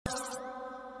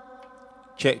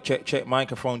Check,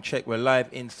 microphone check. We're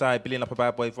live inside Billion Up a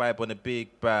Bad Boy Vibe on the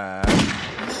big bag.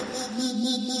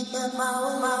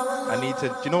 I need to,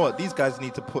 do you know what? These guys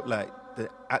need to put like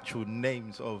the actual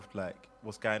names of like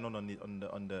what's going on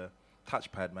the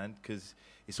touchpad, man, because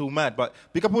it's all mad. But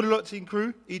big up all the Lot Team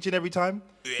crew each and every time.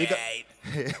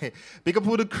 Big up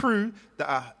all the crew that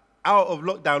are out of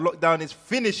lockdown. Lockdown is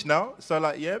finished now. So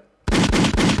like, yeah.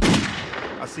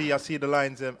 I see the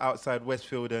lines outside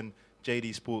Westfield and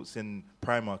JD Sports and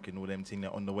Primark and all them things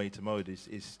that on the way to mode.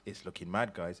 It's looking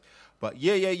mad, guys. But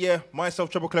yeah.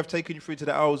 Myself, Treble Clef, taking you through to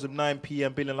the hours of 9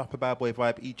 p.m. Billion Up a Bad Boy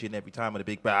Vibe each and every time on the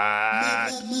big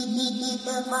bag.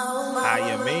 How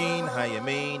you mean?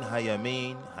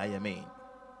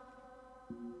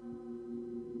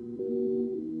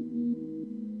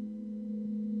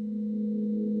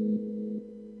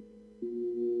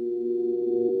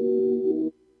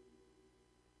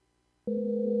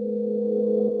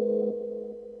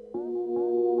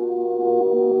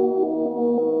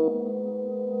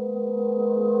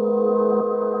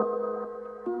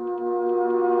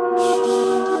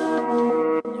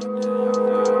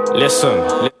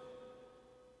 Listen.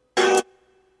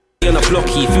 In a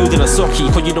blocky, food in a socky,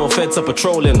 cause you know feds are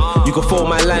patrolling. You can phone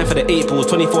my line for the 8 ball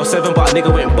 24/7, but a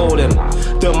nigga went bowling.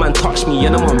 Don't man touch me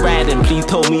and I'm on riding, please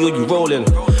tell me are you rolling.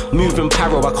 Moving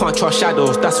paro, I can't trust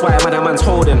shadows, that's why my man's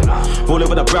holding. Rolling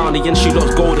with a brownie and she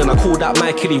looks golden, I call that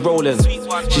my kitty rolling.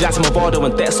 She's like Movado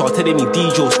and Dexa, telling me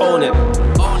DJs own it.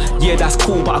 Yeah, that's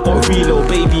cool, but I got a reload,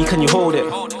 baby, can you hold it?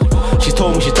 She's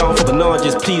told me she's down for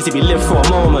bananas, please if you live for a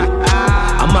moment.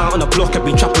 I'm out on the block, I've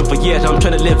been trapping for years, I'm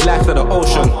trying to live life to the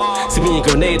ocean. See me in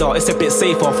Grenada, it's a bit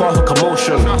safer, far from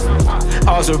commotion.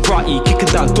 I was with Ratty, kicking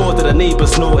down door that the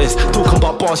neighbours noticed. Talking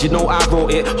about bars, you know I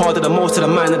wrote it. Harder than most of the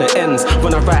man at the ends.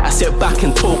 When I write, I sit back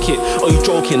and talk it. Are you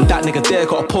joking? That nigga there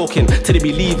got a poking. Till they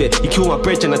believe it, you kill my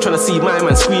bridge and I'm trying to see my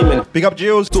man screaming. Big up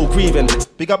Gilles, still grieving.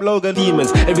 Big up Logan.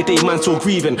 Demons, everyday man still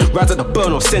grieving. Rise at the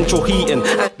burn of central heating.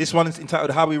 This one is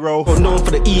entitled How We Roll. Known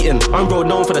for the eating, I'm road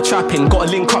known for the trapping. Got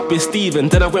a link up with Steven,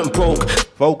 then I went broke.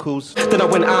 Vocals. Then I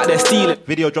went out there stealing.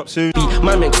 Video drop soon.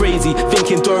 Man went crazy,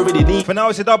 thinking don't really need. For now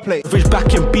it's a dub plate. Bridge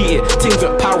back and beat it. Things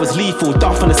with powers lethal,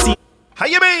 dark on the sea. How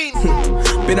you mean?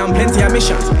 Been on plenty of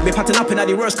missions, been patting up in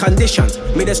the worst conditions.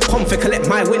 Me just come for collect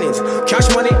my winnings. Cash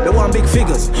money, they want big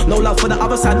figures. No love for the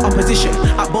other side opposition.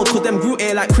 At both cause them grew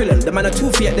air like Krillin. The man are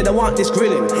too fat, they don't want this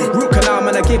grilling. Root canal,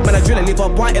 man I give, man I drilling. Leave a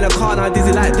white in a car, now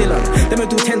dizzy like Dylan. Them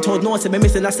do 10 told north, and me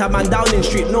missing. That's how man Downing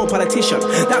Street, no politician.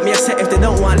 That me a set if they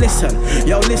don't want listen.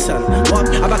 Yo listen, what?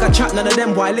 I back a chat, none of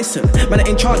them why listen. Man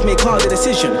in charge, make all the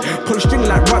decision. Pull string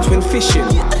like rods when fishing.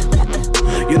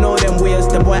 You know them ways,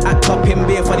 the boy act up in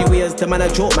beer for the ways. The man a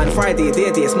joke, man, Friday,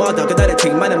 day, smart dog, another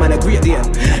thing, man a great day.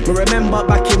 Me remember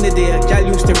back in the day, gal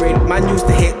used to raid, man used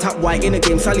to hate top white in the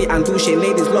game. Sally and Douche,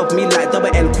 ladies love me like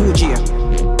Double L Cool J.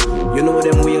 You know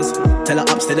them ways, tell her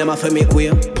ups to them off and make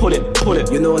way. Pull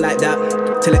it, you know like that.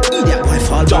 Till the idiot boy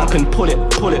fall jump back. And pull it,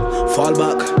 fall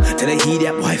back. Till the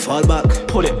idiot boy fall back.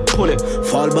 Pull it,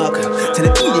 fall back. Till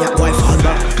the idiot boy fall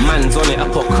back. Man's on it, I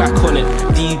put crack on it.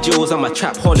 DJs, I'm a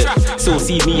trap holic. Still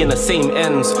see me in the same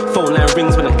ends. Phone line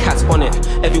rings when the cat's on it.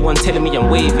 Everyone telling me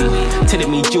I'm wavy, telling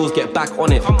me Jules get back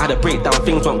on it. I had a breakdown,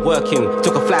 things weren't working.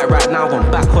 Took a flight right now, I'm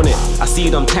back on it. I see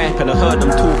them typing, I heard them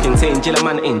talking, saying Jilla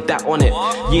man ain't that on it.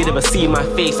 You never see my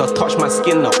face, I touch my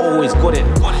skin, I always got it.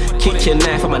 Kick your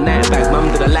knife on my night bag, mum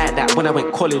did I like that when I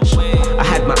went college. I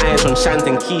had my eyes on Shant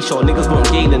and Keisha, niggas weren't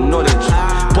gaining knowledge.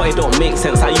 But it don't make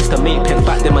sense, I used to make pen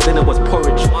back then, my dinner was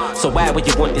porridge. So why would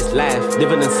you want this life?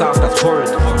 Living in South, that's horrid.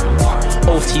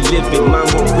 OT living, man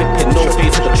won't whipping, no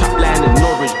face at the trap line in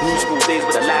Norwich. Blue school days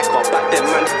with a like off back then,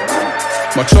 man.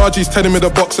 My chargie's telling me the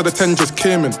box of the 10 just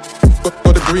came in.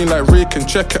 Got the green like raking,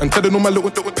 check it and telling all my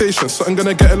little patience. Something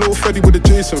gonna get a little Freddy with a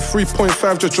Jason.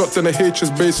 3.5 just dropped in the H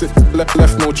is basic.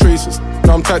 Left no traces.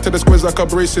 Now I'm tied to the squares like a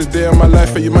braces. Day in my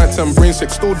life, but you might turn brain sick.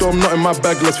 Still though I'm not in my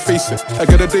bag, let's face it. I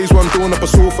get the days where I'm doing up a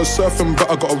sofa surfing, but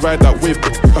I gotta ride that wave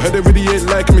quick. I heard they really ain't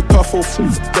liking me tough or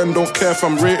fool. Then don't care if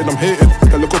I'm rated, I'm hated.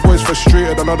 The little boy's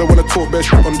frustrated, and I don't wanna talk bad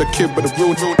shit on the kid, but the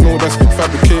real no, that's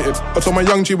fabricated. I told my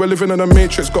young G we're living in a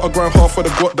matrix. Got a grind hard for the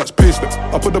gut that's pasted.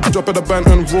 I put the drop of the band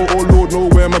and roll, oh lord, no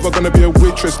way I'm ever gonna be a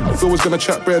waitress. If always gonna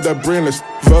chat bare, they're brainless.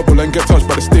 Verbal and get touched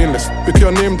by the stainless. Because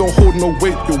your name don't hold no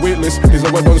weight, you're weightless. These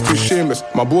are weapons too shameless.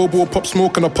 My bro pop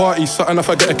smoke in a party. Something if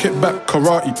I get a kickback,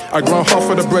 karate. I grind half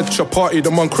of the bread, chapati.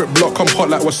 The man crip block, I'm hot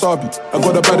like wasabi. I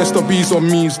got the baddest of bees on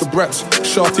me's, the brats,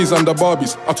 sharties and the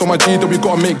barbies. I told my G that we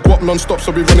gotta make guap non-stop,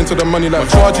 so we run into the money like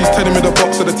charges. Telling me the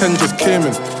box of the 10 just came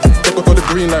in. Got the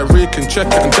green like raking, check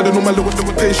it. And telling all my little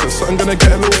patience. So I'm gonna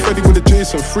get a little Freddy with a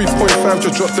Jason. 3.5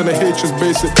 just dropped and the H is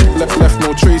basic. Left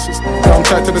no traces. Now I'm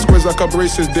tied to the squares like a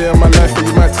braces. Day of my life, but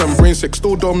you might turn brain sick.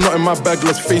 Still though I'm not in my bag,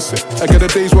 let's face it. I get the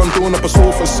days where I'm doing up a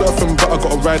sofa surfing, but I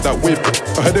gotta ride that wave.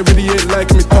 I heard they really ain't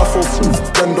like me tough or fool.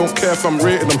 Then don't care if I'm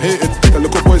rated, I'm hated. The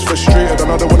little boy's frustrated,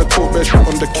 and I don't wanna talk bad shit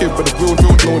on the kid, but the real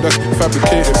know that's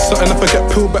fabricated. Something if I get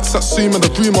pillback, Satsuma. The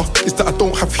rumour is that I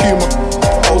don't have humour.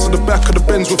 I was in the back of the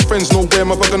Benz with friends, no way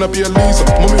am I gonna be a loser.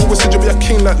 Mommy always said you'll be a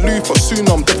king like Luther.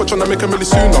 Sooner, I'm definitely trying to make him really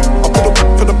sooner. I put the back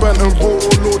for the band and roll,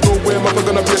 oh Lord, no way am I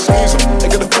gonna be a snoozer. I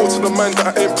get the thoughts in the mind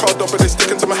that I ain't proud of, but they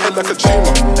sticking to my head like a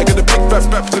tumour. I get the big back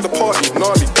to the party,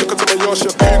 gnarly. Took her to my yard, she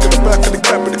a cougar. The back of the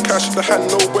cab with the cash in the hand,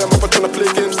 no way am I trying to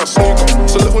play games like snooker.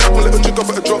 So little jigger,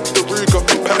 better drop the Ruger.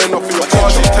 I'm patting up for your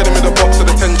party. Telling me the box of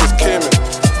the 10 just came in.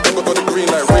 Got the green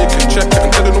like raking, check it.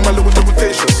 And telling all my little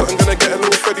patience. So I'm gonna get a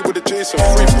little Freddy with a Jason.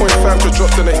 3.5 just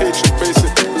dropped and the H is basic.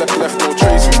 Left no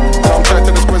traces. Now I'm tied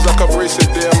to the squares like a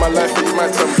bracelet. Day of my life, but you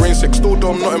might turn brain sick. Still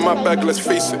though I'm not in my bag, let's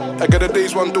face it. I get the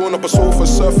days where I'm doing up a sofa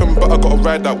surfing, but I gotta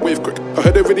ride that wave quick. I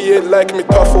heard they really ain't like me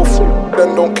tough or fool.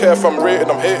 Then don't care if I'm rated,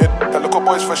 I'm hated. That little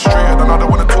boy's frustrated, and I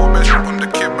don't wanna talk bad shit on the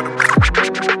kid, but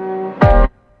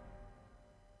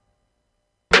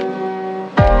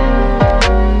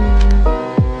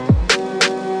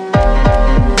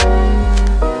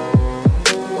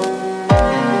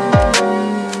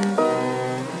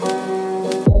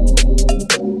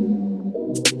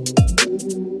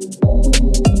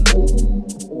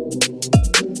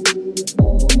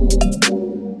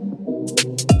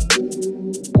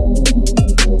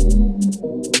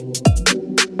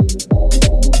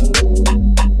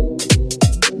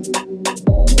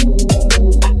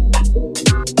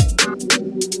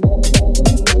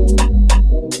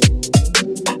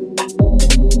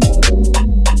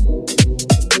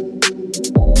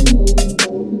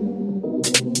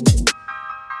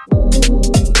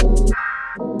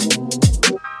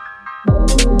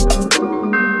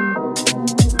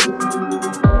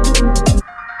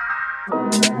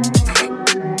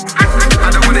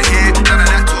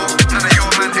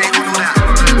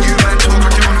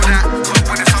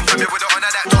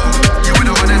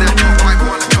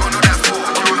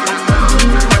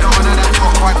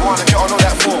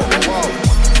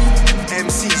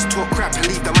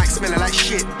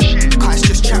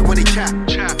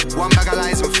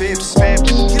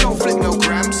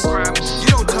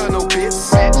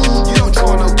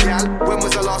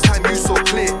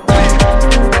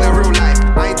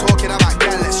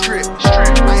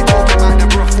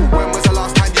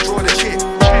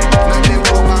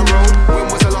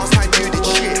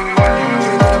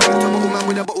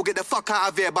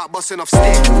busting off stick.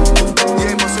 You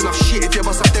ain't busting off shit. If you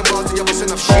bust off them bars, then you're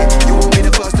busting off shit. You won't be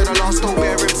the first or the last. Don't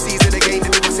wear MCs in the game if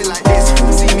you busting like this.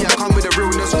 See me, I come with the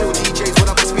realness. Real DJs, when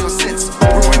I bust me on sets.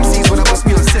 Real MCs, when I bust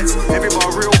me on sets. Every bar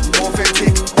real,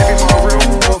 authentic. Every bar real,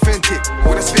 authentic.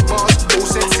 When I spit bars, all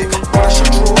said sick. When I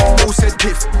shot draw, all said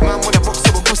piff. Man, when I box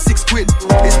up, will cost £6.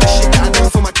 It's the shit that I do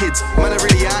for my kids. Man, I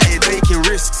really out here taking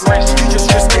risks. You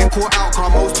just getting caught out,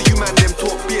 cause most of you man, them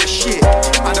talk beer shit.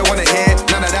 I don't wanna hear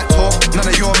none of that talk. None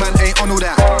of your man ain't on all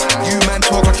that. You man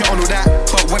talk like you're on all that.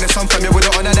 But when it's something, you with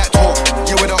the honor that talk.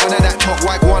 You with the honor that talk,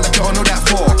 why go on like you're on all that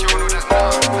for?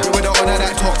 You with the honor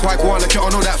that talk, why go on like you're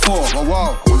on all that for? Oh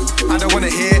wow. I don't wanna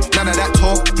hear none of that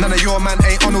talk. None of your man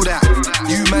ain't on all that.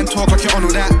 You man talk like you're on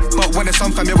all that. But when it's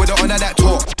something, you with the honor that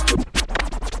talk.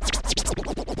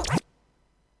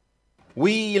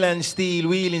 Wheel and Steel,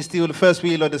 the first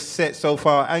wheel of the set so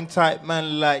far. Hang tight,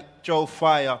 man, like Joe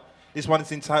Fire. This one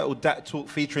is entitled Dat Talk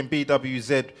featuring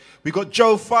BWZ. We got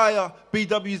Joe Fire,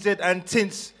 BWZ, and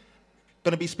Tints.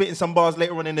 Gonna be spitting some bars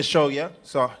later on in the show, yeah?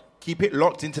 So keep it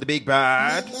locked into the big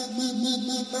bad.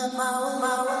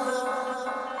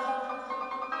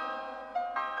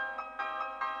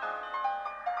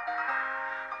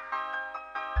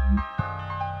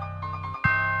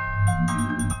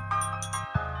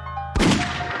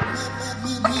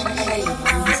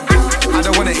 I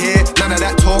don't wanna hear none of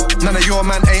that talk. None of your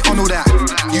man ain't on all that.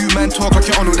 You man talk like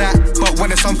you're on all that. But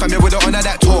when it's something, you with the honor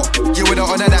that talk. You with the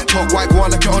honor that talk. Why go on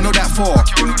like you're on all that for?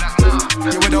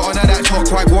 You with the honor that talk.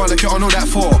 Why go on like you're on all that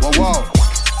for? Oh wow.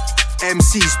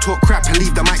 MCs talk crap and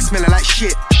leave the mic smelling like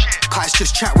shit. Cats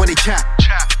just chat when they chat.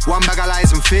 One bag of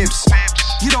lies and fibs.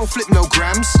 You don't flip no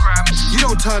grams. You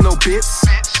don't turn no bits.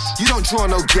 You don't draw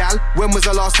no gal. When was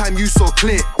the last time you saw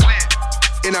clear?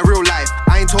 In a real life,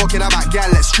 I ain't talking about gal,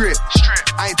 let's strip.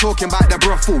 I ain't talking about the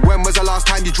brothel. When was the last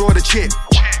time you draw the chip?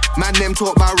 Man, them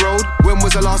talk about road. When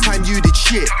was the last time you did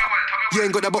shit? You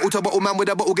ain't got the bottle to bottle, man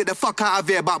with a bottle, get the fuck out of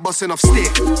here, about busting off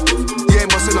stick. You ain't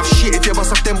busting off shit, if you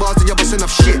bust off them bars, then you're busting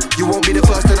off shit. You won't be the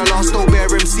first or the last, no bare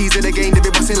MCs in the game, they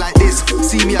be busting like this.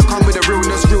 See me, I come with the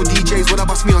realness, real DJs when I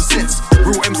bust me on sets.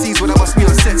 Real MCs when I bust me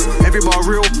on sets. Every bar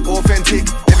real, authentic.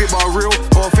 Every bar real,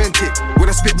 authentic. When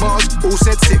I spit bars, all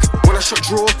said sick. When I shot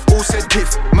draw, all said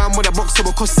piff. Man with a box that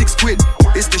will cost £6.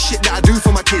 It's the shit that I do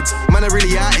for my kids. Man, I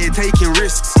really out here taking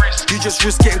risks. You just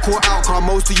risk getting caught out, cause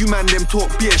most of you man them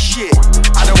talk beer shit.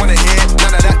 I don't wanna hear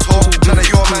none of that talk. None of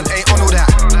your man ain't on all that.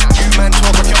 You man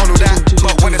talk like you're on all that.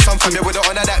 But when it's something, you with the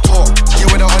honor that talk. You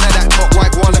with the honor that talk. Why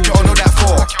go on like you're on all that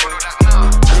for?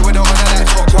 You with the honor that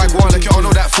talk. Why go on like you're on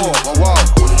all that for? Wow.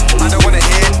 I don't wanna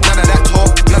hear none of that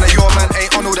talk. None of your man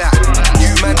ain't on all that. You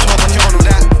man talk like you're on all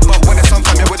that. But when it's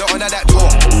something, you with the honor that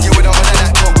talk. You with the honor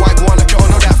that talk. Why go on like you're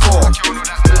on all that for?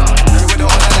 You with the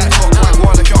honor that talk. Why go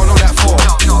on like you're on all that for?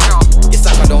 It's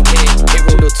like I don't hear. Hear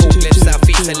all the talk. Left, south,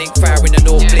 east, and link fire in the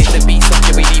north. Blaze the beats up,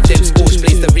 yeah, we leave them schools.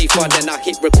 Blaze the refund, and I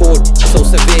hit record. So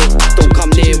severe, don't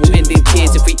come near. We'll end in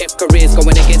tears if we F careers.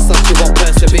 Going against us, you won't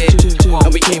persevere.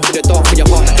 And we came through the dark for your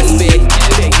heart like a spear.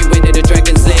 There you into the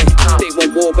dragon's lair. They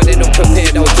want war, but they're not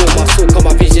prepared. I'll draw my sword, got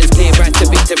my visions clear. Right to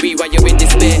victory while you're in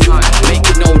despair. Make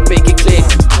it known, make it clear.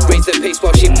 Raise the pace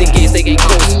while shifting gears, they ain't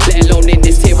close. Let alone in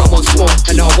this tier, I'm on smoke,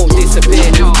 and I won't disappear.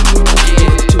 Yeah,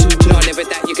 no, never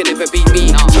that, you can never beat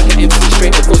me. Track an MC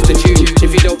straight across the tube.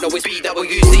 If you don't know, it's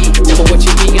BWZ. Never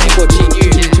watching me, I ain't watching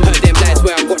you. Heard them lies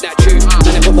where I got that truth.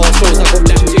 I never bought shows, I got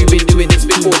that too. Been doing this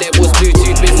before there was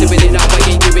Bluetooth. Been doing it now, I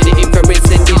ain't doing it infrared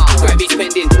sending. Grab me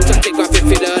spending, traffic grabbing,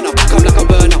 feel learner. Come like a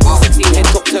burner, 16 head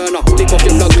top turner. Lick off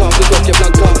your blood clot, lick off your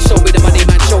blood clot. Show me the money,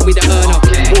 man, show me the earner.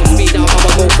 Won't speed now, I'ma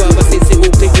go further since it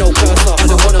will click no cursor.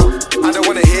 I don't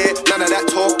wanna hear none of that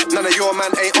talk. None of your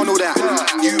man ain't on all that.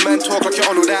 You man talk like you're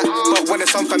on all that. But when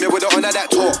it's something, you're with the honor that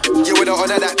talk. You with the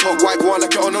honor that talk. Why go on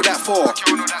like you're on all that for?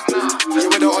 You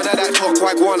with the honor that talk.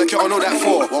 Why go on like you're on all that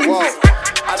for? Whoa.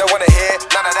 I don't wanna hear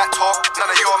none of that talk. None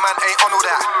of your man ain't on all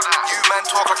that. You man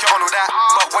talk like you're on all that.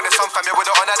 But when it's something, you're with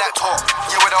the honor that talk.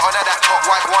 You with the honor that talk.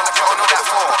 Why go on like you're on all that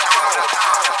for?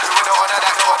 You with the honor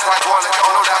that talk. Why go on like you're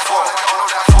on all that for?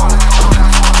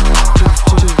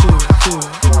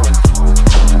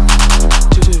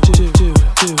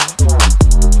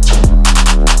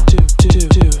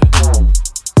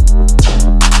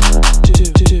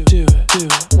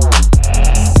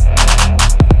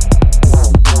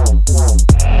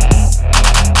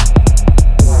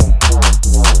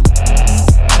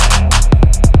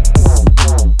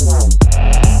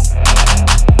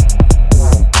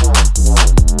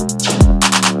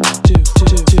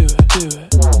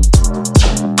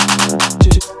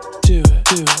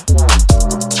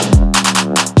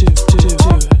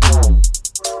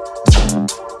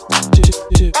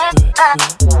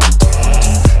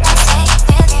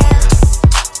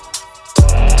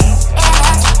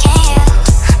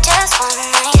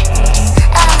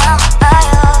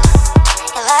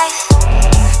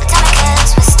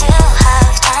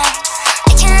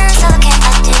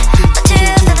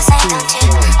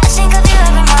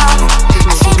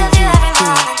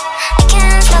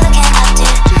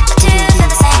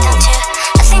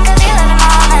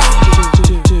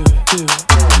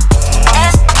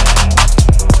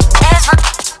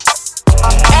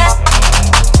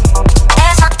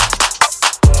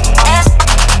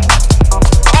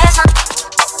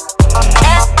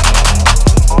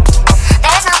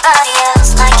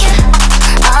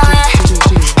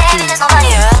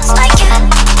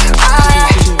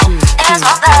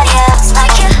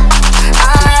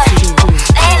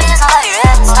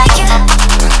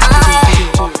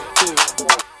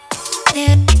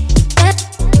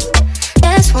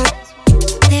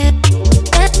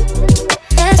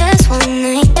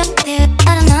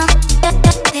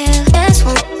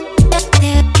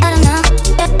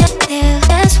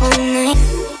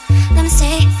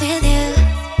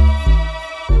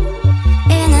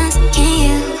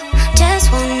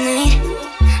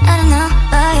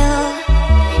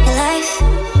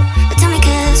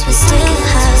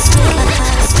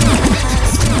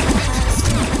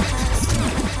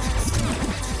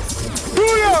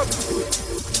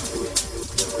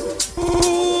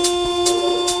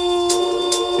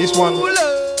 This one,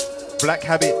 Black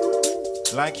Habit,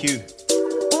 Like You.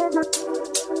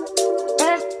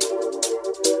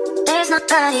 There's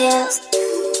nobody else.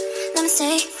 Let me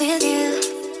stay with you.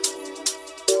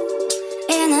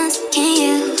 In us, can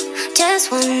you?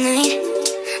 Just one night.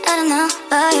 I don't know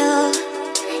about you,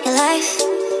 your life,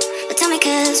 but tell me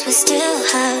 'cause we still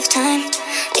have time.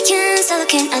 I can't stop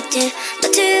looking at you,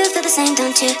 but do you feel the same,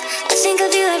 don't you? I think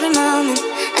of you every moment.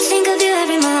 I think of you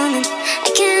every moment. I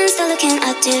can't stop looking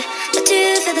at you, but do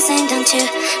you feel the same, don't you? don't you?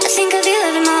 I think of you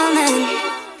every moment.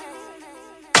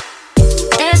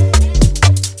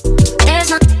 There's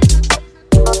no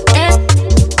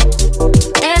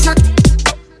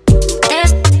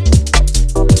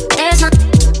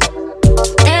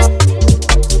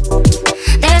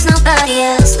nobody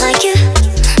else like you.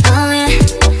 Oh yeah,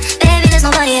 baby, there's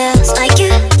nobody else like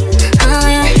you. Oh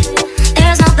yeah,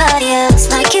 there's nobody else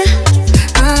like you.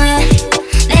 Oh yeah,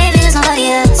 baby, there's nobody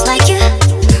else like you.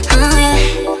 Oh yeah,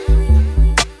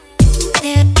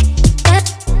 there's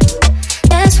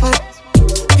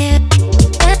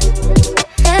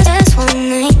one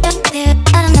night.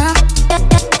 I don't know.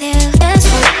 There's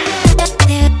one.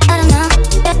 I don't know.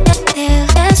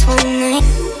 There's one night.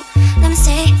 Let me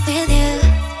stay with you.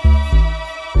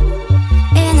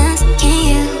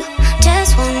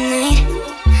 Just one night.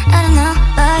 I don't know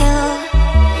about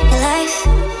your life,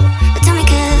 but tell me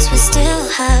 'cause we still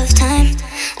have time.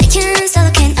 I can't stop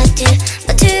looking at you,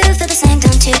 but do you feel the same,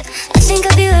 don't you? I think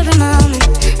of you every moment.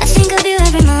 I think of you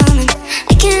every moment.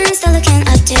 I can't stop looking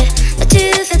at you, but do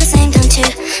you feel the same, don't you?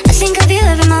 I think of you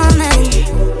every moment.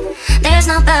 There's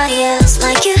nobody else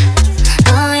like you.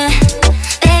 Oh yeah,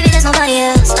 baby, there's nobody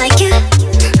else like you.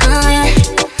 Oh yeah,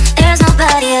 there's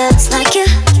nobody else like you.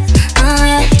 Oh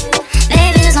yeah,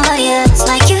 baby, there's nobody else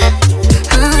like you.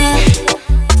 Oh yeah,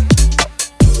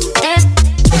 there's no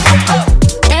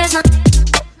there's no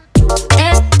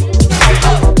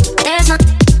there's no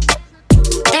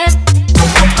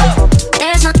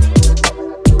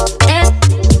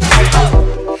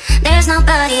there's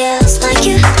nobody else like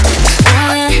you.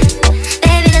 Oh yeah,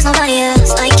 baby, there's nobody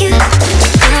else like you.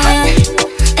 Oh yeah,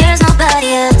 there's nobody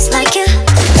else like you.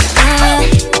 Oh yeah,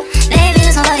 baby,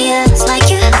 there's nobody else like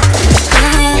you.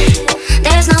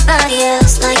 There's nobody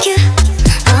else like you.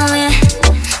 Oh yeah,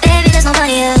 baby, there's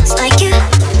nobody else like you.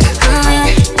 Oh yeah,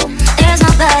 there's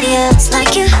nobody else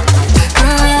like you.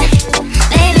 Oh yeah,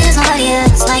 baby, there's nobody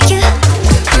else like you.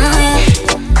 Oh yeah,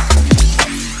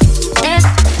 there's no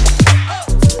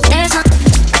there's no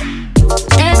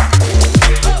there's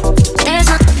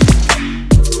no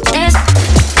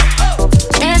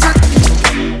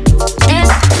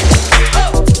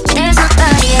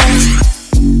nobody else.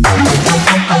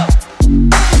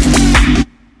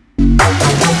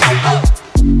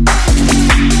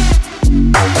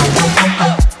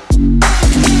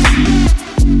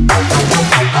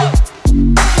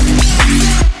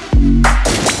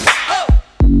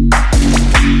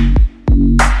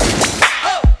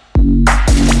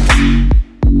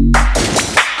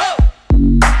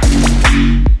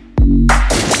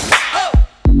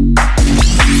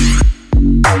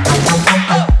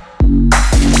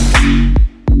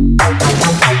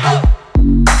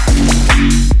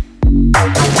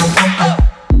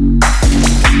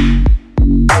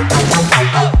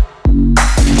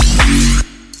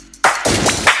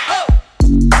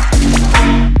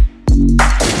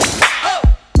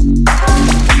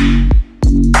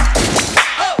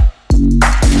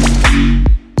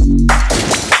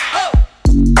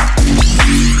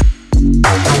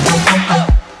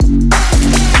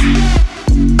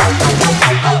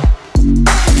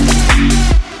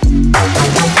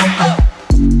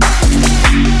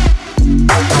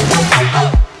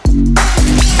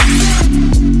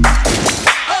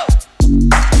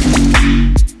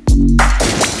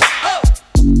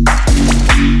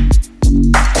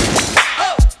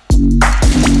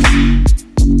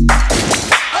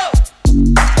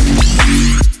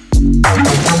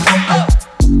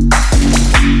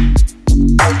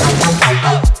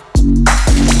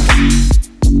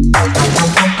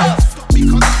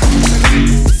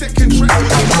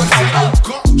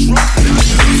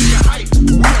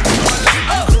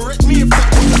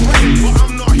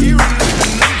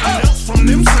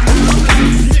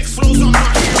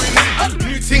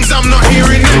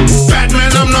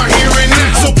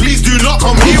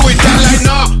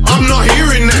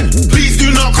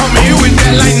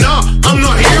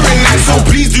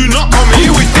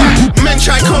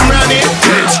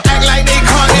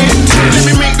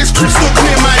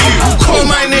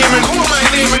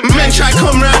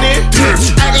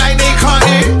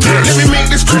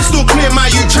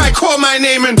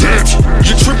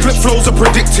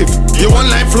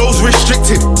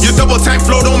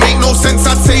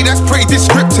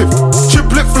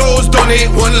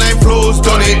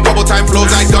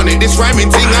 This rhyming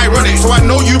thing ironic, so I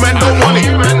know you man don't want it.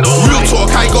 Real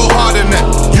talk, I go hard on that.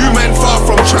 You man far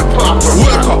from trap.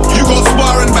 Work up, you go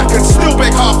sparring back and still beg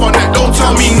half on that. Don't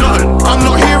tell me nothing. I'm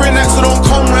not hearing that, so don't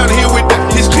come round here with that.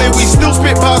 It's clear we still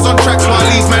spit bars on tracks while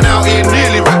these men out here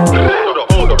nearly rap.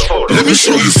 Let me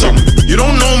show you something. You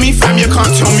don't know me, fam, you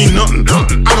can't tell me nothing.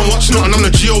 I don't watch nothing, I'm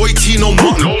the GOAT, no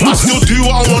mutton. I still do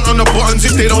what I want on the buttons.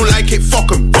 If they don't like it, fuck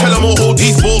them. Tell them I'll hold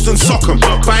these balls and sock them.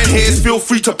 Buying hairs, feel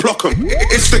free to pluck them.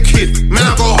 It's the kid, man,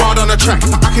 I go hard on the track.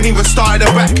 I can even start at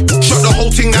the back. Shut the whole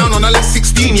thing down on the last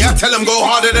 16, yeah. Tell them go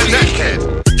harder than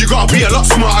that. You gotta be a lot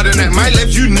smarter than that. My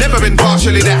left, you never been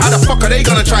partially there. How the fuck are they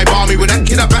gonna try bar me with that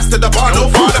kid? I bastard the bar,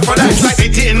 no father for that. It's like they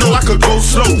didn't know I could go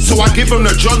slow, so I give them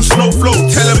the Jon Snow flow.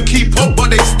 Tell them keep up,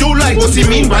 but they still like, what's he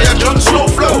mean by a Jon Snow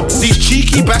flow? These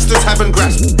cheeky bastards haven't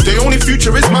grasped. The only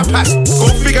future is my past. Go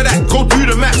figure that, go do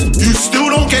the math. You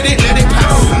still don't get it, let it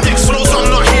pass. Next flows, I'm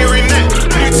not hearing that.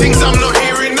 New things, I'm not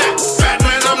hearing that.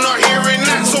 Batman, I'm not hearing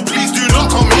that. So please do not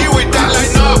come here with that.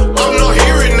 Like, nah, I'm not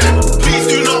hearing that. Please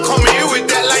do not come here with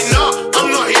that. Like, nah,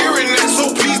 I'm not hearing that. So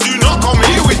please do not come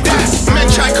here with that. Men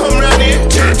try come round here,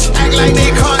 act like they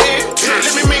can't hear.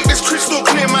 Let me make this crystal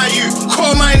clear, my you.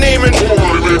 Call my name and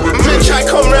men try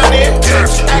come round here,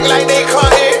 act like they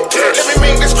can't hear. Let me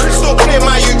make this crystal clear,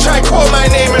 my you. Try call my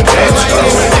name and call my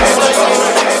name and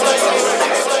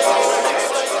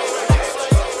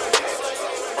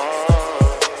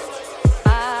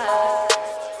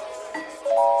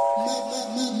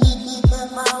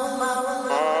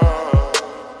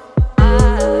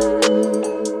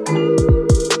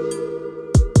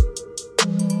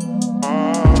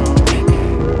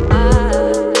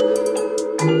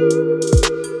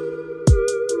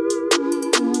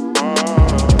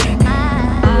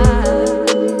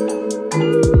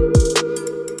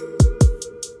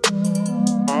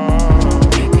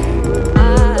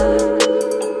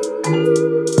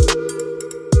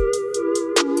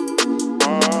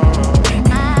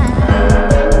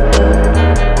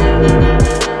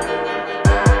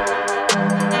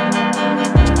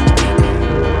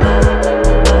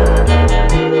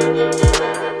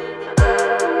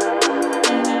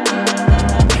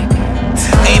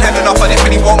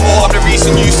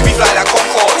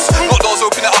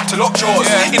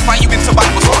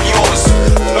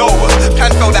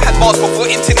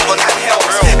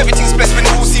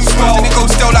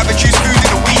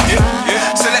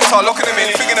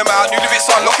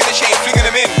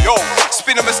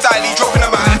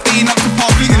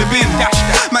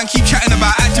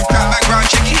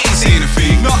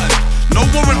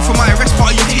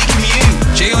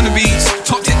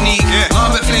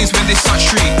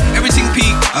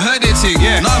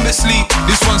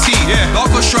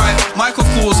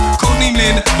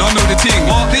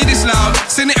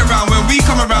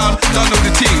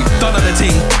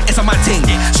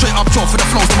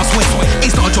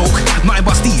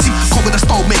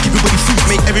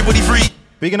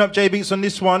Bigging up J Beats on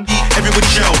this one. Everybody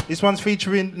show. This one's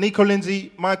featuring Nico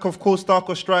Lindsay, Mike of course,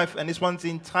 Darko Strife, and this one's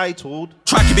entitled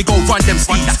Try to be go run them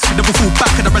steeds. Never fall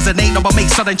back and I resonate, never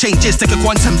make sudden changes, take a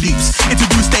quantum leaps.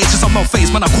 Introduce stages, I'm not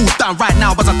phased, man, I cool down right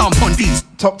now as I dump on these.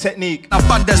 Top technique.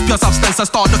 Abundance, pure substance, I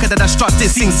start looking at the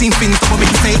structures, sing things that will make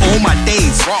you say all my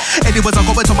days. Anyways, I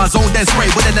go into my zone, then spray,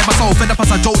 wouldn't let my soul fed up as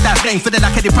I joke that flame, feeling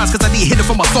like any price, cause I need hidden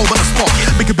from my soul on the spot.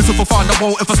 Make a business for fun, I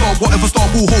won't ever stop, whatever start,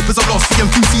 who hope is a loss, the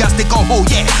enthusiastic go, oh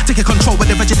yeah, taking control, but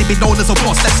eventually be known as a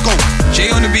boss, let's go.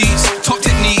 J on the beats, top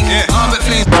technique, arm at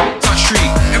flames, touch street,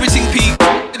 everything peak,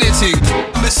 editing,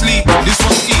 I'm asleep, this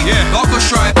one's E, Darko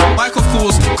Strife, Mike of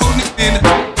course, code in,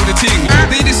 do the ting,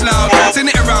 play this loud, send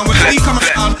it around, when we come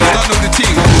around, don't know the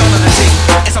ting,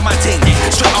 it's on my ting,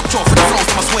 straight up draw for the flows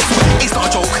to my swing, it's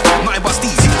not a joke, nothing but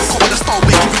steez, call with a style,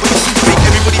 make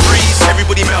everybody freeze,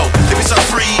 everybody melt, if it's up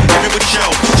free, everybody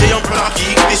shell, J on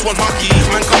Plucky, this one's Marky,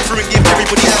 man come through and give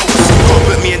everybody else, don't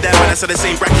put me and that man, that's the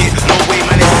same bracket, no way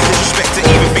man, it's disrespect to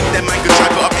even think that man could try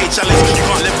put up a challenge, you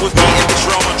can't live with me in this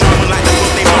realm, I'm drama like the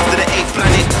God named after the 8th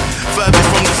planet, furthest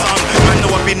from the sun, man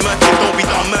know I've been murking, don't be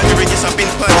done murdering, yes I've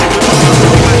been purging with my son,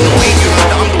 man no ain't you heard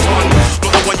that I'm the one,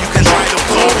 not the one you can try to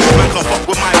call, man can't fuck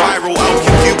with my viral, I'll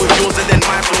kill you with yours and then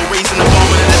my flow, raising the bar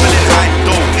with a leveling high,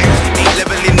 don't you ain't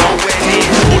leveling nowhere near,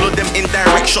 all of them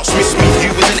indirect shots miss me,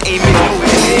 you wasn't aiming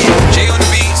nowhere near. J on the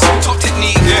beats, top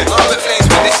technique, arm at flames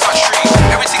with this touch street,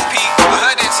 everything peak, I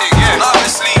heard it ting, I'm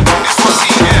asleep, this one's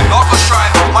E, Darko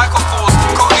Strife, Mike of course,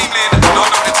 code name Lynn, don't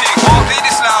know the ting, play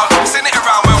this loud, send it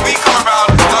around when we come around,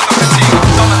 don't know the ting,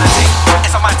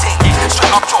 it's on my ting,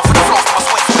 straight up draw for the flows to my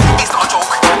swing, it's not a joke,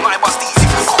 nothing but steez,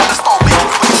 call with a style,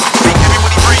 make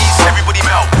everybody freeze, everybody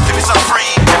melt, if it's up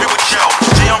free, everybody shell,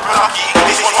 J on Plucky,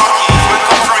 this one's Marky, man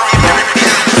come through and give everybody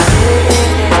else.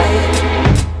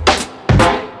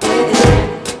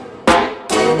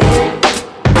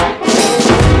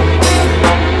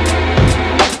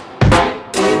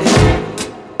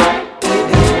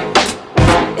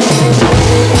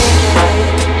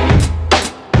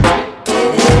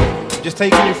 Just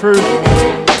taking you through.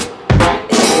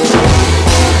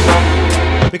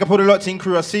 Pick up all the lot team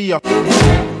crew, I see ya.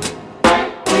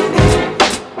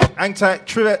 Angtac,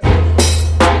 Trivet.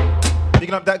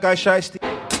 Bigging up that guy, Shiesty.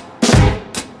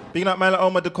 Bigging up man like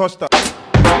Omar DaCosta.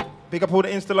 Big up all the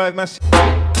Insta Live massive.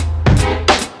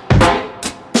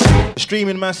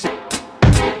 Streaming massive.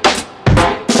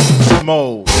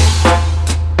 Mo.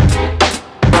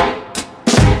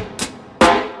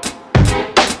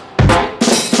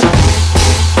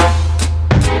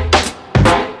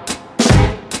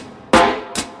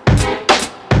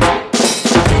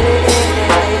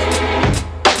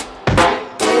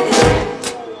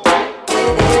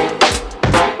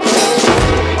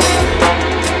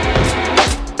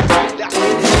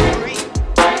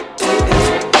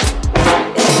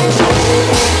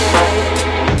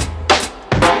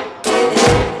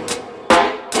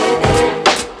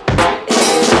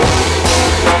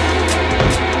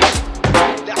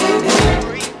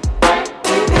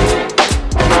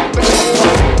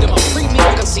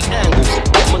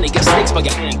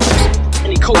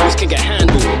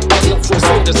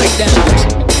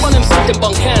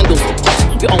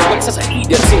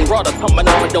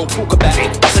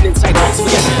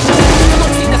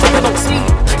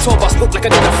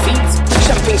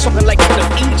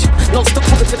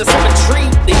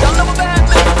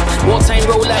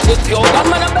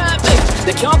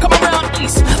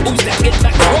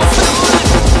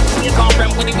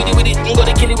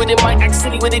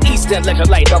 Like a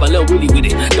light, I'm a little willy with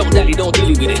it. Don't daddy, don't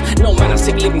dilly with it. No man, I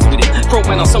sick livings with it. Pro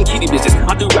man on some kiddie business.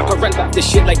 I do rap and rant back this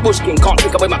shit like Bushkin. Can't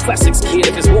take away my classics. Kid,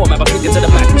 if it's warm, I'm take it to the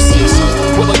max.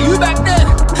 Where were you back then?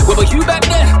 Where were you back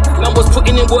then? Man was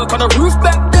putting in work on the roof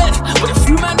back then. With a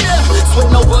few man there.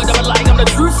 Swear no word, I'm a lie, I'm the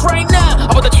truth right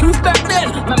now. I was the truth back then.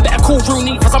 Man better call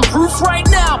Rooney for some proof right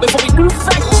now. Before we do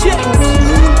fact check.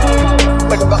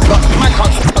 My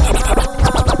country.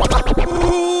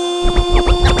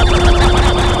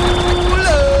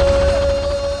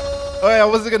 I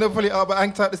wasn't going to pull it out, but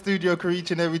Angtac the studio crew each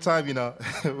and every time, you know.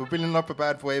 We're building up a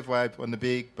bad boy vibe on the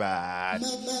big bad.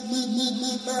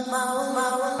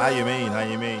 How you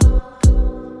mean?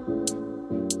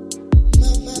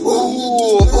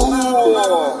 Ooh.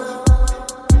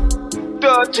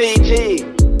 Dirty T.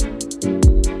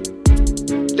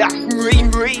 That's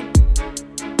Ree.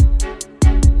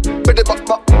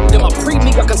 Them I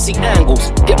pre-me, I can see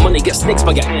angles. Get money, get snakes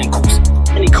by your ankles.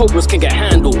 Any cobras can get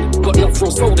handled. Got enough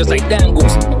from soldiers like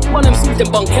dangles. One MCs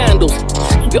them bun candles.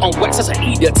 Keep it on wax, that's an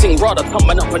idiot thing. Rather come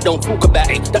man up and don't talk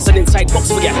about it. That's an inside box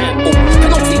for your handle.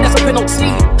 Penalty, that's a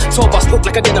penalty. 12 bus look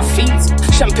like a den of feeds.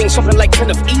 Champagne shopping like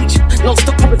 10 of each.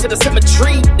 Non-stop popping to the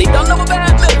cemetery. They don't know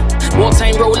about me.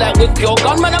 Wartime roll out with your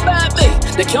gunman about me.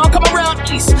 They can't come around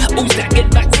east. Who's that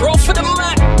get back? Throw for the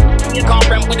mat. You can't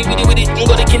run with it. I'm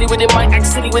gonna kill it with it. Might act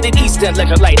silly with it. East end like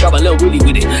a light, I'm a little willy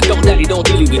with it. Don't daddy, don't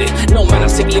dilly with it. No man, I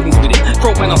sick livings with it.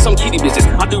 Pro man on some kiddie business.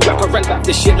 I do rap and rant back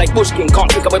this shit like Bushkin.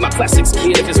 Can't take away my classics.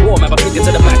 Kid, if it's warm, I'm take it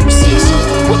to the max.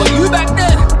 Where were you back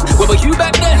then? Where were you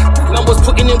back then? Man was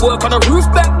putting in work on the roof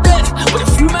back then. With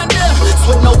a few man there.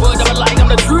 Swear no word, I'm a lie,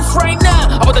 I'm the truth right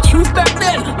now. I was the truth back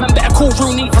then. Man better call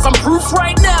Rooney for some proof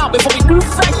right now. Before we do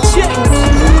fact check.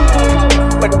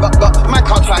 But my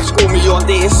can't try school me on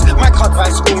this. My can't try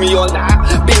school me on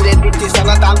that. Been there, did this and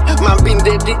I done. Man been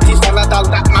there, did this and I done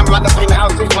that. Man run up in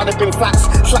houses, run up in flats.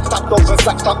 Slapped up dogs and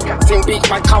slapped up cats in beach.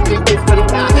 Man come with this and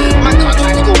that. Man can't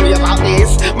try school me about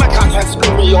this. Man can't try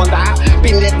school me on that.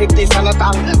 Been there, did this and I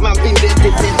done. Man been there,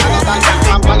 did this and I done that.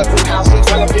 Man run up in houses,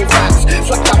 run up in flats.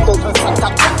 Slapped up dogs and slapped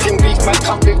up cats in beach. Man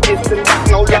come with this and that.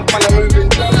 No love, man I'm moving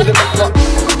to the back.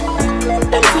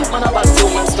 Anything man about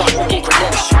still man start looking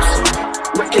credentials.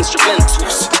 Wreck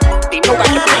instrumentals. They know I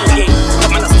can play game, but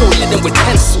man I still hit them with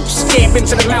pencils. Yeah, been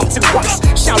to the mountain once.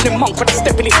 Shouting monk when I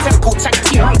step in his temple. Tag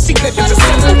team, I see legends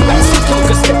assemble. Backseat dog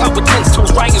step out with 10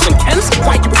 tools. Riders and Kens,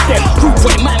 why you with them? Group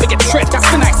boy, man, we get tread. That's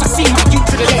the nights I see my youth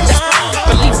to the left.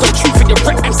 Believe the truth in your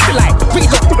rep and still I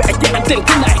reload do it again and then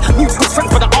deny. Mutual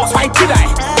friend for the arse, why did I?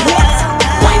 What?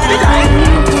 Why did I?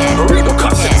 Real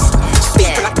conscience.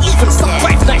 Steven, I even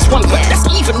survive nice one, but that's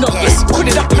even numbers.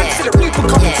 Put it up and to the people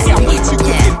come and see I'm way too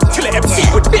gifted. Killer MC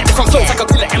with bit from flows like a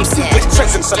killer MC with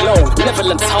presence alone.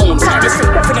 Neverland tones. Listen,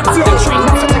 definitely them train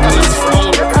nothing like I'm a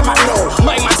throne.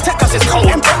 My man's tech us is cold.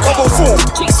 Bubble form.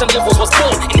 Jason levels was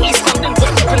born in East London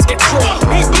where weapons get drawn.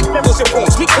 These big levels in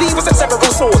forms. Meet cleavers and several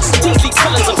swords. Deeply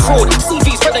felons and fraud.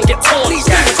 CVs red and get torn. These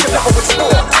guys can never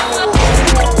withstand.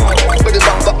 My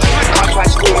can't try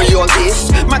school me on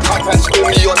this. My can't try school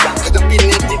me on that. Cause I've been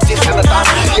there, did this and I done.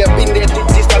 Yeah, been there, did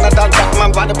this and I done that.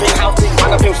 Man, run up in houses,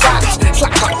 run up in flats.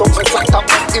 Slacked up dogs and slacked up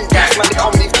in gas. Man, they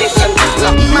come with this and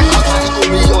that. My can't try school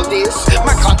me on this.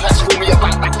 My can't try school me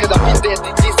about that. Cause I've been there,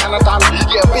 did this and I done.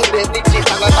 Yeah, been there, did this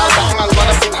and I done that. Man, run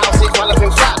up in houses, run up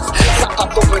in flats. Slacked up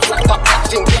dogs and slacked up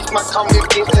cats in gas. man come with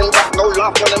this and that. No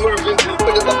love when I'm moving.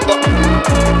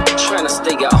 Trying to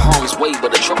stay out of harm's way,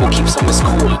 but the trouble keeps on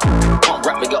miscalling. Can't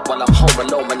wrap me up while I'm home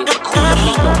alone, man. If I call it,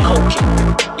 me no coking.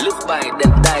 Live by it,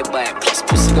 then die by it. Plus,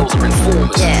 pussy girls are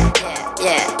informers. Yeah.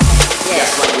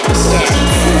 That's why we're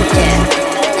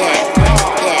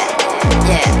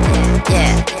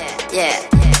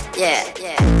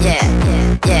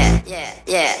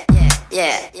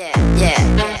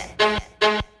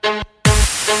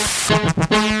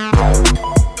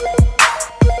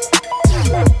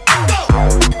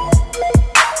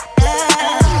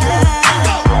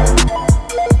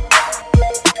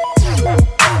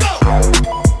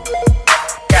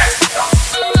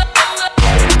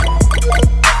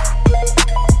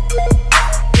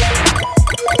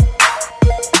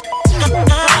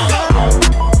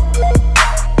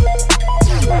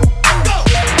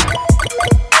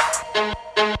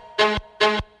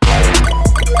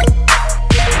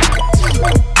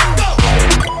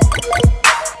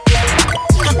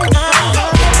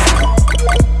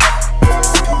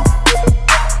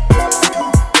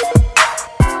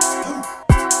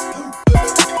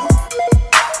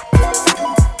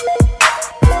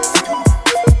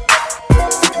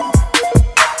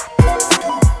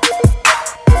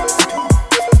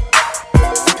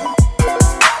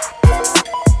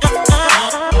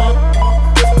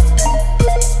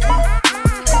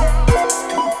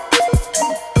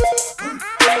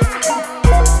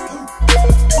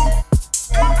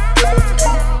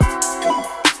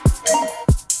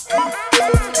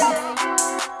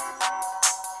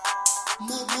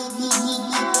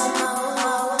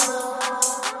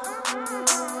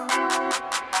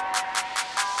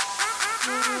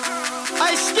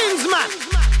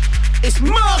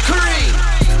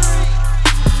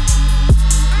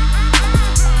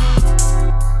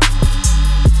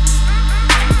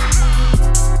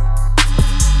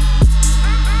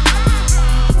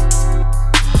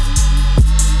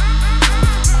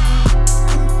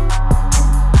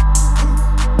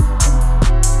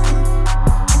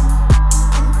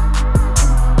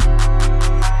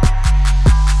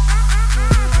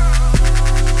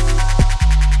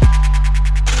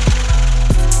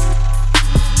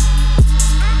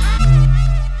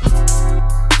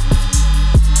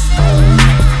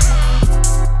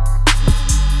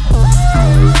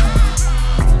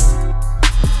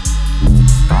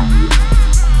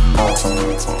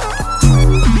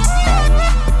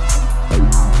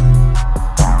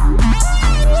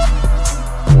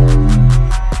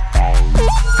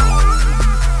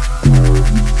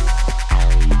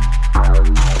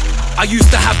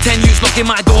knocking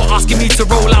my door, asking me to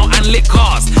roll out and lick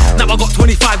cars. Now I got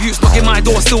 25 youths knocking my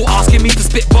door, still asking me to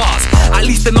spit bars. At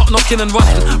least they're not knocking and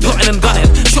running, plotting and gunning,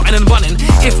 shotting and running.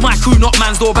 If my crew knocked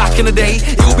man's door back in the day,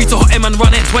 it will be to hot him and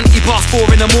running. 20 past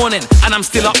 4 in the morning, and I'm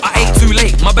still up. I ate too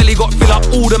late, my belly got filled up.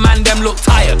 All the man them look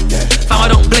tired. Fam, I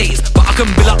don't blaze, but I can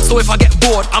bill up. So if I get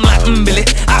bored, I'm like bill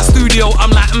it. At studio,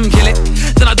 I'm like kill it.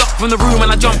 Then I duck from the room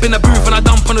and I jump in the booth and I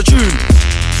dump on the tune.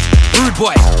 Rude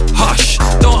boy, hush.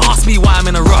 Don't ask me why I'm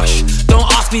in a rush. Don't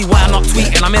ask me why I'm not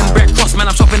tweeting. I'm in Brett Cross, man,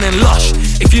 I'm shopping in Lush.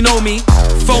 If you know me,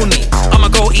 phone me. I'ma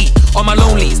go eat on my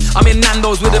lonelies. I'm in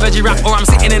Nando's with a veggie wrap, or I'm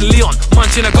sitting in Leon,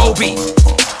 munching a Gobi.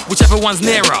 Whichever one's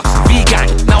nearer. Vegan,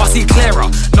 now I see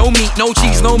clearer. No meat, no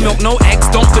cheese, no milk, no eggs.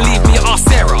 Don't believe me, ask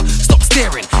Sarah. Stop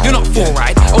staring, you're not for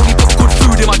right. Only put good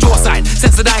food in my jaw side.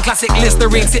 Sensodyne, classic,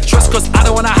 Listerine, citrus, cause I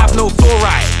don't wanna have no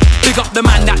fluoride. Big up the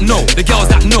man that know, the girls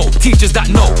that know, teachers that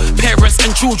know, parents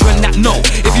and children that know.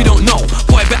 If you don't know,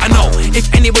 boy better know. If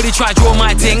anybody try draw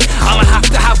my thing, I'ma have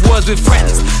to have words with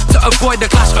friends. To avoid the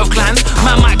clash of clans,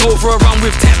 man might go for a run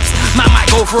with Thames. Man might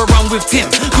go for a run with Tim.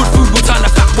 Good food will turn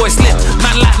a fat boy slim.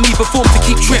 Man like me perform to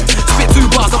keep trim. Spit 2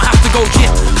 bars, don't have to go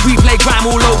gym. We play grime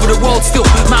all over the world still.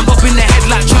 Man bop in the head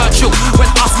like Churchill. When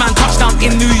us man touchdown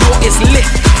in New York, it's lit.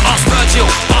 Us Virgil,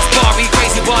 us Barry,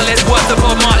 crazy barlet, worth of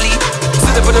Bob Marley.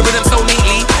 Sit for the rhythm so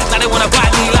neatly. Now they wanna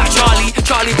bite me like Charlie.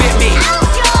 Charlie bit me.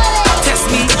 Test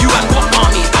me, you and what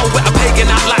army? I'll wet a pagan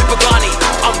out like Pagani.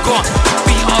 I'm gone,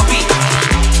 BRB.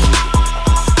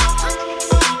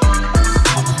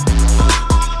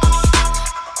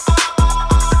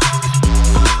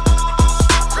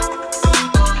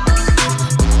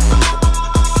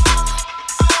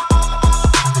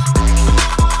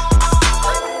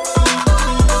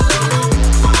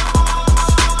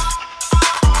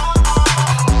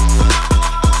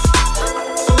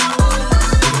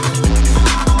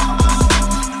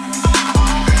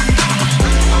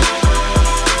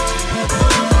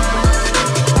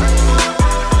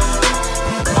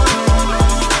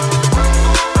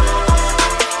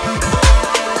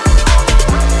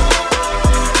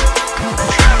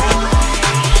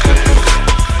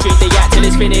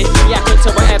 finished. Yeah, I could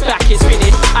tell my head back is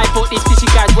finished. I thought these fishy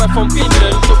guys were from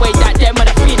Finland. The way that them when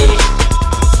I finish.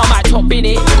 I might top in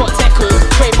it, got Tekken,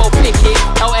 Rainbow flick it,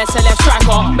 LSLF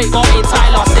striker, make Martin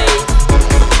Tyler stay.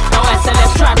 LSLF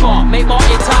striker, make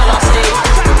Martin Tyler stay.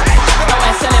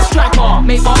 LSLF striker,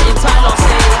 make Martin Tyler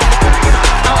stay.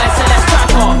 LSLF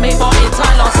striker, make Martin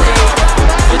Tyler stay.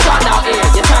 You're done out here,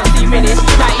 your time's 3 minutes,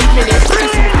 90 minutes,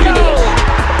 it's all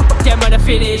finished. Them when I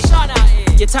finish.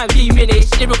 Your time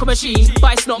D-minutes, lyrical machine,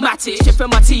 but it's not Matic. Shift for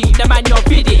my team, the man you're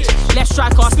bidding. Left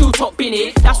striker, still top bin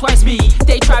it. That's why it's me,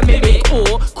 they try mimic.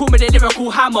 Or call me the lyrical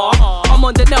hammer. I'm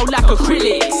on the nail like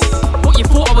acrylics. What you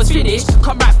thought I was finished?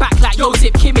 Come right back like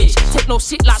Josip Kimmich. Take no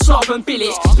shit like Slaven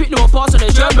Bilic. Spit no bars on a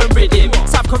German rhythm.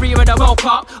 South Korea in the World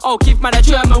Cup, I'll give man a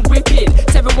German whipping.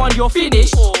 7-1 you're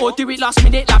finished, or do it last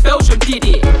minute like Belgium did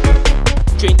it.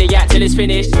 Drink the yak till it's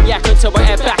finished. Yeah, I can tell my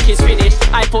head back is finished.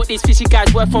 I thought these fishy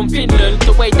guys were from Finland.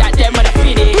 The way that them when I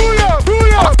finish.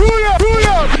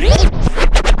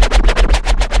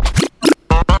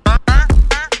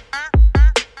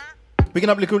 Picking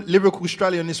up lyrical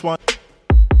Australia on this one.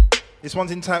 This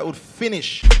one's entitled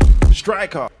Finish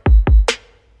Striker.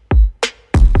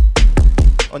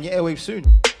 On your airwaves soon.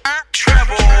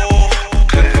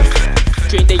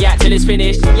 Drink the yak till it's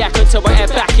finished. Yeah, I can tell my head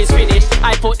back is finished.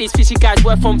 I thought these fishy guys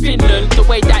were from Finland. The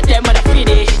way that them when I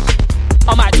finish.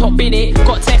 I might top in it,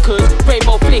 got Tekken,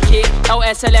 Rainbow flick it,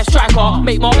 LSLF striker,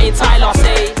 make Martin Tyler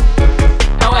stay.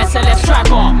 LSLF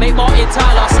striker, make Martin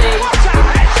Tyler stay.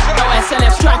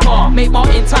 LSLF striker, make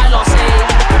Martin Tyler stay.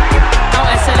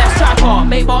 LSLF striker,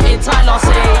 make Martin Tyler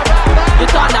stay. You're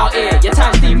done out here, your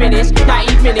time's 3 minutes,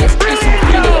 90 minutes, it's all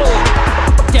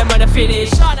finished. Them when I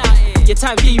finish. Your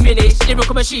time D-minutes,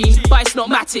 lyrical machine, but it's not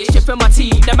Matic. Shift for my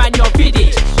team, the man you're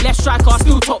bidding. Left striker,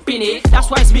 still top bin it. That's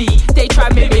why it's me, they try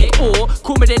mimic. Or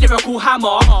call me the lyrical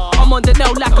hammer. I'm on the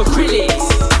nail like acrylics.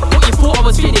 What you thought I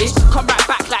was finished? Come right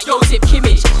back like Josip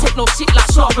Kimmich. Take no shit like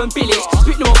Slaven Bilic.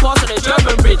 Spit no bars on a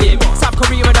German rhythm. South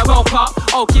Korea in the World Cup,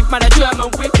 I'll give man a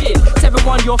German whipping.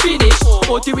 7-1 you're finished,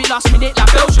 or do it last minute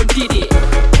like Belgium did it.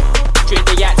 Drink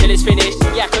the yak till it's finished.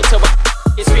 Yeah, I can tell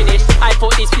it's finished. I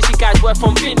thought these fishy guys were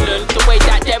from Finland. The way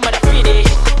that them when I finish.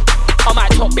 I might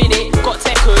top in it, got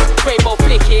Tekken, Rainbow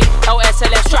flick it,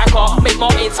 LSLF striker, make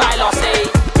Martin Tyler stay.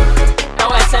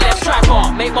 LSLF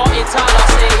striker, make Martin Tyler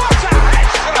stay.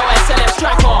 LSLF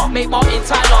striker, make Martin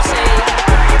Tyler stay.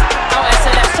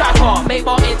 LSLF striker, make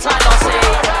Martin Tyler stay.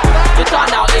 You're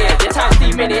done out here, your time's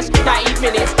 3 minutes, 90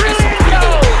 minutes, it's all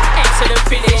finished. Excellent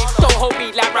finish, don't hold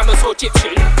me like Ramos or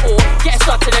Egyptian. Or get a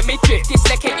start to the midriff,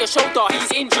 dislocate your shoulder,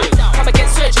 he's injured. Come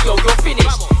against Sergio, you're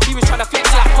finished. He was trying to flex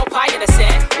like Popeye in a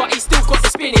set, but he still got the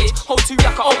spinach. Hold 2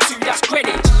 like a O2, that's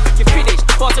Greenwich. You're finished,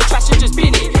 bars of trash and just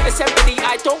bin it. Assembly,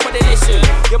 I don't wanna listen.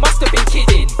 You must have been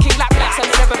kidding. King like blacks and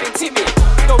I've never been timid.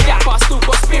 No gap, but I still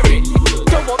got spirit.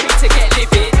 Don't want me to get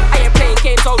livid. I ain't playing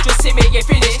games, I'll just sim it. You're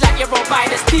finished like you're on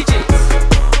minus digits.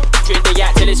 Drink the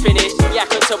yak till it's finished. Yeah, I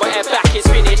can tell my head back is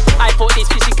finished. I thought these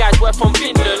fishy guys were from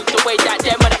Finland. The way that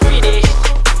them when I finish.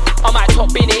 I might top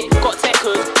in it, got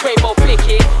Tekken, Rainbow flick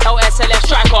it, LSLF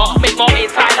striker, make Martin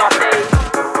Tyler stay.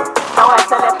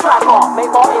 LSLF striker,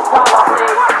 make Martin Tyler stay.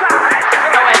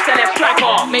 LSLF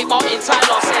striker, make Martin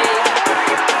Tyler stay.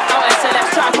 LSLF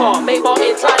striker, make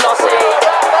Martin Tyler stay.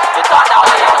 You're done out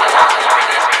here, you're done out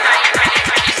here.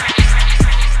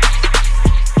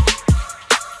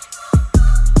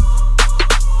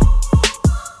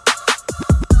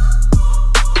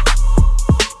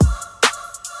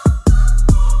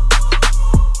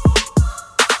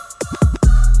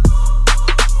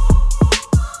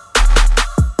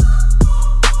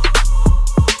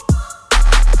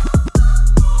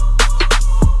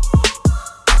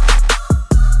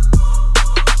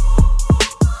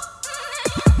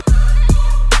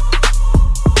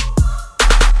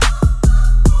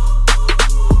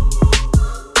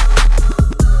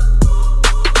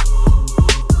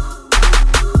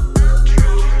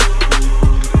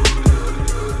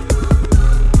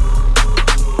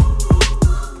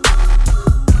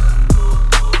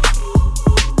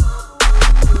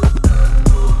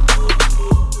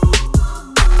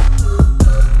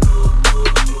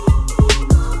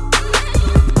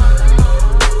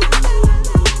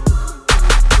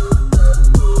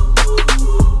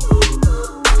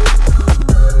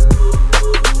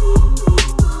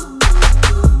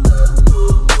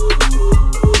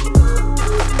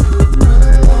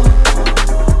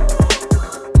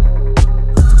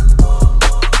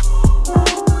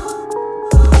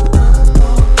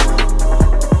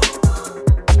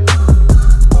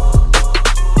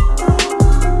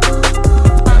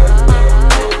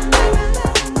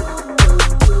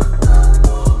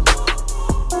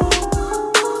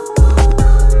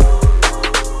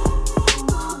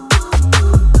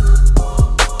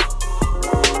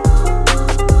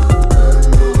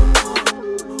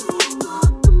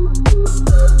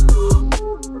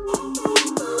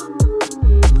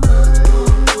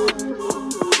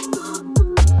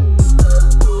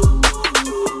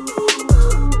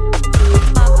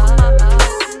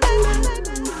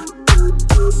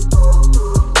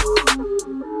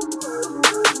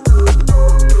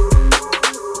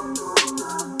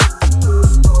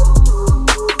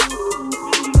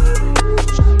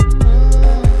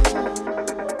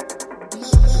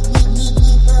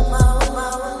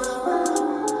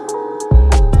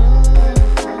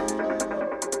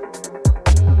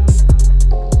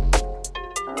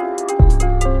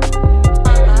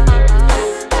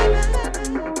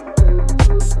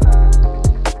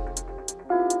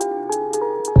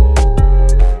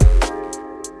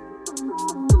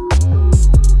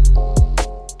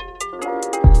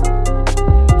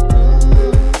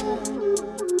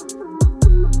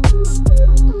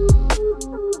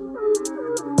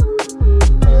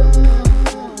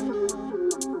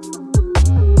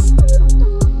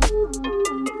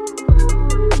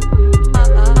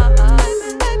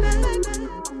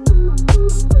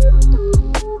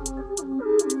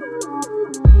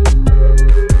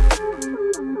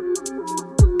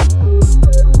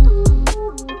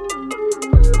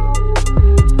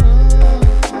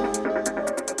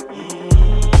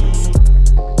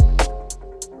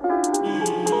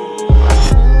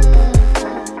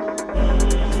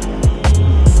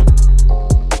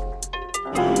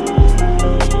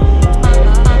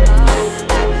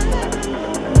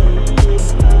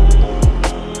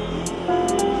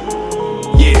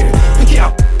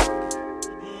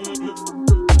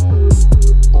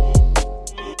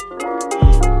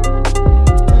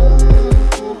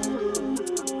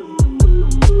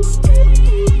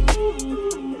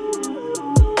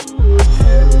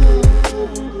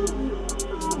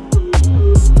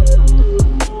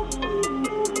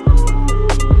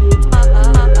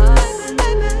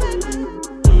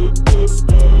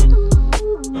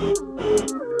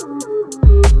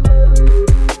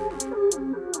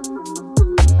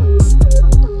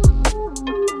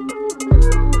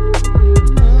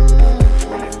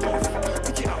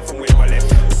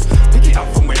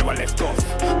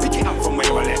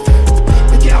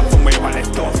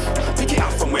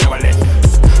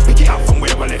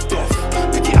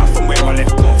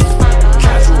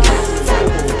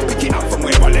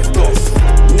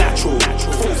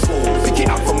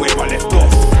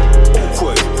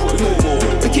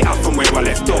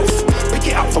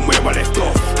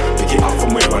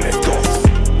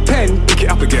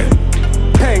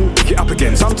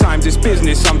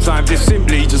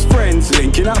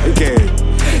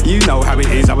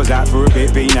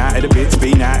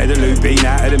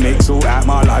 out of the mix, all out,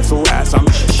 my life's all out, some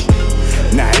shh.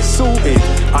 Now it's sorted,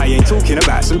 I ain't talking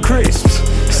about some crisps.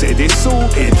 Said it's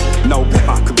sorted, no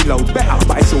better, could be loads better,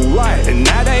 but it's alright, and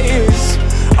now that it is.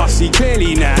 I see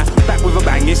clearly now, back with a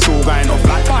bang, it's all going off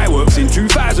like fireworks in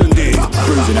 2000 did.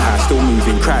 Bruising the house, still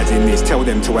moving, crowds in this. Tell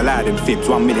them to allow them fibs,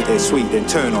 1 minute they're sweet, then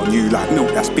turn on you like milk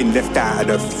that's been left out of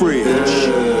the fridge.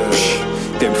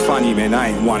 Them funny men, I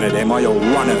ain't one of them, I all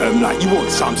run at them like, you want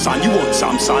some son,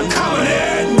 come on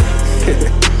in.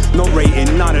 Not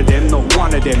rating none of them, not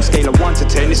one of them. Scale of 1 to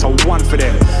 10, it's a 1 for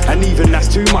them. And even that's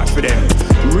too much for them.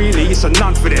 Really, it's a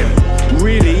none for them.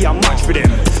 Really, I'm much for them.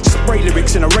 Spray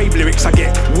lyrics and a rave lyrics, I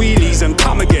get wheelies and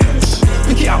come agains.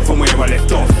 Pick it up from where I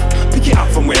left off. Pick it up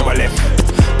from where I left.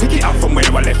 Pick it up from where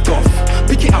I left off.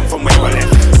 Pick it up from where I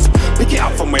left. Pick it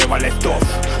up from where I left off.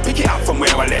 Pick it up from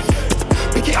where I left.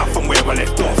 Pick it up from where I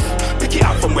left off. Pick it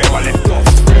up from where I left off.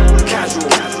 Casual,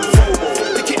 formal.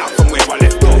 Pick it up from where I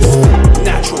left off.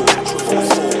 Natural,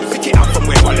 forceful. Pick it up from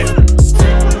where I left.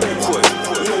 Awkward,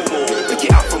 normal. Pick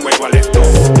it up from where I left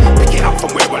off. Pick it up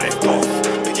from where I left off.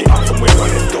 Pick it up from where I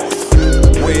left off.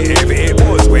 Wherever it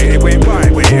was, where it went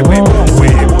right, where it went wrong,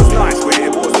 where it was nice, where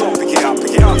it was wrong. Pick it up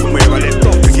from where I left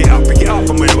off. Pick it up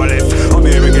from where I left. I'm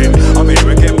here again.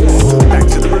 Back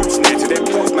to the roots, near to them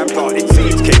pots. Man planted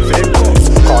seeds, came for them pots.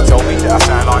 Can't tell me that I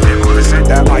sound like them. Whoever said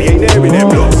that, I ain't there in them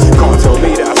lots. Can't tell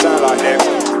me that I sound like them.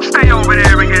 Stay over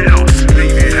there and get lost.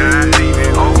 Leave it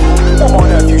off. What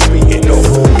on earth you speaking of?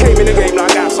 Came in the game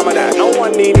like that, some of that. No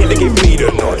one needed to give me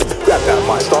the nod. Grab that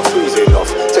mic, start squeezing off.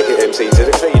 Take it MC to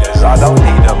the cleaners. I don't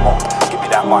need a mop. Give me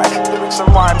that mic. Lyrics and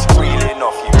rhymes reeling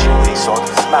off. You chilly sod.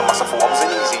 Man must have thought it was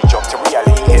an easy job. To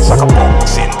reality hits like a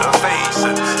box in the face.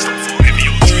 And stop forever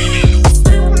you're dreaming.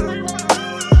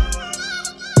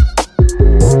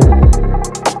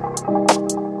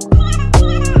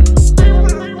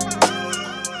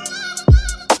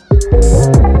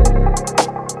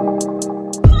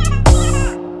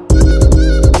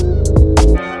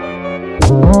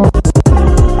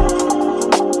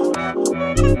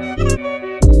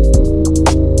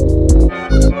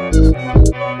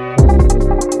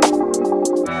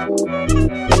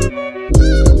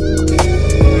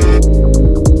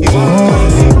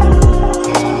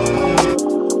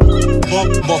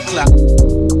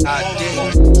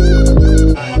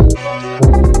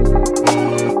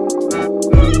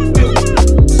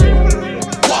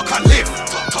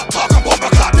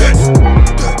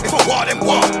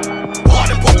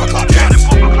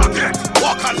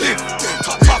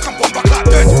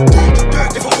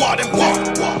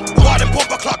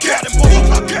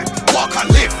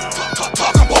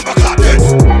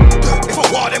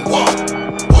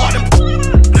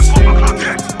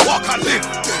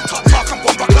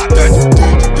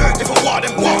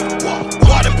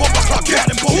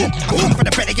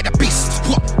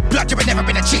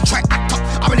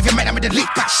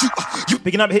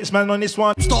 Picking up Hitsman on this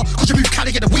one. Start, cause you move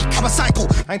Cali in a week, I'm a cycle.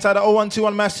 Hang tight at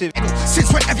 0121 Massive.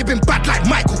 Since when have you been bad like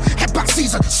Michael? Head back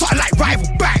season, starting like rival,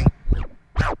 bang.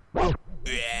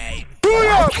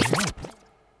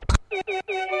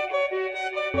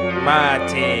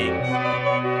 Martin.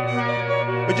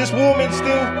 We're just warming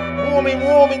still. Warming.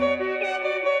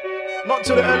 Not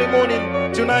till the early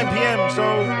morning, till 9 PM.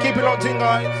 So keep it locked in,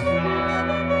 guys.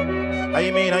 How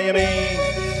you mean?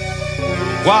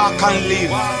 Walk and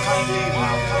live.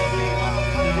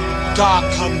 Dark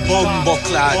and bumbo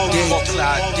clad day.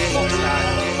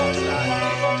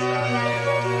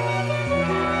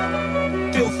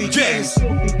 Filthy yes.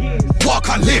 Walk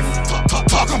and live.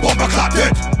 Talk and bumbo clad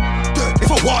dead.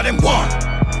 If I war them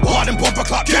bumbo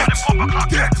clad dead.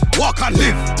 Walk and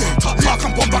live. Talk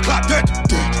and bumbo clad dead.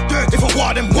 If I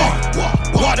war them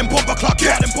bumbo clad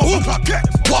dead.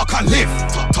 Walk and live.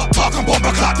 Talk and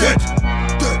bumbo clad dead.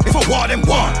 If I war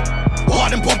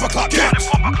them bumper clock dead.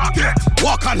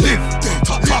 Walk and live.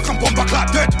 Talk and bumper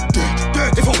clock dead.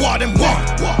 If I war them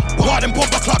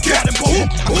bumper clock dead. I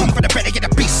come for the better, get the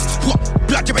beast.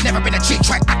 Blood, you ain't never been a cheat,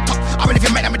 try act up. I mean, if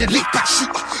you met, I'm in the league back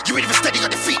shooter. You ain't even steady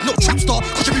on your feet, no trap star.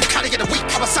 Cause you move Cali in a week,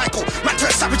 I'm a cycle. Man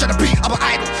turn savage on the beat, I'm an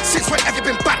idol. Since when have you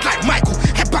been bad like Michael?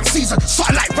 Head back season,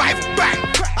 starting like rival, bang.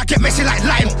 I get messy like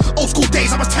Lionel. Old school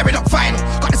days, I was tearing up vinyl.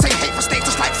 Got the same hate for stage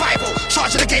just like 5-0.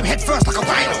 Charging the game head first like a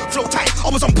rhino. Flow tight,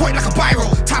 always on point like a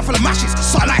biro. Time full of mashes,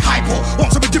 starting like hypo.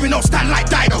 Once I've been doing no stand like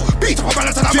Dido. Beat up a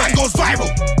balance and that man goes viral.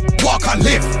 Walk and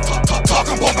live, talk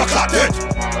and bumper clock dead.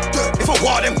 If I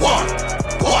war them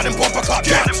bumper clock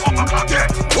dead.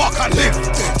 Walk and live,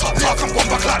 talk and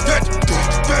bumper clock dead.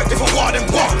 If I war them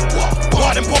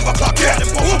bumper clock dead.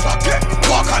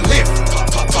 Walk and live,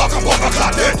 talk and bumper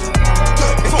clock dead.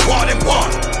 If I war them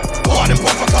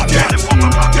bumper clock dead.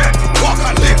 Walk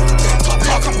and live,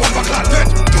 talk and bumper clock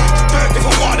dead.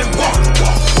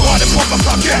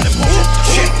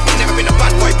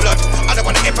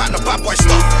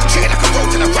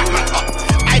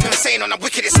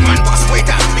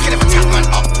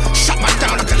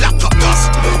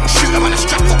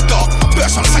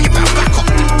 son, so you better back up.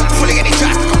 Fully any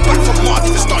drive to come back from Mars.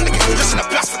 If you start looking good, just in a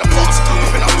blast for the past.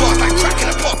 Whipping up bars like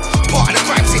cracking a pop. Part of the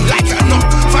crime scene, like it or not.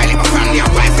 Violate my family, I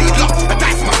ride for your lot. I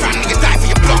die for my family, you die for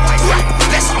your block. Right,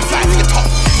 less I'm fly for your top.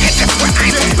 Head left where I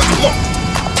ain't looking back, I'm up.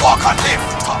 Talk and live,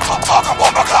 talk and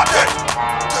bomb a clock dead.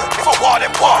 If I war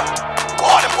them war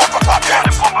them bomb a clock dead.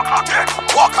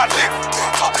 Walk and live,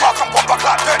 talk and bomb a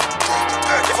clock dead.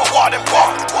 If I war them war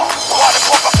them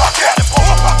bomb a clock dead.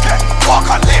 Walk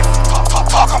and live,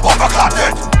 talk and bomb a clock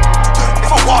dead.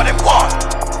 If I war them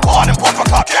bomb a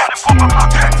clock dead.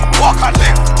 Walk and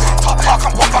live, talk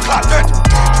and bomb a clock dead.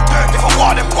 If I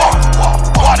war them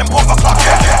bomb a clock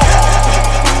dead.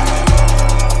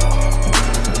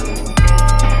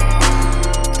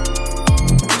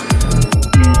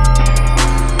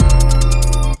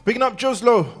 Picking up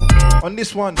Joslo on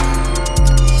this one.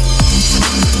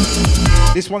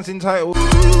 This one's entitled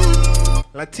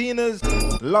Latina's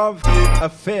Love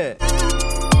Affair.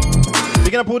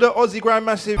 Picking up all the Aussie Grind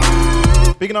Massive.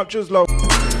 Picking up Joslo.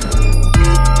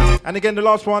 And again, the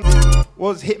last one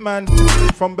was Hitman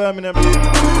from Birmingham.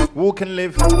 Walk and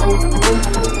Live.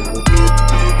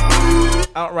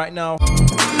 Out right now.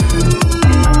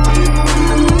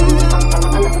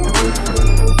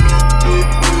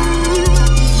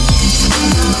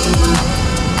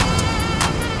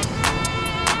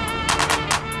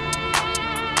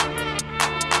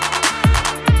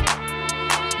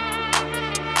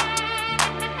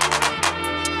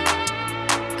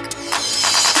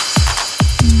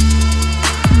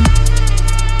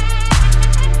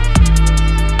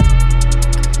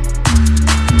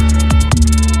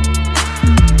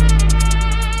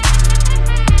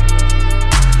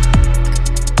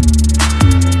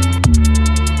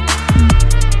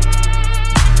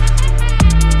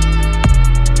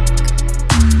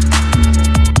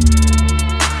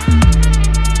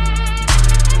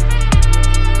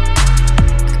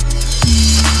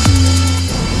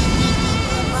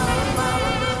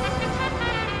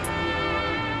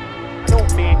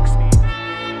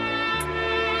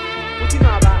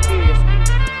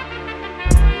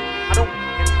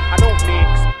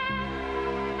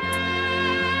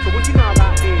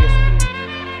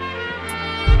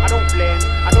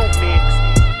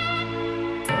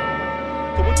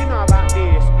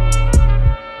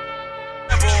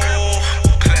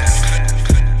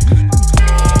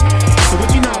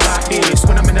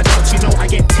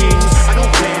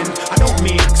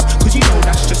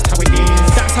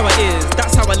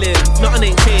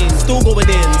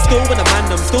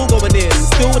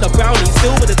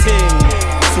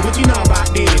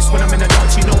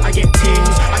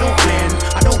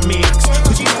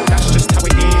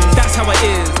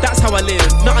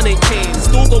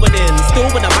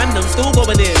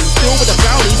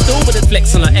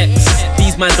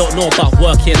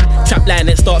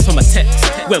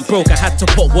 Went broke, I had to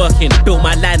put work in. Built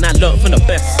my line, I learnt from the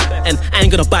best. And I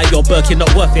ain't gonna buy your Birkin,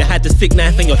 not worth it. Had this thick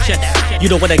knife in your chest. You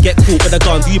don't wanna get caught with the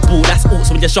guns you bought. That's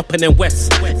also when you're shopping in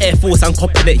West. Air Force, I'm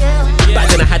copping it. Back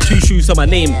then I had 2 shoes on my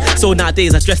name. So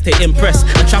nowadays I dress to impress.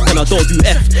 And trapping, I don't do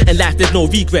F. And life, there's no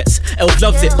regrets. Elf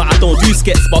loves it, but I don't do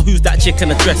skets. But who's that chick in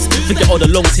the dress? Forget all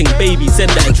the long thing, baby, send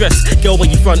that address. Girl,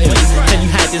 when you frontin', can you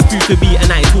hide this food for me?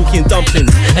 And I ain't talking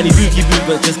dumplings. Any boogie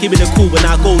movement, just give me the call when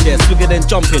I go there. Swigger than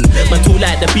jumping. Man, talk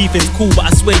like the beefing's cool, but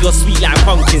I swear you're sweet like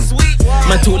pumpkin.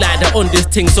 Man, talk like they're on this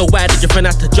thing, so why did your friend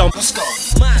have to jump?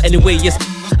 Anyway, yes,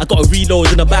 I got a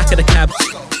reload in the back of the cab.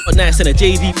 Got nice in a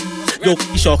JD. Yo,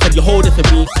 Keisha, can you hold it for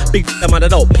me? Big man, I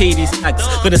don't pay these tags.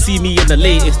 Gonna see me in the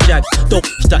latest jag. Don't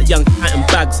push that young item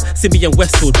bags. See me in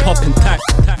Westwood, popping tag.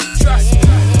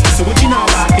 So what you know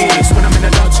about this? When I'm in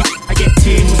the lodge, I get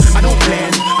things. I don't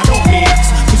blend, I don't mix.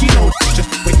 Cause you know just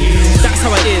what it is. That's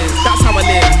how it is, that's how I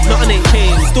live. Nothing ain't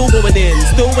changed, still going in.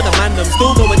 Still with the man, I'm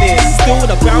still going in. Still with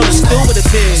the brownie, still with the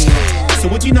ting. So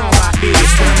what you know about this?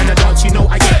 When I'm in the dance, you know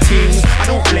I get things. I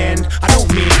don't blend, I don't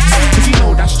mix. Cause you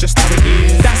know that's just how it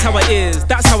is. That's how it is,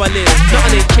 that's how I live.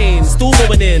 Nothing ain't changed, still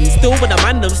going in. Still with the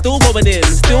man, I'm still going in.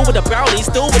 Still with the brownie,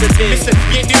 still with the ting. Listen,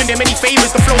 you ain't doing them any favours.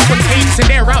 The flow's contagious and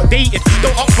they're outdated.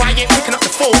 Don't ask why you ain't picking up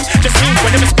the phone. Just means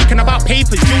when they're speaking about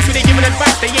papers. Jules who they giving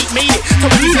advice, they ain't made it.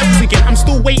 Tell me these levels again, I'm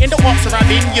still waiting. The ops are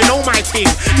in, you know my thing.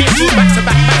 Me and Jules back to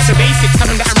basics. Tell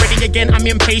them that I'm ready again, I'm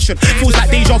impatient. Feels like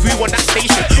deja vu on that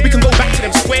station. We can go back to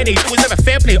them square days, it was never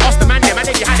fair play. Ask the man them, and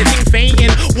then you had the thing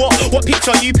fainting. What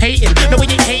picture are you painting? No, we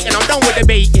ain't hating, I'm done with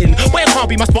debating. Where can't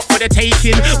be my spot for the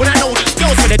taking? When I know these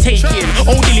girls for the taking.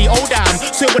 Old Dilly, old damn.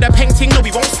 So with a painting, no,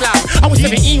 we won't slap. I was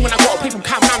 17 when I got a paper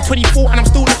cap, now I'm 24 and I'm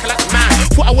still looking like a man.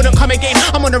 Thought I wouldn't come again,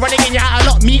 I'm on the run again, yeah, I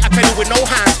lot me, I tell you with no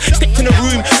hands. Stick in the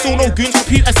room, still no goons.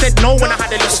 Computer said no when I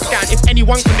had a little scan. If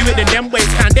anyone can do it, then them ways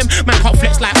can. Them man can't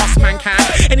flex like us, man can.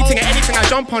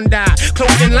 jump on that.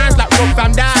 Closing lines like Rob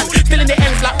Van Dam. Still in the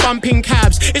ends like bumping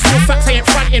cabs. It's all facts, I ain't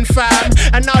fronting fam.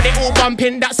 And now they all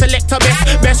bumping that selector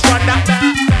best run that back.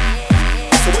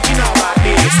 So what you know about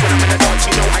this? When I'm in the dance,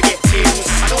 you know I get tears.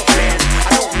 I don't blend,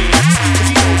 I don't mix. Cause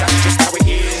you know that's just how it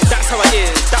is. That's how it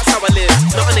is, that's how I live.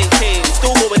 Nothing ain't changed,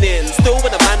 still going in. Still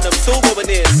with the man, I'm still going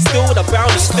in. Still with the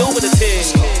brownie, still with the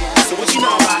ting. So what you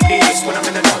know about this? When I'm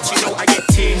in the dance, you know I get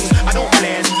tears. I don't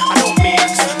blend, I don't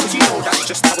mix. Cause you know that's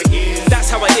just how it is.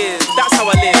 That's how it is, that's how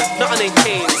I live. Nothing ain't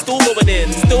changed, still going in.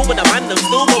 Still with the man, I'm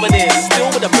still going in. Still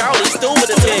with the brownie, still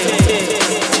with the ting.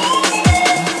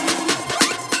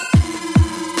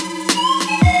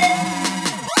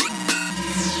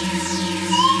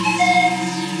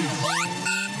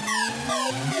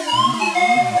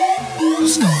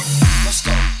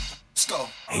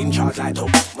 In charge like Top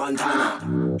Montana.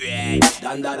 Yeah,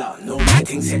 Dandada. No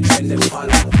lighting set, trend them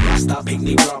follow. Rasta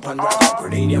picnic, drop and rock.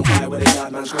 Grenadian fire with a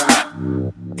yard man's grab.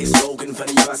 It's slogan for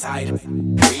the other side.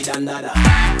 Free Dandada.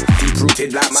 Deep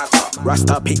rooted like Maka.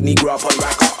 Rasta picnic, drop and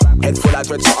rock. Head full of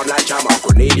dread, something like Jama.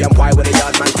 Grenadian fire with a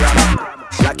yard man's grab.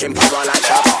 Black Emperor like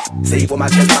Shabba. Save for my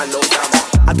chest, man, no drama.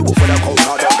 I do it for the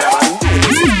culture, the man.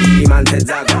 This is Billy Man, Ted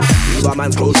Zaga. Leave a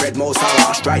man's clothes, red, Mo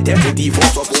Salah. Strike them with D4,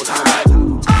 so 4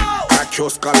 times. Crack your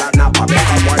skull like Napa. Make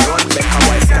a boy run, make a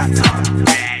boy scatter.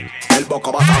 El buck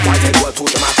about a white head, well, to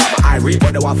the matter. I read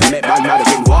what they want for me, man, mad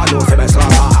in war. No, se me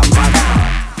slaughter, I'm bad.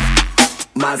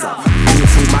 Mazza, you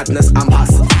through madness and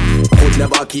pass. Could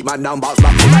never keep my down, bounce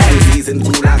back to my LCs in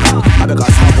cool like I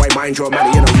because halfway mind your money,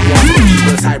 you know, you want to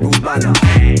equal side root banner.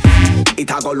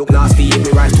 It a go look nasty if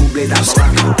me rise to blaze like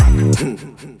Baraka.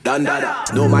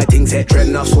 Dandada, know my things hit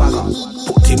trend of swagger.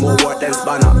 Put him more work than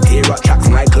spanner. Tear up tracks,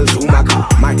 Michael Schumacher.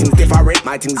 My things different,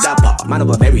 my things zapper. Man of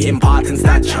a very important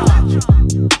stature.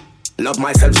 Love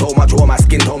myself so much, all my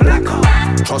skin tone blacker.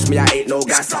 Trust me, I ain't no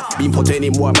gasser. Been putting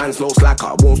in more, man, slow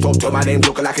slacker. Won't stop till my name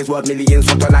looking like it's worth millions.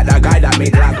 Something like that guy that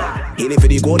made lagger. Healing for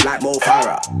the gold like Mo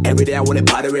Farah. Every day I want it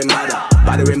battering badder.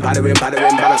 Battering.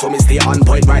 So me stay on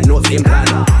point, right, no same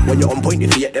planner. When you're on point, you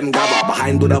fear them grabber.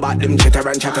 Behind do the back, them chitter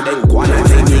and chatter, then go on and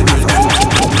say me.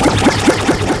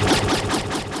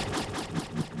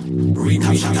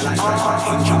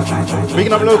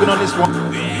 Speaking of Logan on this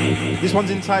one, this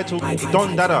one's entitled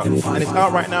Don Dada and it's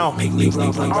out right now.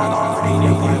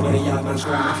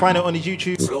 Find it on his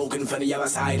YouTube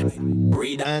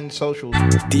and socials.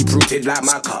 Deep rooted like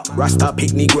Maka. Rasta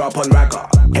picnic grew up on Raka.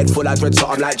 Head full of dread,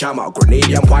 something like Jama.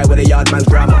 Grenadian pie with a yard man's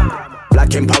grammar.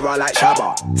 Black Emperor like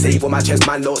Shabba. Save for my chest,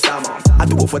 man, no stammer. I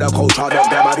do it for the culture, no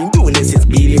damn. I've been doing this since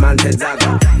Billy Man, Ted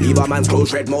Zaga. Leave a man's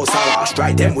clothes, red, Mo Salah.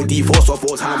 Strike them with D4, so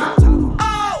 4 hammer.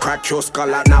 Crack your skull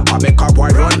like Napa. Make a boy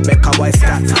run, make a boy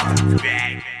scatter.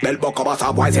 Bell buck about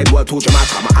a boy's head, word to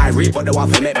Jamaica. My eye read, but the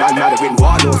one for me, man, mad in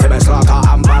war. No, se me slaughter,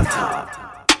 I'm batter.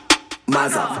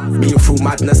 Mazza, been through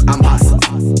madness and pass.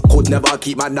 Could never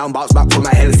keep my down, bounce back from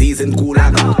my hell season cool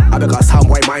like I because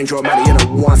soundboy mind your money, you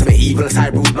know, wants me evil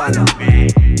side root banner.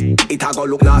 It a go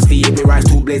look nasty if me rise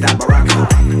to blaze like Baraka.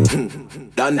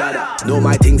 Dandada, know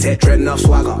my things hit trend of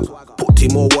swagger. Put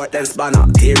him more work than spanner.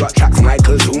 Tear up tracks,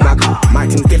 Michael Schumacher. My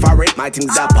things different, my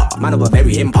things zapper. Man of a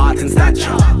very important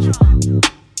stature.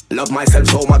 Love myself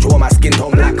so much, all my skin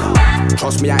tone blacker.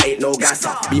 Trust me, I ain't no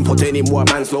gasser. Been putting in more,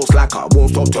 man, slow slacker.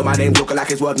 Won't stop till my name looking like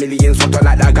it's worth millions. Something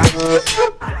like that guy.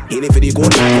 Healing for the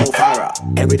gold like Mo Farah.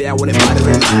 Every day I want it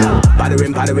battering.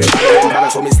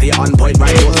 So me stay on point,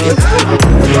 right? No stay planner.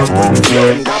 When you're on point, you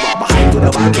feel them grabber. Behind to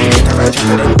the back, you get a red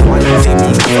chatter. Then go on and say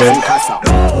me, I'm Casa.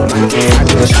 Man, just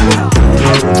time to shatter.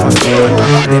 I don't trust you,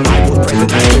 but then I was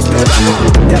present like this, no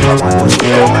rapper. Never want to show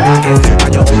you, but I can step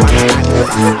on your own, man, I know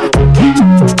that.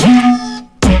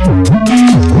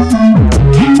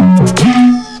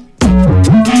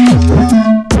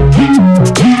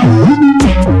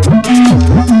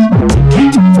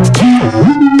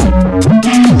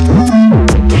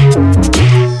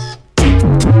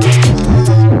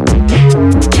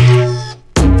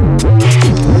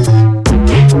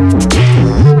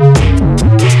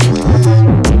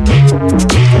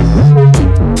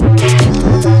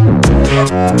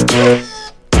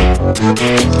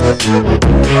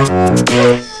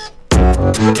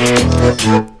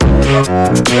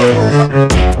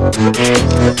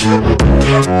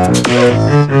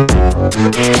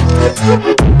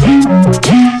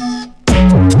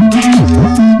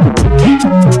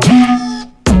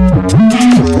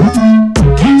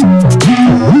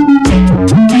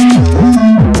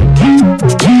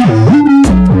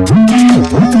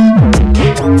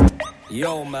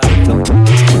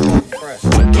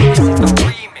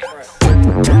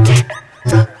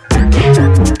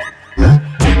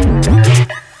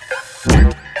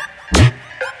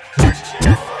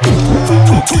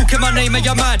 Talking my name and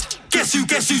you're mad. Guess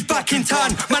who's back in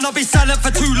town? Man, I've been silent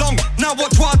for too long. Now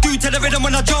watch what I do to the rhythm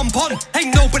when I jump on.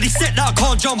 Ain't nobody set that I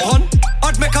can't jump on.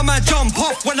 I'd make a man jump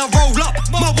off when I roll up.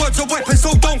 My words are weapons,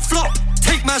 so don't flop.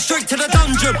 Take man straight to the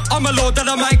dungeon. I'm a lord and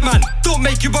a make man. Don't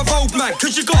make you a road man,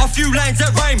 cause you got a few lanes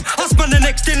that rhyme. Us man the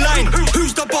next in line.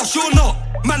 Who's the boss? You're not.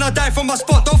 Man, I die from my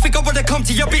spot. Don't think I wanna come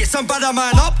to your bits and batter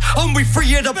man up. And we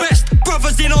three of the best.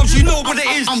 Brothers in arms, you know what it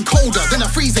is. I'm colder than a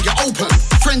freezer, you're open.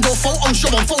 Friend or foe, on show,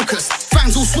 I'm focused.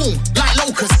 Fans will swarm like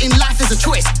locusts. In life there's a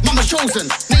choice, mama's chosen.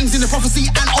 Names in the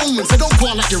prophecy and omens. So don't go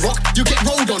on like you rock, you get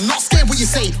rolled on. Not scared what you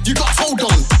say, you got told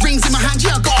on. Rings in my hand,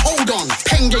 yeah, I got a hold on.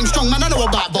 Pen game strong, man, I know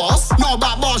about bars. Not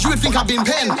about bars, you would think I've been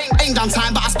pen. Ain't done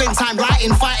time, but I spent time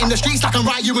writing. Fighting the streets like I'm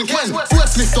right, you and Ken.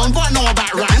 Wordsmith done, but I know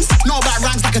about rhymes. Know about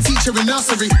rhymes like a teacher in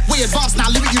nursery. Way advanced now,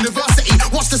 live at university.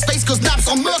 Watch the space, cause naps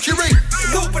on Mercury.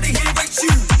 Nobody here rates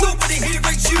you. Nobody here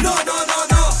rates you. No, no, no,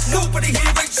 no. Nobody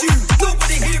here rates you.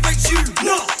 Nobody here rates you.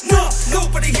 No, no.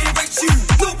 Nobody here rates you.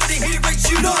 Nobody here rates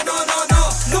you. No, no, no, no.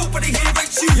 Nobody here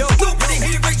rates you. Nobody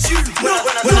here rates you. No.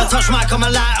 When I touch mic, I'm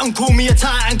a light and call me a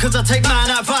titan. Cause I take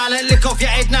man out violent. Lick off your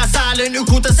head now silent. Who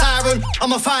called the siren?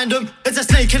 I'ma find them. It's a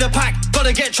snake in a pack.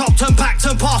 Gotta get chopped and packed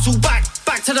and parcel back.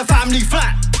 Back to the family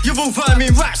flat. You've all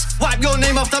vermin rats. Wipe your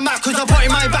name off the map cause I put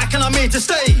in my back and I'm here to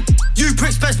stay. You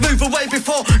pricks best move away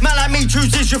before man like me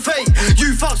chooses your fate.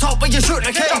 You fucked up when you shook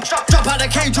the cage. Jump out the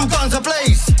cage, all guns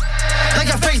ablaze. Like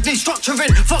your face needs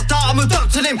structuring. Fucked out, I'm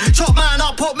abducting him. Chop man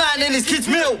up, put man in his kid's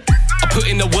meal. I put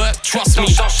in the work, trust me.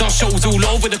 Done shows all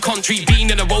over the country. Been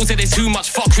in the roads that there's too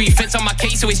much fuckery. Fence on my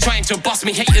case, so he's trying to bust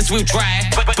me. Haters will try,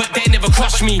 but they never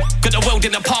crush me. Got the world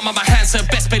in the palm of my hands, so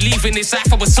best believe in this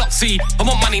life I was succeed. I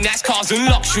want money, nice cars and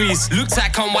luxuries. Looks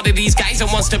like I'm one of these guys that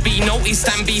wants to be noticed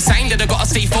and be signed. That I gotta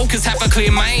stay focused, have a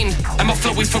clear mind. And my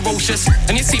flow is ferocious.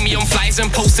 And you see me on flyers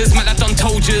and posters, man, I done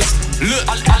told yous. Look,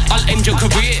 I'll end your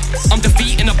career. I'm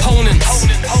defeating opponents.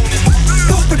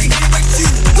 Nobody here rates you.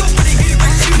 Nobody here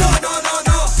rates you. No, no, no,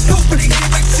 no. Nobody here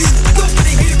rates you.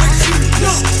 Nobody here rates you.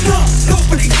 No, no.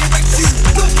 Nobody here rates you.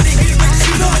 Nobody here rates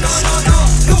you. No, no, no, no.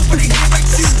 Nobody here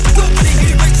rates you. Nobody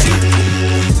here rates you.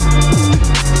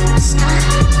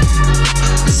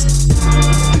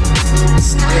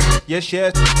 Yes,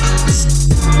 yes.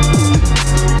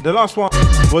 The last one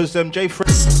was J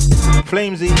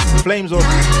Flamesy, Flames or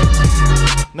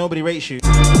Nobody Rates You.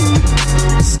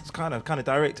 It's kind of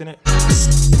direct, innit?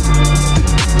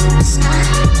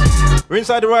 We're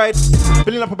inside the ride,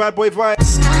 filling up a bad boy vibe.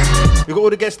 We got all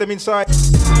the guests them inside.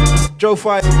 Joe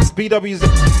 5, BW's,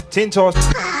 Tintos.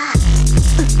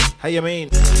 How you mean?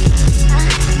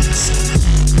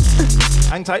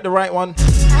 Hang tight, the right one.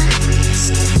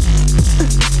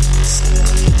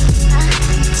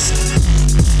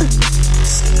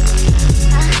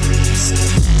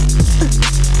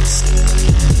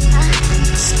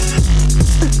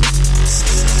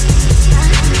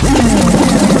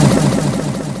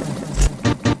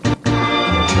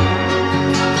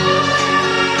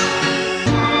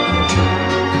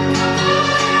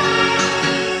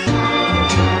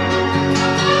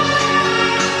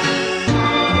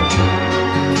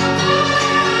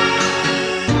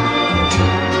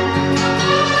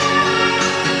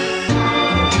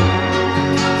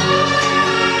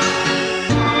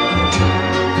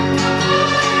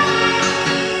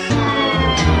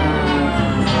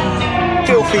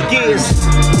 Filthy gears.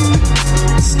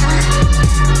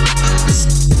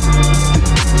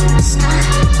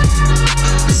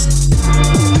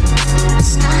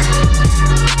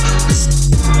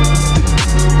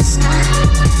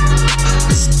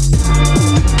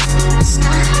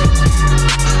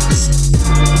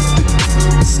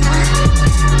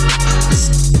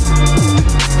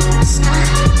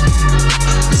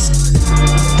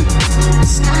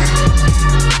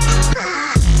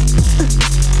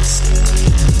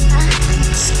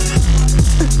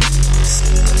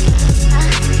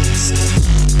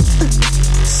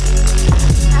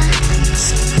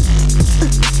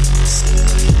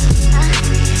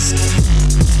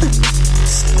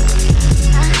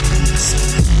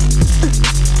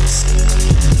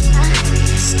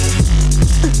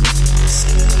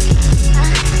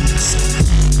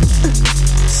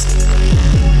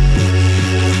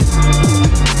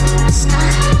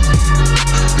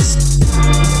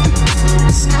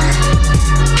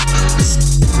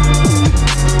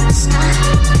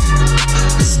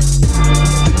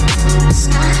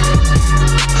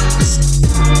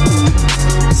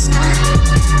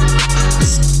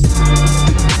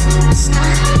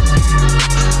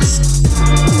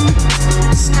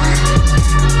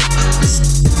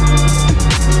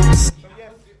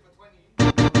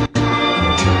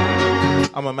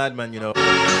 I'm a madman, you know.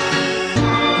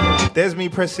 There's me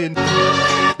pressing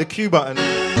the Q button,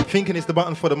 thinking it's the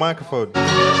button for the microphone.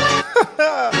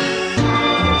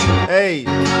 Hey,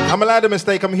 I'm allowed a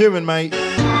mistake, I'm human, mate.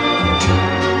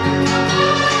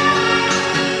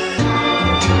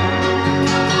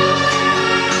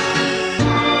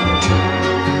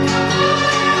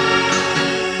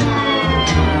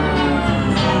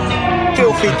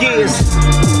 Filthy gears.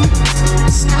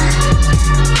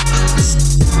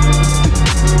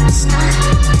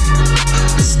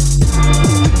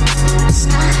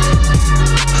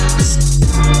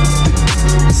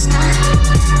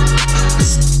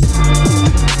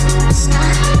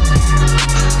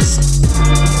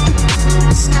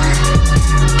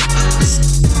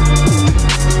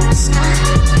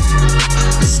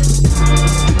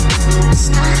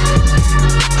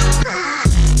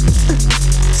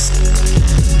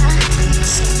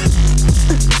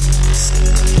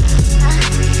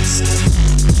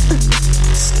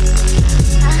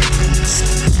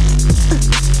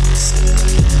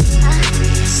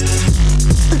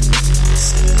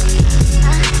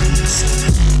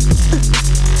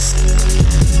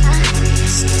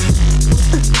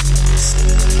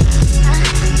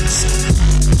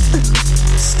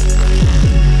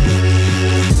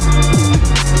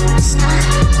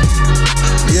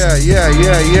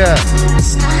 Yeah.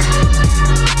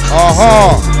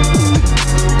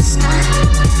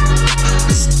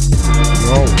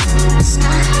 Yo.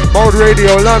 Mode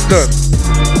Radio London.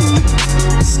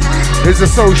 Here's the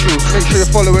socials. Make sure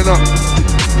you're following up.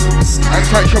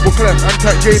 Antac Treble Clef,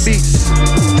 Antac J Beats,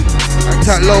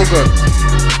 Antac Logan,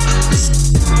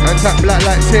 Antac Black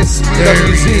Light Tints,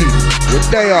 BWZ. What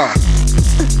they are.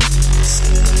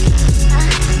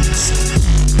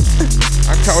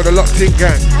 Antac with the locked in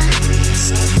gang.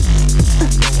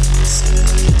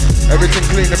 Everything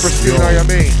clean and pristine, know what I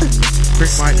mean?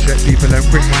 Quick mic check, people, and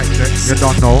quick mic check. You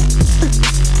don't know.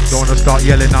 Don't wanna start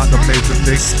yelling out the place and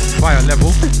things. Fire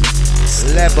level.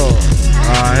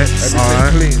 Alright,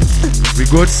 alright. Clean. We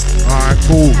good? Alright,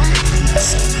 cool.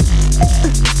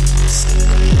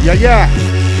 Yeah.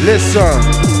 Listen.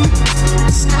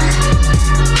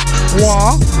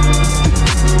 What?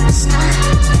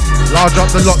 Large up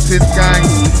the locked in gang.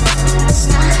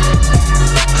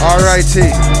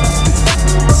 Alrighty.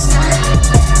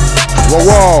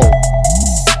 Whoa.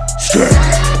 Straight.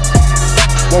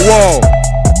 Whoa.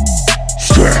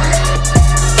 Straight.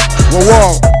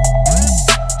 Whoa.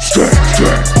 Straight.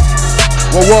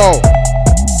 Whoa.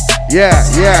 Yeah.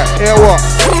 Hear what?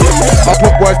 I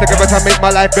put words together to make my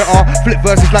life better. Flip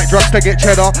verses like drugs to get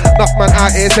cheddar. Enough man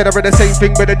out here said they're the same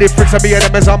thing, but the difference of me and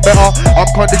them is I'm better. I'm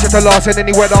conditioned to last in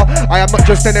any weather. I am not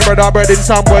just any brother, but in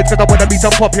some words, cause I wanna be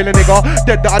some popular nigga.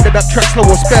 Dead that under that track slow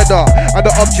or better. And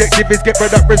the objective is get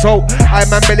rid of result. I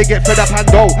man belly get fed up and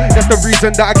go. That's the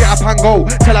reason that I get up and go.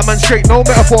 Tell a man straight, no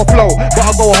metaphor flow. But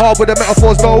I go hard with the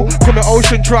metaphors though. Come the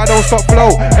ocean, try don't stop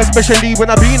flow. Especially when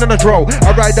I been on a dro.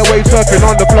 I ride the wave surfing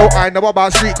on the flow. I know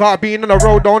about street car being on the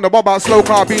road, don't know about slow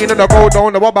car being in the road,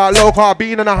 don't know about low car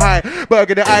being in the high.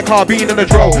 Burger the eye car being in the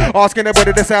dro. Asking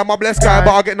everybody to say I'm a blessed guy, but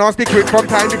I get nasty quick from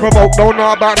time to provoke. Don't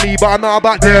know about me, but I know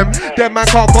about them. Them man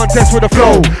can't contest with the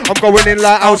flow. I'm going in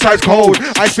like outside's cold.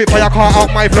 I spit fire car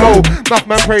out my flow. Enough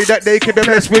man pray that they can be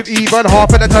blessed with even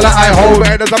half of the talent I hold. But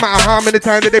it doesn't matter how many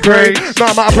times that they pray.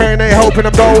 No matter praying, they helping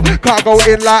them though. Can't go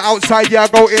in like outside, yeah, I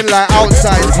go in like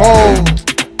outside's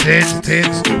cold.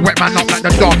 Tins, wet man up like the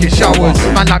darkest showers.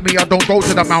 Man like me, I don't go to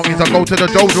the mountains, I go to the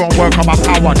dojo and work on my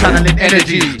power. Channeling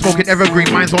energy, smoking evergreen,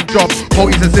 minds on job.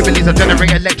 Multis and civilies, I generate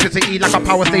electricity like a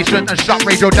power station and shut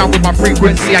radio down with my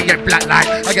frequency. I get black light,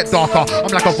 I get darker.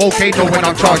 I'm like a volcano when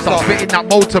I'm charged up. Spitting that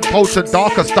molten, potent,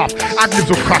 darker stuff.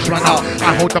 Ad-libs will crush right now.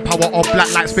 I hold the power of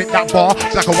black light, spit that bar.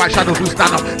 Black and white shadows will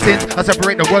stand up. Tins, I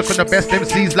separate the world from the best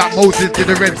MCs like Moses did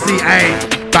the Red Sea.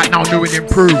 Ayy. Back now new and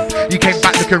improved. You came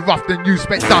back looking rough, then you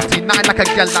spent dusty. Nine like a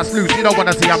girl that's loose. You don't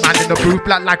wanna see a man in the booth.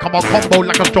 Black like I'm a combo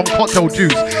like a strong cocktail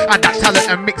juice. And that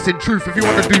talent and mixing truth. If you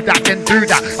wanna do that, then do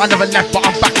that. I never left, but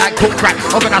I'm back like cook crack.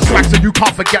 Over that swag, so you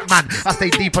can't forget, man. I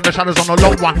stay deep on the shadows on a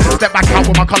long one. Step back out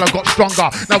when my colour got stronger.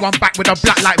 Now I'm back with a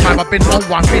black light vibe. I've been on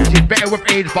one. Vintage, better with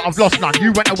age, but I've lost none.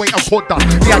 You went away and caught done.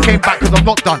 Me, I came back cause I'm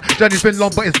not done. Journey's been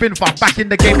long, but it's been fun. Back in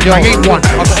the game, I ain't one.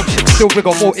 I got shit still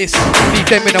rigor mortis.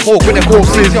 Leave them in the morgue with the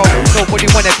corpses. Yo, nobody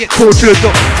wanna get tortured.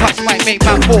 Touch might make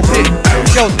man forfeit.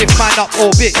 Shells lift man up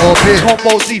orbit.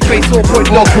 Combos leave face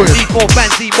awkward. Need more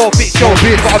bands, need more bits. Yo,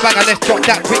 got a banger, let's drop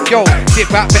that quick. Yo, sit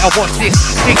back, better watch this.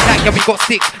 Think that, yeah, we got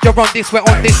six. You're on this, we're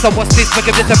on this. So what's this? We're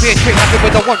giving this a beer trick. I give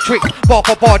it a one trick. Bar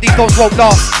for bar, these don't won't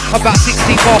last. About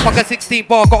 16 bar, fuck a 16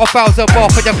 bar. Got 1,000 bar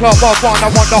for your club bar one.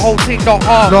 I want the whole thing, not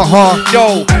hard.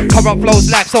 Yo, current flows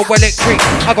life so electric.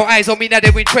 I got eyes on me now,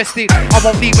 they're interested. I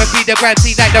won't even be the grand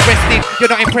scene like the resting.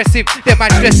 You're not impressive, them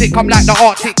man stress it, come like the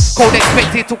Arctic. Cold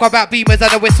expected, talk about beamers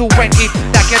and the whistle rented.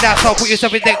 That get out, so put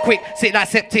yourself in dead quick. Sit like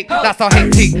septic, that's how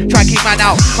hectic. Try keep man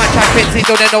out, man try fencing.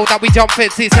 Don't they know that we jump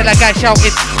fences? Tell a guy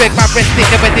shouting, beg man rested.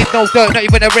 Never did no dirt, not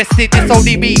even arrested. It's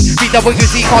only me,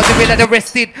 BWZ can't do it and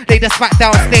arrested. They the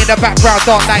smackdown, stay in the background,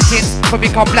 dark lightings. When we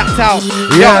come blacked out.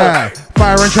 Yeah,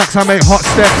 fire and tracks, I make hot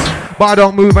steps. But I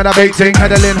don't move and I baiting,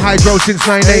 pedaling hydro since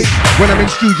 9-8. When I'm in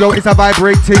studio, it's a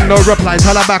vibrating. No replies,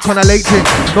 holla back on a late thing.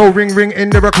 No ring in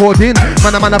the recording.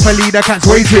 Man, I'm for leader, cat's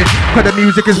waiting. Cause the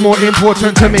music is more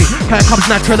important to me. Hair comes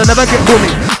natural, I never get bully.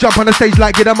 Jump on the stage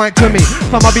like get a mic to me.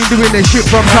 Fam, I've been doing this shit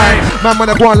from time. Man, when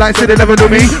I go on like, say they never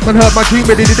knew me. Man, heard my dream,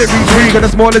 but they didn't reach me. Got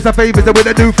the smallest of favors they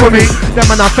wouldn't do for me. Them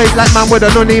man, I fake like man with a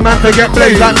nunny. Man, forget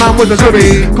blaze like man with a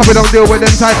zoomy. Cause we don't deal with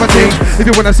them type of things. If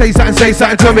you wanna say something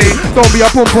to me. Don't be a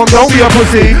pum-pum, don't be a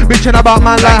pussy. Bitching about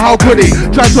man like how could he?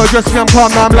 Try to address me, I'm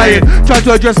calm, now I'm lying. Try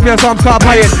to address me, so I'm start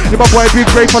playing. If my boy Big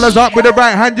Ray follows up with the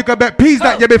right hand, you can bet peas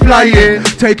that you be flying.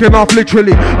 Taking off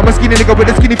literally. I'm a skinny nigga with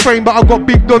a skinny frame, but I've got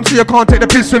big guns, so you can't take the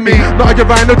piss from me. Not a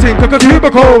divine thing, cook a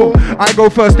cubicle. I go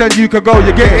first, then you can go,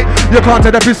 you get it? You can't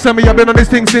take the piss from me, I've been on this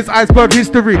thing since iceberg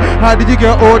history. How did you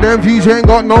get all them views? You ain't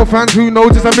got no fans, who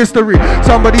knows, it's a mystery.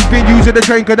 Somebody's been using the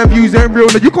train, cause them views ain't real.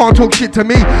 No, you can't talk shit to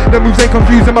me. The moves ain't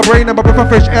confusing my brain, and my breath of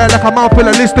fresh air like a mouthful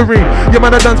of Listerine. Your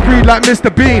man done breed like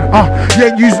Mr. Bean. You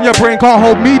ain't using your brain, can't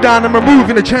hold me down, I'm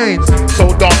removing the chains. So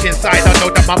dark inside, I know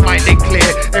that my mind ain't clear.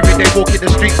 Every day walking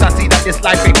the streets, I see that this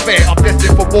life ain't fair. I'm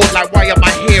destined for more, like why am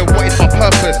I here? What is my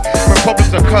purpose? When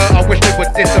problems occur, I wish they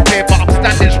would disappear. But I'm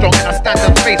standing strong and I stand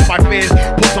and face my fears.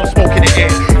 Put some smoke in the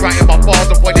air, writing my bars,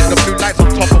 avoiding the blue lights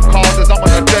on top of cars. As I'm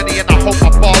on a journey and I hope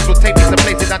my bars will take me to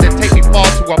places and then take me far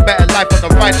to a better life on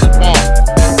the righteous path.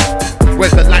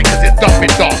 Where's the light? Cause it's dark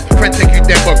in dark. Friends take you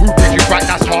there, but who brings you right?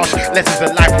 That's harsh. Lessons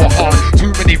in life were hard.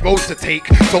 Too many roads to take,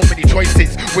 so many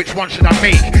choices. Which one should I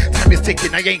make? Time is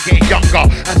ticking, I ain't getting younger.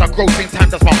 As I grow, same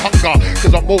time does my hunger.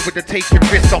 Cause I'm over the taking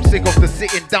risks. I'm sick of the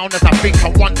sitting down as I think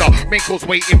I wonder. Main course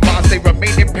waiting, but I stay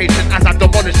remaining patient as I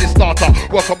demolish this starter.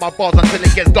 Work on my bars until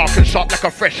it gets dark and sharp like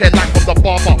a fresh headline from the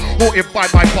barber. Haunted by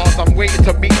my bars, I'm waiting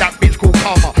to meet that bitch called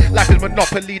Karma. Life is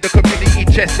monopoly, the community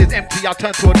chest is empty. I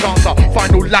turn to a dancer.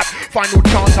 Final lap, final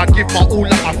chance, I give my all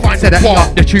like I find Said I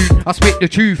up the tune, I spit the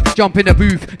truth. Jump in the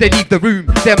booth, they leave the room.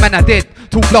 Them man are dead,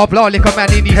 talk blah blah like a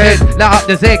man in his head. Light up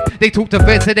the zeg, they talk to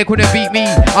feds, said they couldn't beat me.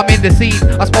 I'm in the scene,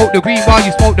 I smoke the green while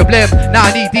you smoke the blem. Now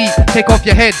I need deep, take off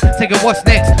your head, take it what's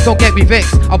next. Don't get me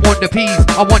vexed, I want the peas,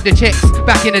 I want the checks.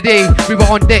 Back in the day, we were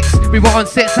on decks, we were on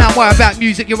sets. Now worry about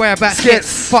music, you worry about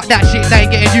skits. Fuck that shit, they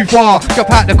ain't getting you far. Jump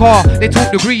out the car, they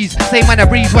talk degrees. Same man a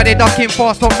breeze where they ducking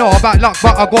fast. Don't know about luck,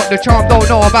 but I got the charm. Don't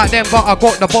know about them, but I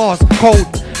got the bars. Cold,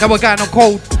 now we're going on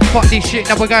cold. Fuck this shit,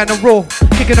 now we're going on raw.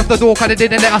 Kicking off the door, cause they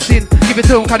didn't let us in. Give it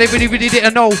to them, cause they really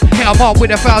didn't know. Hit them up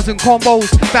with 1,000 combos.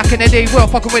 Back in the day, we're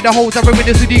fucking with the hoes. I'm in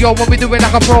the studio when we do it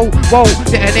like a pro. Whoa,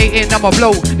 detonating, I'm a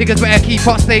blow. Niggas better keep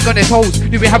us staying on their toes.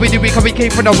 Do we how we do it, cause we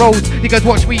came from the roads. Niggas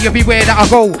watch me everywhere that I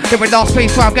go. They're in last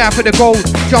place, so I'm going for the gold.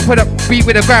 Jump with a beat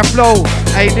with a grand flow.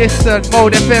 Hey, listen,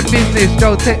 Mode FM business,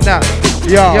 don't take that.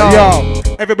 Yo.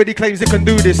 Everybody claims they can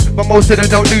do this, but most of them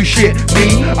don't do shit.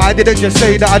 Me, I didn't just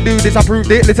say that I do this, I proved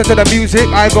it. Listen to the music,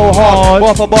 I go hard.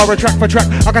 Bar for bar, track for track.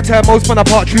 I can tell most man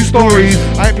apart, true stories.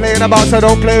 I ain't playing about, so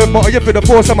don't play with me. You for the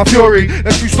force of my fury,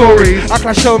 that's true stories. I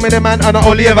clash so many man, and I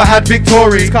only ever had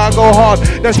victories. Can't go hard,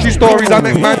 that's true stories. I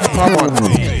make man, come on.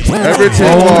 Everything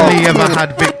only ever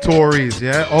had victories,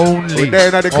 yeah? Only.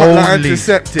 Then I cut that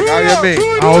antiseptic, how you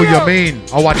mean? How you mean?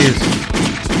 Oh, what is?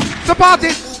 Support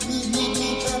it!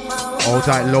 Oh, it's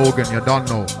like Logan, you don't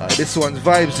know. This one's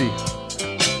vibesy.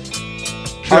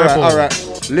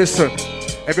 Alright. Listen.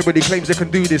 Everybody claims they can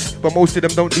do this, but most of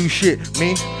them don't do shit.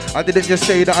 Me, I didn't just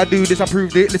say that I do this, I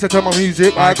proved it. Listen to my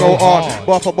music, I go hard.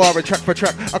 Bar for bar and track for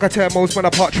track. I can tell most man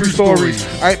apart, true stories.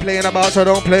 I ain't playing about, so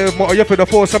don't play with me. You for the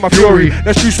force of my fury,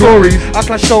 that's true stories. I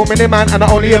clash so many man, and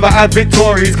I only ever had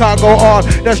victories. Can't go hard,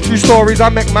 that's true stories. I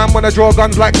make man when I draw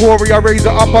guns like Corey. I raise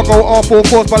it up, I go all full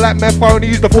force. But like meth, I only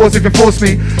use the force if you force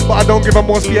me. But I don't give a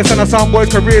more space, and a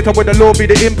soundboy's career to where the law be.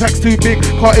 The impact's too big,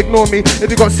 can't ignore me. If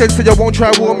you got sense, then you won't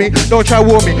try war me. Don't try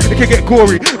war me, it can get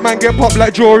gory. Man get popped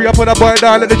like jewelry. I put a boy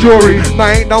down like the jury. Man,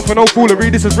 I ain't down for no foolery.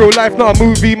 This is real life, not a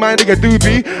movie. Man, nigga do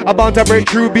be. I'm bound to break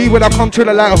through B when I come to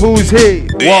the light. Who's he?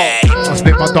 What? I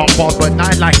spit my dark bars, but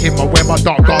not like him. I wear my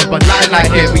dark guards, but lie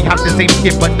like him. We have the same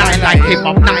skin, but not like him.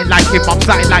 I'm not like him. I'm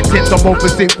something like this. I'm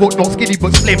over 6 foot, not skinny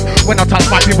but slim. When I touch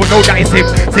my people know that it's him.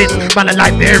 Since man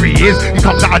alive, there he is. He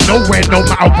comes out of nowhere, no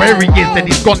matter where he is. Then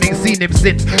he's gone, ain't seen him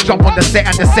since. Jump on the set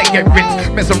and the set get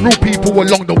rinsed. Met some real people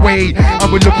along the way, and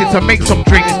we're looking to make some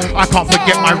drinks. I can't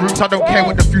forget my roots. I don't care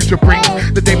what the future brings.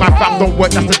 The day my fam don't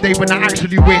work, that's the day when I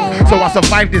actually win. So I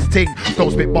survive this thing.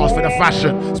 Don't spit bars for the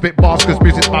fashion. Spit bars cause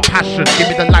music's my passion. Give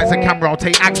me the lights and camera, I'll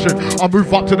take action. I'll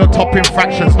move up to the top in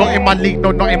fractions. Not in my league,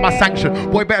 no, not in my sanction.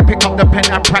 Boy, better pick up the pen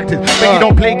and practice. But you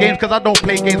don't play games cause I don't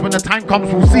play games. When the time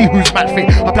comes, we'll see who's match fit.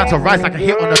 I plan to rise like a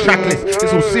hit on the track list.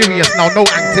 It's all serious now, no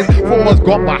acting. Thought was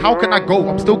gone, but how can I go?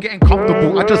 I'm still getting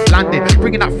comfortable. I just landed.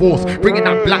 Bringing that force, bringing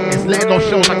that blackness. Letting those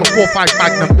shows like a 4-5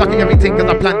 magnum. Ducking everything cause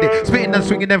I planned it. Spitting and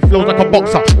swinging them flows like a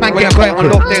boxer. Man, when get I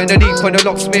unlocked there underneath for the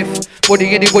locksmith.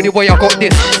 Body anybody, boy, I got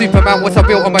this. Superman, what's I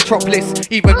built on my Metropolis.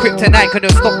 Even Kryptonite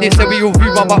couldn't stop this. Every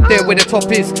review, I'm up there where the top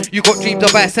is. You got dreams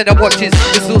of ice and the watches.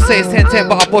 It still says 10-10,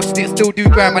 but I botched it. Still do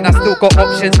gram and I still got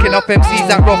options. Kill off MCs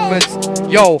at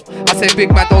Rothmans. Yo, I say big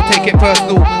man, don't take it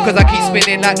personal. Cause I keep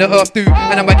spinning like the earth do.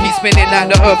 And I'ma keep spinning like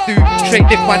the earth do. Straight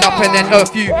lift man up and then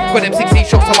earth you. Got them 16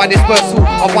 shots on my dispersal.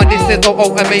 I won this, there's no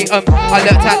ultimatum. I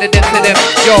learnt out the depths of them.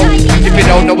 Yo, if you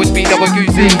don't know it's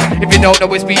BWZ. If you don't know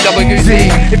it's BWZ.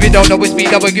 If you don't know it's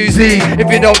BWZ.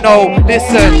 If you don't know,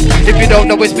 listen. If you don't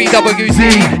know it's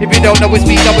BWZ. If you don't know it's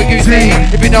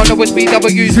BWZ. If you don't know it's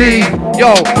BWZ.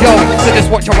 Yo, so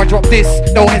just watch how I drop this.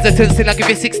 No hesitance till I give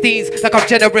you 16s. Like I'm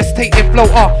generous, taking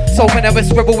floater. So whenever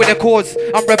rebel with a cause,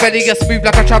 I'm rebellious, move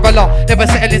like a traveller. Never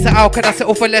settling to out, can I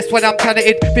settle for less when I'm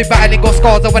talented? Been battling, got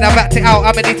scars, and when I backed it out,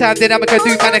 how many times did I make a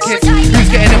do mannequin? Who's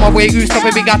getting in my way? Who's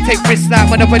stopping me? I take risks that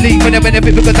when I believe, when I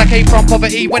benefit because I came from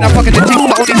poverty. When I'm fucking the chicks,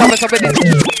 the only time I somebody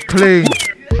clean.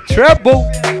 Treble.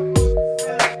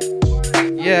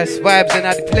 Yes, vibes in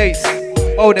the place.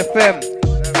 Old FM,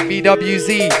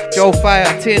 BWZ, Joe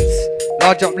Fire, Tints,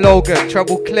 Large Up Logan,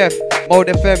 Treble Clef, Mode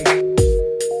FM.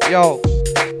 Yo.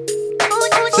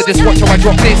 So just watch how I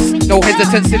drop this. No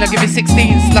hesitance till I give you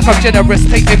 16s. Like I'm generous,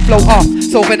 take it flow up.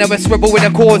 So venomous, rebel with a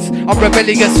cause. I'm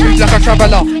rebellious, move like a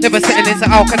traveller. Never settling to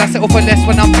out, can I settle for less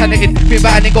when I'm talented? Been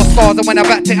battling, got scars, and when I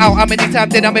backed it out, how many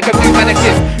times did I make a blue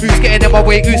mannequin? Who's getting in my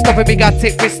way? Who's stopping me? I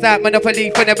take risks that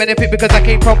monopoly for the benefit because I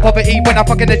came from poverty. When I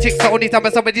fucking the chicks, the only time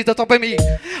somebody's on top of me.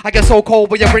 I get so cold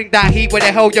when you bring that heat. Where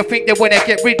the hell you think they wanna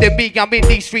get rid of me? I'm in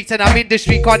these streets and I'm in the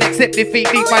street. Can't accept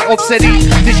defeat, leave my obsolete.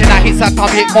 Dishing that hits, I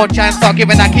come hit on. Chance, start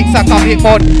giving that kicks, I come hit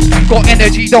on. Got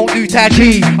energy, don't do Tai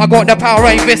Chi. I got the power,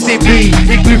 I invest in me.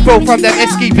 Include flow from them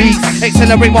Esky beats.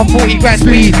 Accelerate 140 grand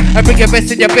speed. And bring your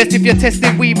best in your best. If you're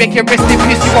testing, we make you rest in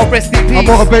peace. You won't rest in peace. I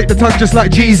motivate the touch just like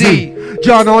Jeezy.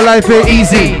 John, all life ain't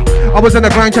easy. I was in the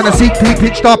grind trying to seek peak,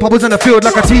 pitched up. I was in the field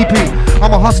like a TP.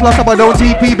 I'm a hustler, so I don't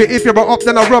TP. But if you're up,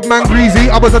 then I rub man greasy.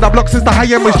 I was on the block since the high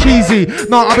end was cheesy.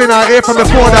 No, I've been out here from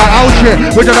before that. Out shit,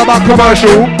 we're just about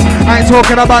commercial. I ain't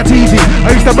talking about TV.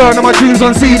 I used to burn all my tunes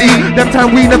on CD. Them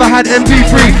time we never had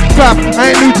MP3. Fam,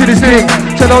 I ain't new to this thing.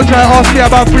 So don't try to ask me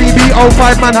about 3B.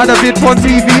 05 man had a vid on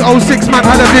TV. 06 man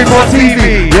had a vid on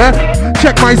TV. Yeah?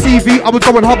 Check my CV, I was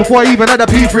going hard before I even had a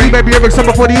P3. Maybe Ericsson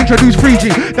before they introduced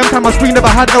 3G. Them time my screen never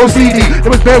had LCD. There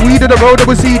was bare weed in the road, that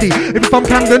was CD. If you're from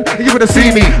Camden, you would've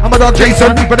seen me. I'm a dog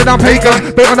Jason, better than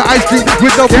Pagans. Bait on the ice street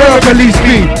with no prayer police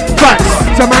me. Facts,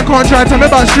 so man can't try to tell me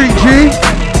about street G.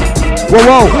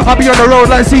 Whoa, I'll be on the road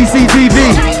like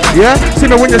CCTV. Yeah, see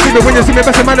me when you see me,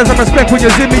 best of manners and respect when you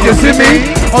see me,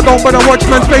 I don't bother watch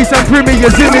man's face and prim me,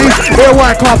 you see me. Air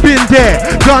white car, been there,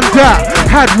 done that,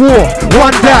 had war,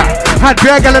 won that. Had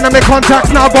bare gal and I make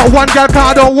contacts, now I got one gal,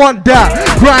 cause I don't want that.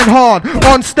 Grind hard,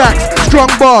 on stacks, strong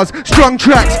bars, strong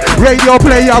tracks. Radio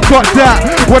play, I've got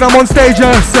that. When I'm on stage,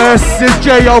 it's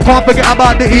J.O. Can't forget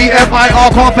about the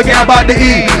E.F.I.R. Can't forget about the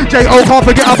E. J.O. Can't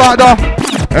forget about the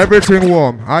everything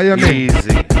warm. I am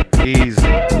easy.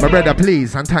 My brother,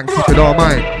 please, and thanks if you don't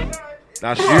mind.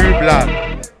 That's you, blood.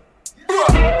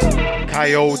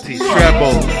 Coyote,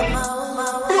 treble.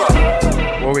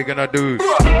 What we gonna do?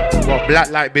 What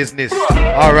black light business?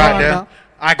 Alright then.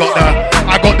 I got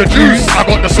the juice, I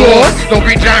got the sauce. No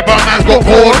green giant, but man's got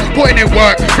cause. Putting in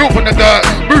work, built from the dirt.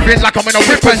 Moving like I'm in a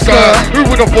whip and skirt. Who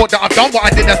would have thought that I've done what I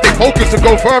did and stay focused and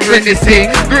go further in this thing?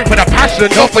 Do it for the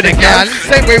passion, not for the gal.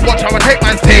 Same way, watch how I take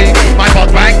man's thing. My boss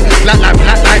bank, black light,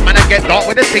 man, I get dark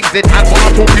when the things in hand. What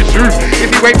I'm talking truth.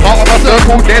 If you ain't part of my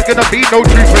circle, there's gonna be no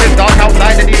truth. When it's dark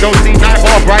outside and you don't see night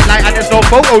or bright light and there's no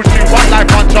photo shoot. One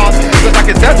life, one chance. Just like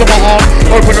it says on my arm.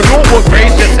 Open the door, but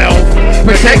brace yourself.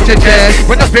 Protect your chest.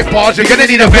 When I spit bars, you're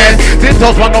gonna need a vest.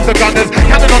 Tintos, one of the gunners,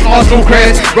 cannon on Arsenal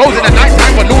crest. Rose in the night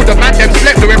time, but Lord, the man them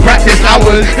slept doing practice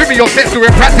hours. Give me your sets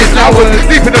doing practice hours.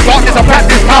 Deep in the darkness, I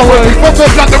practice power. From the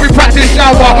blood, we practice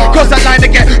shower. Cross that line to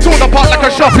get torn apart like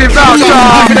a shopping voucher.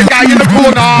 With the guy in the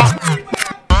corner.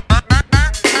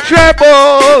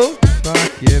 Treble.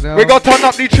 We got turn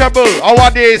up the treble. I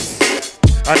want this.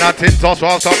 And that Tintos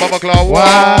was top of a claw.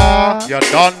 Wow. You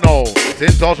don't know.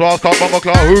 Tintos was top of a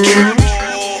claw.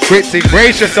 Quitting,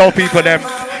 brace yourself, people, them.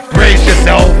 Brace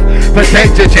yourself.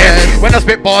 Protect your chest. When I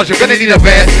spit bars, you're gonna need a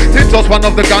vest. Tintos, one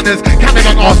of the gunners, cannon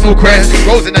on Arsenal crest.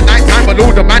 Rose in the night time, but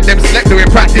all the man them slept doing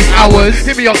practice hours.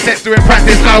 Hit me on sets doing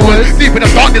practice hours. Deep in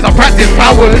the darkness, I practice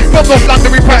powers. From North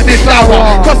London, we practice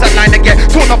shower. Cross that line and get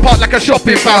torn apart like a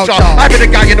shopping voucher. I be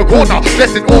the guy in the corner,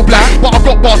 dressed in all black, but I've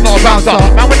got bars, not a bouncer.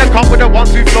 Man, when I come with the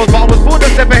 1-2 flows, but I was born a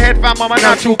 7-head fam, I'm a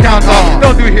natural counter.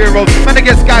 Don't do heroes, man, I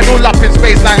get skies all up in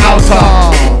space like outer.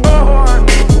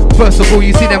 First of all,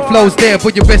 you see them flows there,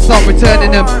 but you best start returning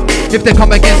them. If they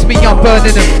come against me, I'm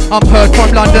burning them. I'm heard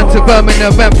from London to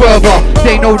Birmingham and further.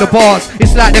 They know the bars,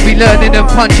 it's like they be learning them.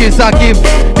 Punches I give,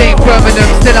 they ain't permanent.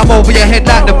 Still I'm over your head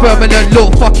like the firmament.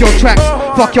 Look, fuck your tracks,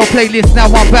 fuck your playlist,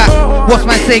 now I'm back. What's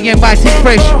man saying, my team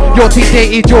fresh? Your team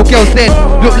dated, your girl's dead.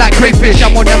 Look like crayfish,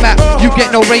 I'm on the map. You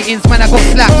get no ratings, man, I got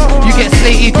slaps. You get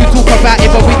slated, you talk about it,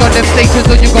 but we got them stations.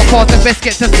 So you got cars and best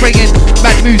get to spraying.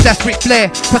 Mad moves, that's Ric Flair.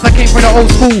 Cause I came from the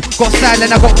old school. Got style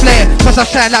and I got flair. Cause I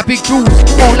shine like big jewels.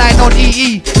 Phone line on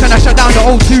EE. Can I shut down the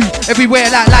O2? Everywhere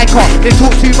like Leica. They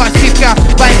talk too much, skip gap.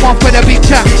 Buying one for the big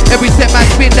chap. Every set man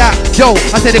spin that. Yo,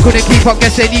 I said they couldn't keep up,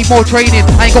 guess they need more training.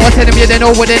 I ain't gotta tell them, yeah, they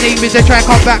know what their name is. They try and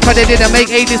come back, cause they didn't make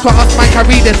A-list for us, man,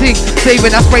 carry the thing.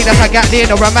 Saving that spray that I got there,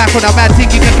 or a Mac on a mad thing.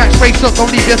 You can catch straight shots, don't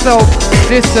leave yourself.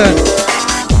 Listen.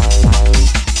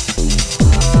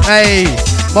 Hey,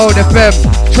 Mode FM,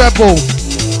 treble.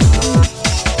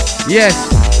 Yes.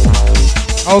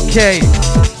 Okay.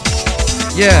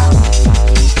 Yeah.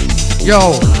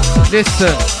 Yo,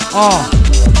 listen.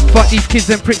 Fuck these kids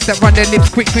and pricks that run their lips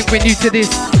quick, we're new to this.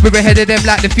 We're ahead of them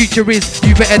like the future is.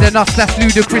 You better than us, that's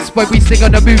ludicrous. Boy, we sing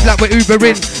on the move like we're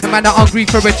Ubering. And man are hungry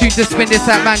for a tune to spin. This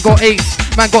that man got 8,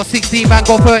 man got 16, man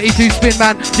got 32 spin,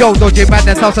 man. Yo, dodging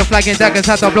madness, house of flagging daggers.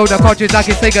 Had to blow the cartridge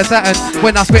like it's Sega Saturn.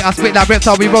 When I spit like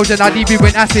reptile erosion. I DB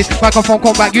with acid, microphone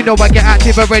combat, you know I get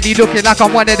active already. Looking like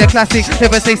I'm one of the classics,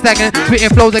 never stay stagnant.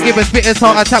 Spitting flows and give a spitters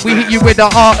heart attack. We hit you with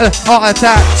the heart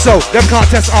attack. So, them can't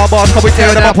test our bars, cause we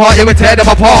tear them apart, yeah, we tear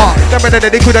them apart. Them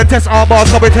they couldn't test our bars,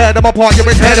 cause we tear them apart, yeah,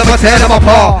 we tear them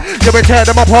apart. Yeah, we tear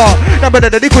them apart. Them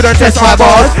they couldn't test our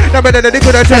bars. Them they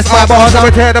couldn't test our bars, yeah,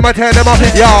 we tear them up.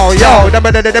 Yo, them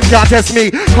can't test me.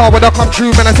 Cause when I come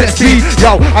true, man, I set speed.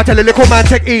 Yo, I tell a little man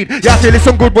take heed. Yeah, I feel it's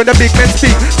some good when the big men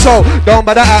speak. So, don't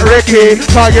bother at Ricky,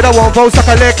 cause you don't want vote suck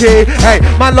a lecky. Hey,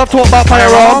 man love talk about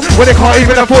firearm when they can't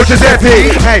even afford Giuseppe.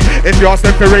 Hey, if you ask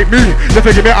them to rate me, they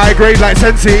figure me high grade like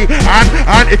Sensi.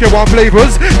 And if you want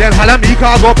flavors, then holla me,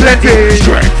 cause I got plenty.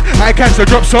 Strength, I catch the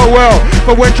drop so well.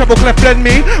 But when trouble clef blend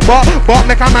me, but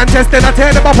make a man test, then I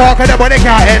tear them apart, cause they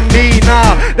can't end me.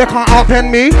 Nah, they can't outpen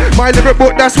me. My lyric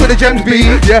book, that's where the gems be.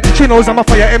 Yeah, she knows I'm a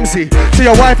fire MC. To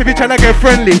your wife if you tryna get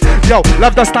friendly. Yo,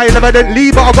 love the style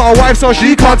evidently, but I got a wife so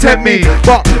she can't tempt me.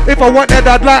 But if I want that,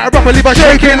 I'd like a rapper, leave her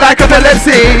shaking like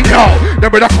epilepsy. Yo,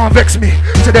 them brother can't vex me.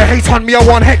 So they hate on me, I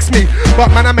want hex me. But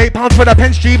man, I make pounds for the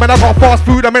pence G. Man, I got fast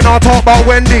food, I mean, I talk about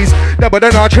Wendy's. Them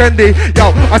brother not trendy.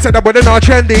 Yo, I said them brother not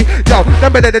trendy. Yo,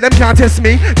 them brother them can't test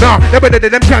me. Nah, them brother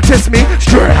them can't test me.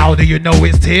 Straight. How do you know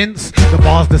it's tints? The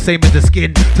bar's the same as the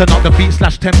skin. Turn up the beat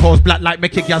 / tempos, black light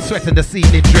make it girl sweat in the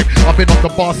ceiling drip. I've been off the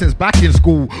bar since back in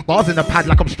school. Bars in the pad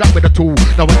like I'm strapped with a tool.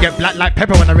 Now I get black like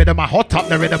pepper when I rhythm. I hot up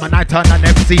the rhythm and I turn an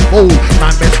MC fool.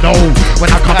 Man best know when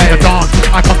I come to the dance,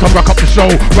 I come to rock up the show,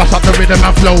 rush up the rhythm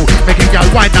and flow, making girl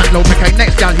wide and low, make a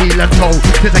next girl heel and toe.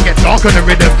 Since I get dark on the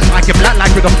rhythm, I get black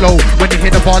like with the flow. When you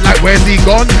hit the bar like where's he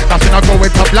gone? That's when I go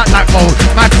into black like mode.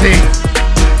 Mad thing.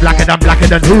 Blacker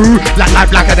than who?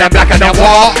 Blacker than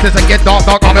what? Since I get dark,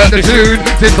 I'm at the tune.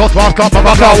 Since those bars come from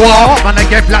a war. Man, I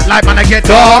get black light, man, I get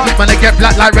dark. Man, I get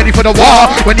black light ready for the war.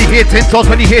 When you hear tintos,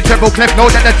 when you hear treble clef, know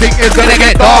that the thing is gonna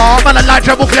get dark. Man, I like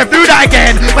treble clef, do that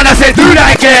again. Man, I say do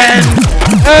that again.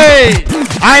 Hey,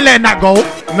 I ain't letting that go.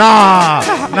 Nah,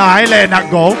 I ain't letting that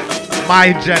go.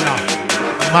 My Jenna.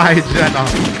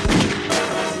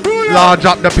 Large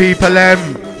up the people,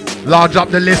 large up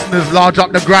the listeners, large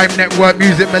up the Grime Network,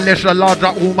 Music Militia, large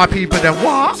up all my people, then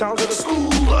what?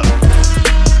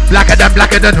 Blacker than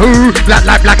who?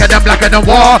 Blacker than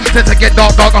war. Since I get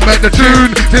dark, I make the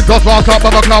tune. Since those bars start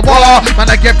bubble club war. Man,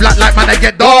 I get black like, man, I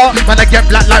get dark. Man, I get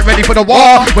black like ready for the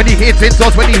war. When he hears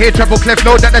insults, when he hears treble clef,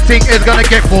 know that the thing is gonna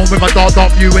get formed with a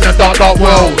dark view in a dark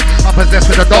world. I'm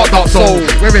possessed with a dark soul.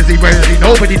 Where is he?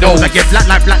 Nobody knows. I get black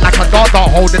like a dark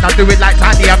hole. Then I do it like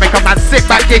Tiny. I make a man sit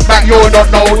back, kick back. You don't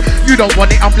know. You don't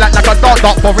want it. I'm black like a dark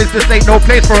forest. This ain't no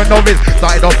place for a novice.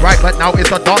 Started off right, but now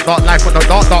it's a dark life on a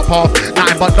dark path.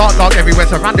 Nothing but dark everywhere,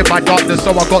 surrounded by darkness.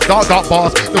 So I got dark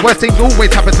bars. The worst things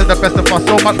always happen to the best of us.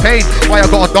 So much pain. Why I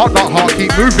got a dark heart?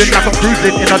 Keep moving like I'm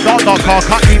cruising in a dark car.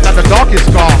 Can't leave like the darkest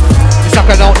scar. It's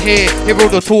like I don't hear all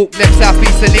the talk. Left, south,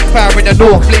 east, and link fire in the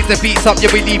north. Flames the beats up, yeah,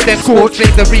 we leave them scorched.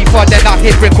 Flames the reefer, then I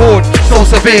hit record. So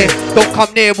severe, don't come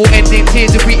near, we'll end in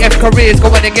tears. If we F careers, go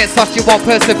on against us, you won't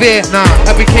persevere.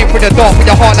 And we came through the dark with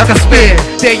your heart like a spear.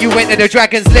 There you enter the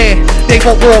dragon's lair. They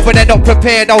want war, but they're not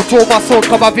prepared. I'll draw my sword,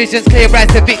 cause my vision's clear.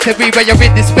 Rise to victory when you're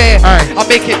in despair. I'll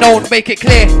make it known, make it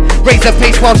clear. Raise the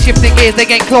pace while shifting gears, they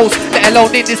ain't close. Let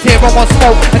alone in this here, I want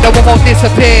smoke, and no one won't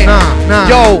disappear.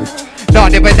 Yo. Nah,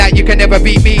 never that, you can never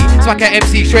beat me. Smack an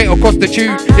MC straight across the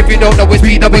tube. If you don't know it's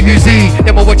BWZ,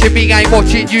 then we're watching me, I ain't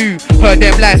watching you. Heard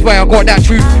them lies where I got that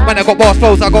truth. When I got bars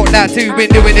flows, I got that too. Been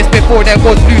doing this before there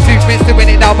was Bluetooth. Been doing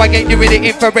it now, I ain't doing it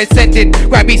infrared sending.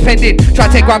 Grab me spending,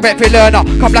 try to take grand for learner.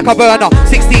 Come like a burner,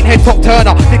 16 head top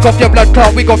turner. Pick off your blood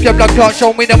clot, wig off your blood clot.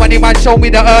 Show me the money man, show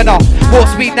me the earner. More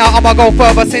speed now, I'ma go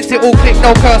further. Since it all click,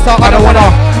 no cursor. I don't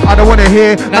wanna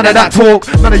hear none of that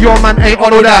talk. None of your man ain't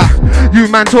on all that. You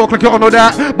man talk like you're on all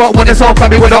that, but when it's on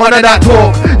family, we don't honor that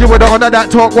talk. You would honor that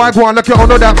talk, why go on like you're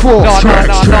on all that for?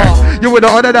 You would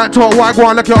honor that talk, why go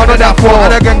on like you're on all that for?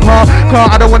 And again, car,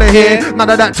 I don't wanna hear none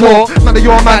of that talk. None of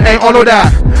your man ain't on all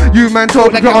that. You man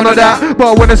talk like you're on all that,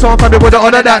 but when it's on family, we don't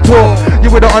honor that talk.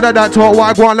 You would honor that talk,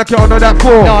 why go on like you're on all that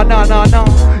for? No.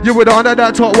 You would honor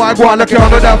that talk, why go on like you're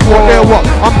on all that for? Yeah, what?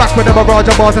 I'm back with the barrage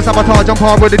of bars and sabotage. I'm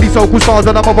hard with these so-called stars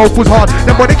and my vocals hard.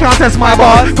 Them body can't test my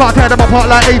bar, can't tear them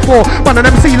apart like A4. Bun an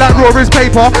MC like Rory's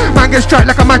paper. Man gets tracked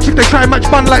like a match if they try and match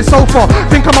bun like sofa.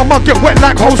 Think I'm a mug, get wet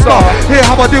like holster. Hear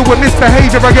how I deal with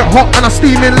misbehavior, I get hot and I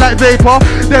steam in like vapor.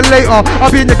 Then later,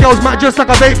 I'll be in the girls' mat just like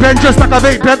a vape pen, just like a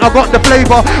vape pen. I got the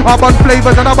flavour. I bun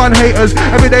flavors and I bun haters.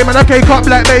 Every day man I cake up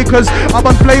like bakers. I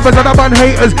bun flavors and I bun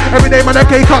haters. Every day man I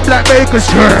cake up like bakers.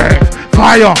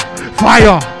 Fire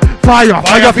for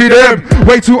them.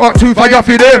 Way too hot to fire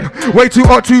for them. Way too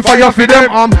hot to fire for them.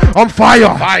 I'm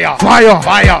fire for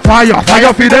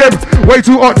them. Way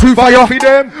too hot to fire for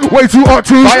them. Way too hot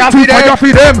to fire for them. Fire for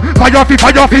them.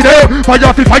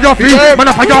 Fire for man,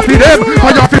 I fire for them.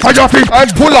 Fire for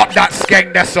and pull up that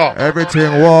skeng there, sir.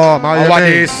 Everything warm. How what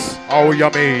is? How you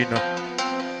mean?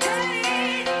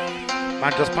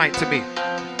 Man, just point to me.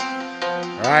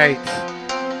 Right.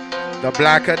 The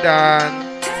blacker than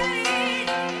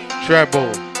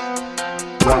treble.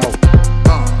 Wow.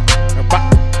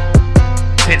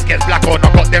 Tins gets black on. I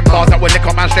got them bars that will lick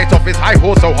a man straight off his high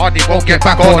horse so hard he won't get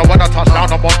back on. And when I touch down,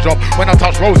 I'm on job. When I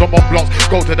touch rows, I'm on blocks.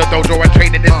 Go to the dojo and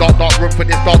train in this dark room for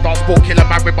this dark sport. Kill a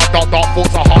man with my dark thoughts.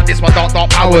 I harness my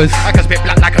dark powers. I can spit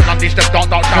black like I unleash them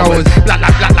dark showers. Black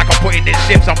like I'm putting in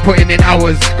shifts. I'm putting in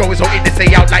hours. Going so in to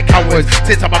say out like cowards.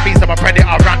 Since I'm a beast, I'm a predator.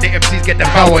 Around the MCs get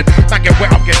devoured. Man get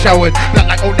wet, I'm get showered. Black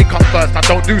like only come first. I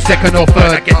don't do second or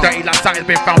third. I get dirty like something's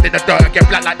been found in the dirt. I get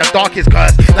black like the darkest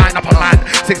curse. Line up a man.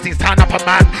 16's tying up a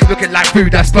man. Looking like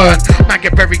food that's burned. Man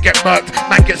get buried, get murked.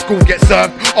 Man get schooled, get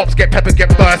served. Ops get peppered, get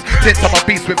burst. Since I'm a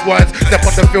beast with words. Step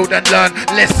on the field and learn.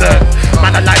 Listen.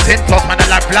 Man I like Tintos. Man I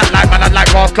like Black Light. Man I like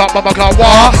Ross Clark, Bubba Clark,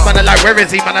 War. Man I like where is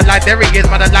he? Man I like there he is.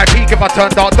 Man I like peak if I turn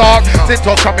dark.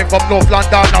 Tintos coming from North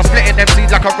London. Now splitting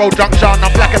MCs like a road junction. I'm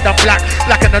blacker than black.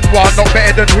 Blacker than one. Not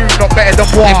better than who? Not better than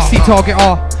what? MC target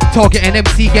R. Target an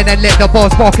MC again and let the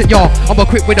bars bark at y'all. I'm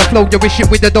equipped with the flow, you're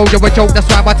shit with the dough, you're a joke, that's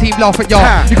why my team laugh at y'all.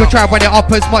 You can try run it up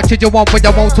as much as you want, but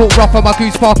I won't talk rough and my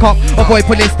goose spark up.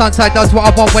 Avoid pulling stunts, I does what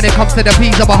I want when it comes to the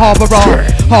P's, I'm a harbourer,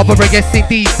 yes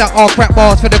indeed, that are crap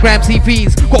bars for the gram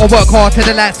CVs. Gotta work hard to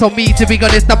the lights on me, to be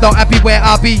honest, I'm not happy where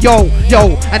I be, yo,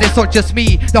 and it's not just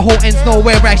me, the whole end's not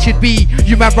where I should be.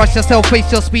 You man rush yourself,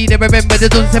 waste your speed, and remember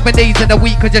there's only 7 days in a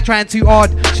week, cause you're trying too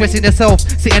hard, stressing yourself,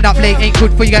 sitting up late ain't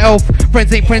good for your health.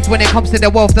 Friends ain't friends when it comes to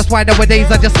their wealth, that's why nowadays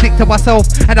I just stick to myself,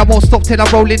 and I won't stop till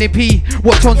I'm rolling in P.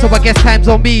 Watch on so I guess time's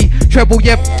on me. Treble,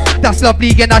 yep, that's lovely,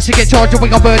 and I should get charged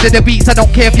when I murder the beats. I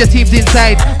don't care if your team's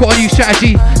inside, got a new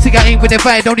strategy. See I aim with the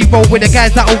vibe, only roll with the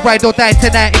guys that'll ride or die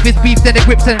tonight. If it's beef then it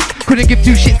grips and Couldn't give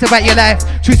two shits about your life.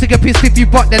 Choose to get pissed if you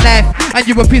bought the life. And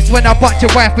you were pissed when I bought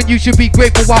your wife. And you should be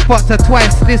grateful I fucked her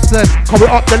twice. Listen, coming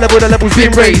up the level's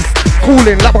been raised.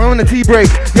 Cooling, like we're on the tea break.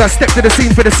 Yeah, I step to the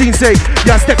scene for the scene's sake.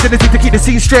 Yeah, I step to the scene to keep the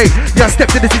scene straight. Yeah, I step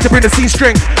to the scene to bring the scene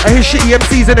strength. I hear shitty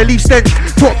MCs and they leave stench.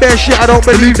 Talk bare shit, I don't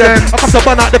believe them. I come to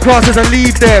bun out the classes and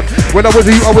leave them. When I was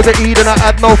a youth, I was a eat and I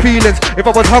had no feelings. If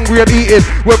I was hungry, I'm eating.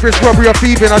 Whether it's robbery or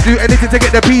thieving, I do anything to get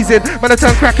the peas in. Man, I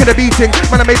turn crack in the beating.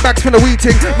 Man, I make bags from the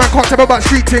wheating. Man, can't tell about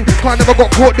street ting. Can't never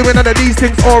got caught doing none of these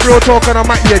things. Or real talk and I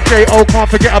might be a J.O. Can't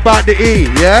forget about the E,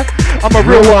 yeah? I'm a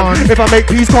real one. If I make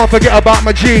peace, can't forget about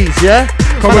my G's, yeah?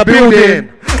 Come a building.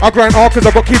 I grind hard cause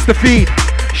I got kids to feed.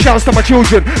 Shouts to my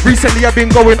children. Recently I've been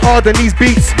going hard on these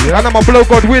beats, and I'm a blow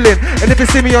God willing. And if you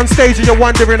see me on stage and you're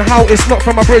wondering how, it's not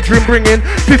from my brethren bringing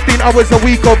 15 hours a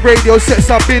week of radio sets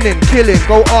I've been in. Killing,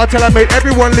 go hard till I make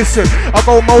everyone listen. I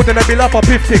go mode and I be like a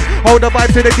pifting. Hold the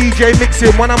vibe to the DJ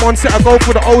mixing. When I'm on set I go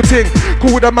for the old thing.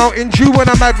 Cool with the Mountain Dew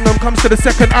when a Magnum comes to the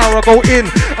second hour I go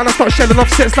in. And I start shelling off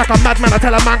sets like a madman. I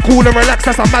tell a man cool and relax,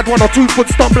 that's a mad 1 or 2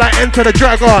 foot stomp like Enter the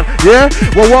Dragon. Yeah?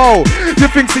 Whoa. You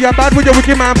think so you're bad with your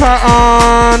wicked man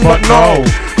pattern? But no,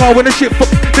 cause when the shit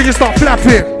then you start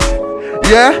flapping.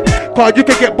 Yeah, cause you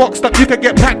can get boxed up, you can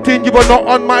get packed in. You are not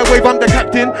on my wave, I'm the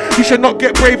captain. You should not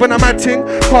get brave when I'm acting.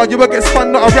 Cause you will get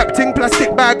spun, not a rap ting.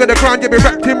 Plastic bag on the ground, you be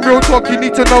wrapped in. Real talk, you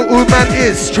need to know who man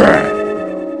is. Straight.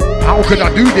 How could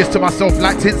I do this to myself?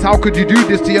 Like since how could you do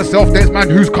this to yourself? There's man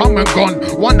who's come and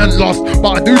gone, won and lost,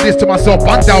 but I do this to myself,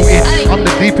 undoubted. I'm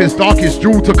the deepest, darkest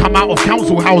jewel to come out of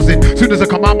council housing. Soon as I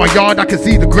come out my yard, I can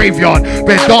see the graveyard.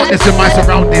 There's darkness in my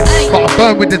surroundings, but I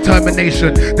burn with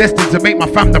determination, destined to make my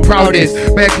fam the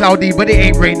proudest. Bare cloudy, but it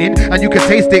ain't raining, and you can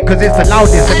taste it cause it's the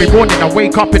loudest. Every morning I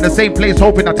wake up in the same place,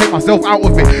 hoping I take myself out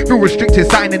of it. Feel restricted,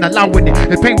 signing and allowing it.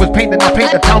 If pain was pain, then I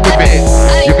paint the town with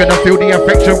it. You're gonna feel the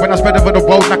affection when I spread over the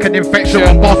world like an infection.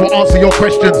 My bars will answer your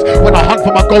questions. When I hunt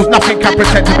for my goals, nothing can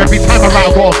protect them. Every time I write,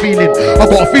 I got a feeling. I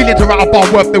got a feeling to write a bar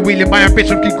worth the wheeling. My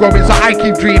ambition keep growing, so I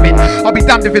keep dreaming. I'll be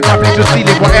damned if it's happening, just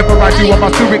stealing. Whatever I do,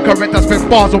 I'm doing correct. I spend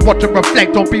bars and watch and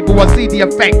reflect on people and see the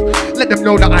effect. Let them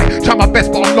know that I try my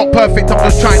best, but I'm not perfect. I'm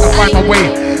just trying to find my way,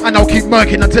 and I'll keep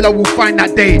murking until I will find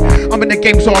that day. I'm in the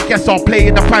game, so I guess I'll play.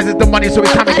 And the prize is the money, so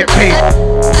it's time to get paid.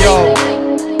 Yo,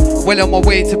 well on my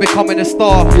way to becoming a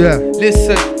star. Yeah.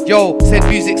 Listen, yo, said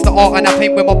music's the art and I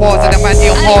paint with my bars and the man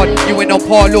I'm hard. You ain't on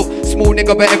par, look, small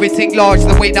nigga but everything large.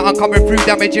 The way that I'm coming through,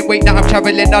 damaging weight that I'm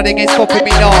traveling, nothing ain't stopping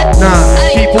me now.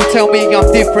 People tell me I'm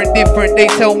different, they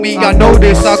tell me I know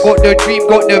this. I got the dream,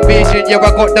 got the vision, yeah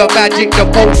I got the magic, the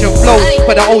potion flows.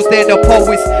 For the O's there, the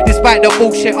poets, despite the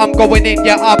bullshit I'm going in,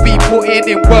 yeah I be putting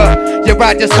in work. Yeah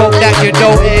I just hope that you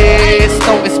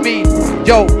notice me.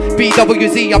 Yo,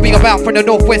 BWZ, I'll be about from the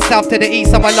northwest, south to the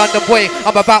east. I'm a London boy,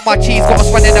 I'm about my cheese, got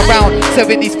us running around,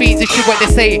 serving these fiends, it's true what they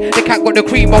say. The cat got the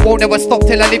cream, I won't ever stop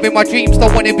till I live in my dreams.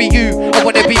 Don't wanna be you, I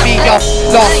wanna be me, yo.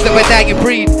 Last, never dying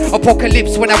breed,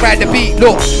 apocalypse when I ride the beat.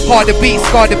 Look, hard the beats,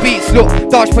 scar the beats. Look,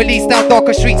 Dodge police down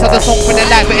darker streets, other song from the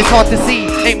light, but it's hard to see.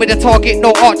 Aim with the target,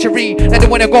 no archery. Now they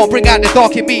wanna go and bring out the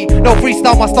dark in me. No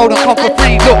freestyle, my style don't come for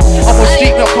free. Look, I'm on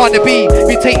street, not kind to be.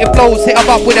 Mutating flows, hit 'em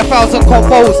up with 1,000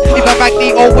 combos. If I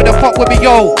Magneto with a fuck with me,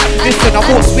 yo. Listen, I'm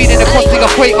more speeding across the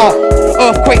equator.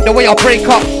 Earthquake, the way I break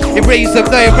up. Erase them,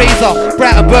 the eraser.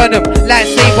 Bright and burn them,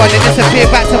 lightsaber, then disappear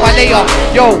back to my layer.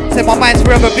 Yo, say my mind's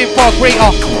forever been far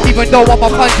greater. Even though I'm a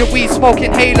plunge weed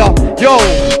smoking inhaler. Yo,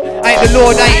 I ain't the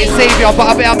Lord, I ain't your savior, but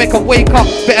I better make 'em wake up.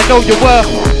 Better know your worth.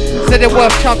 Said they're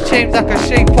worth chump change like a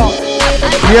shape up.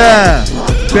 Yeah.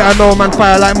 Better know man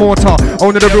fire like mortar.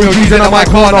 Only the real G's in my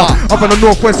corner. Up in the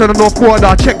northwest and the north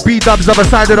quarter. Check B-dubs other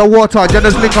side of the water.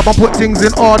 Just link up and put things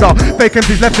in order.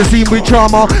 Vacancies left the scene with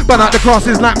trauma. Burn out the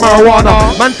crosses like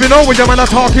marijuana. Man fi know when your man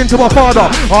are talking to a father.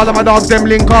 All of my dogs them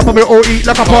link up and we all eat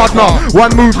like a partner.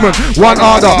 One movement, one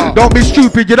order. Don't be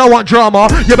stupid, you don't want drama.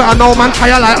 You better know man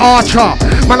fire like Archer.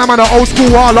 Man I'm on an old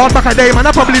school warlord. Back a day man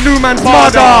I probably knew man's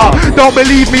mother. Don't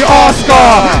believe me,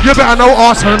 Oscar. You better know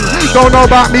Arson. Don't know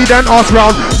about me then ask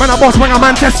round. Man, I boss when a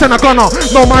man test and a gunner.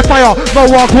 Know my fire, know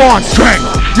what I want.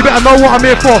 Strength. You better know what I'm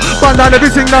here for. Burn down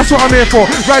everything, that's what I'm here for.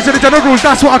 Rise to the generals,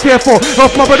 that's what I care for.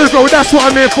 Off my brothers road, that's what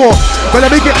I'm here for. But let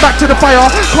me get back to the fire.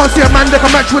 Can't see a man that can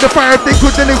match with the fire. If they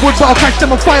could, then they would, but I'll catch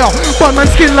them on fire. Burn my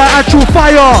skin like actual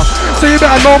fire. So you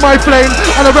better know my flame.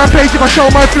 On a rampage, if I show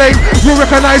my flame, you'll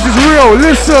recognize it's real.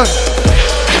 Listen.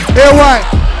 Here, what?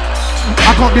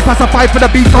 I can't be pacified for the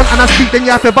beat on and I speak, then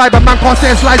you have to vibe. A man can't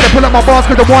say slides, they pull up my bars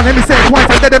cause the one, let me say it twice.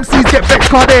 And let them MCs get vexed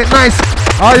cause they ain't nice.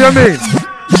 How you mean?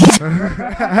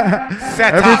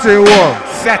 Set everything warm.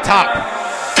 Set up.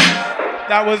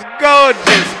 That was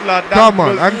gorgeous, blood. That come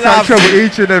on, I'm trying to trouble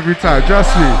each and every time,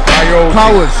 trust me.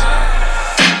 Powers.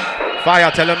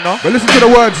 Fire, tell them no. But listen to the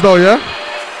words though, yeah?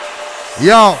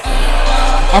 Yo.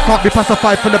 I can't be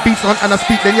pacified from the beats on and I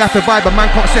speak, then you have to vibe. A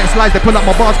man can't set slides, they pull up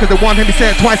my bars cause they want him to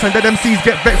say it twice. And then MCs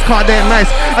get vexed, car they're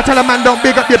nice. I tell a man don't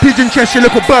big up your pigeon chest, you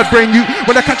little bird brain you.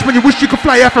 When I catch when you wish you could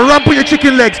fly, you have to run on your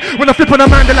chicken legs. When I flip on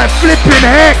a man, they're like flipping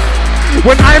heck.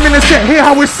 When I'm in the set, hear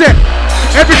how it's set.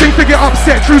 Everything to get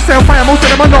upset, true sale fire, most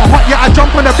of them are not hot yet. I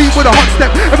jump on the beat with a hot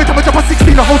step. Every time I jump on 16,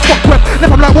 the whole spot web.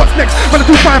 Left I'm like, what's next? When I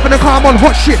do fire for the car, I'm on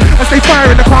hot shit. I stay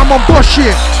firing the car, I'm on boss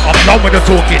shit. I'm done with the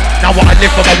talking, now what I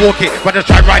live from I walk it. Brothers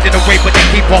try riding away, but they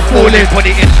keep on falling. Put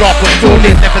it in drop, put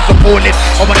stalling, never supporting.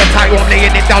 I'm on the title, I'm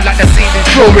laying it down like the scene is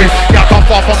drawing. Yeah, I come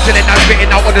far from chilling and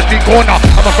spitting out on the street corner.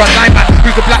 I'm a front line man,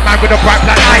 who's a black man with a bright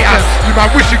black eye. You man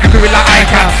wish you could do it like I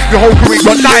can. Your whole career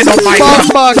got lying on my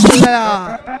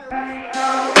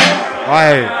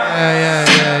Aye.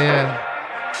 Yeah.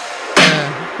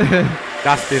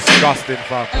 That's disgusting,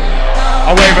 fam.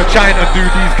 I won't even trying to do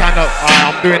these kind of.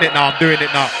 I'm doing it now.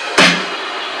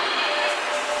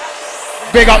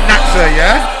 Big up Naxer,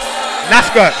 yeah?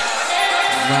 Nasker.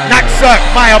 Naxer,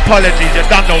 my apologies. You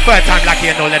done no third time lucky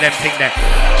and all of them thing there.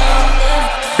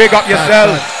 Big up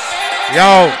yourself.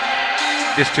 Yo,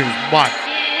 this tune's mad.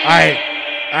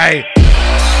 Aye.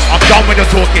 I'm done with the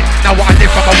talking, now what I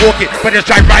live from I walk it. Brothers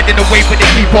try riding away but they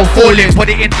keep on falling. Put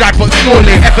it in drive but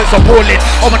stalling, efforts appalling.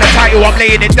 I'm on the title, I'm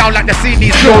laying it down like the scene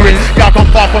is drawing. Yeah, I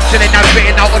come far from chilling and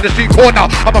spitting out on the street corner.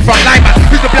 I'm a front line man,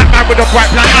 who's the black man with a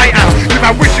bright black eye am. You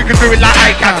man wish you could do it like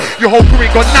I can. Your whole career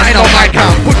got nothing on my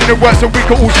count. Putting in work so we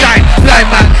can all shine.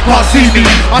 Blind man, can't see me.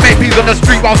 I make peas on the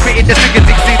street while spitting the singing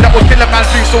 16 that will kill a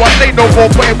man's dream. So I say no more,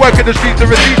 putting work in the streets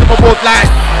to receive them awards like.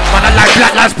 Man, I like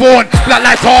black lives born, black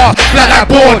lives tar, black lives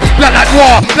born, black lives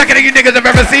noir, blacker than you niggas have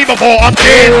ever seen before. I'm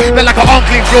dead, they're like an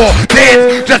unclean floor,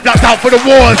 dead, just blacked out for the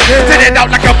wars. Sitting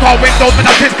out like a car windows, and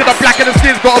I'm pissed cause I'm black and the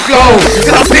skin's got a glow.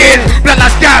 Cause I'm dead, black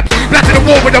like scabs, black to the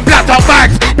wall with the blacked out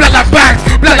bags, black like bags,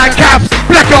 black like caps,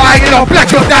 black your eye, you know, black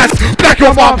your dads, black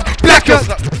your mom, black your.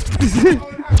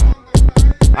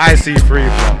 I see free,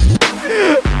 bro.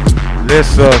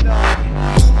 Listen.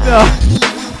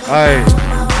 Hey.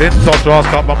 Didn't touch Ross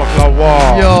Cup, I'm a club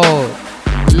wall. Yo,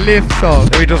 lift up.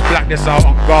 Let me just black this out,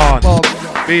 I'm gone.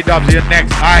 B-dubs your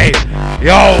next, aye.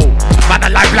 Yo, man,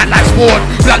 I like black like sport,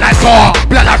 black like tar,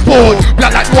 black like board,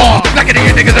 black like noir, blacker than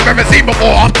you niggas have ever seen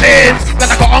before. I'm tins,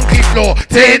 black like an unclean floor,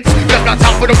 tins, just blacked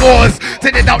out for the wars,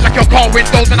 tinted out like your car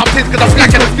windows, and I'm tins cause I'm black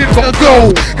and the skin's got a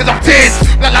glow. Cause I'm tins,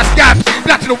 black like scabs,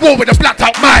 black to the wall with the blacked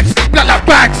out mags, black like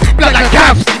bags, black like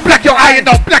caps, black your eye and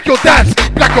now black your dads,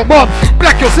 black your mom,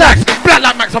 black your slacks, black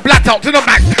like max, I'm blacked out to the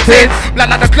max, tins, black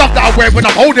like the glove that I wear when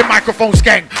I'm holding microphone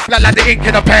skank, black like the ink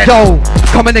in a pen. Yo,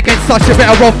 coming against such a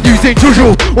better off using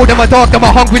usual. All them are dark, them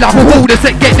are hungry like who the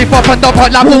set get lift up and up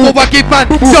like who I give man.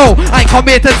 So I ain't come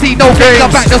here to see no games. I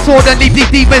back the sword and leave these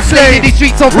demons slain in these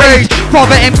streets of rage.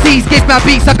 Father MCs give my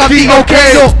beats like I'm D-OK.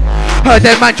 Look, heard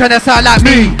them man tryna sound like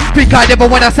me. Think I never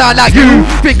wanna sound like you.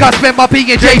 Think I spend my P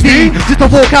in JD just to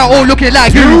walk out all looking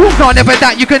like you. No, never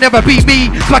that, you can never beat me.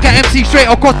 Swag at MC straight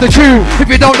across the tube. If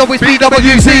you don't know it's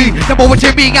BWC, never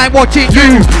watching me, I ain't watching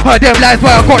you. Heard them lies,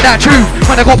 but I got that truth.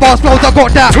 When I got bars flows, I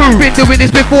got that. Been doing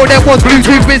this before there was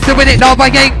Bluetooth. Been doing it now,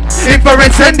 I ain't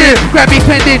infrared sending. Grab me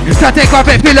pending, try to grab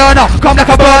it, learner. Come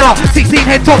like a burner, 16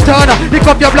 head top turner. Lick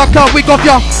up your block, wig off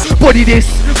your body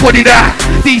this, body that.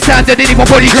 These sounds that didn't even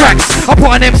body tracks. I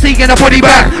put an MC in a body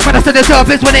bag. When I send the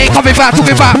surface when they ain't coming back,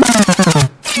 talking back.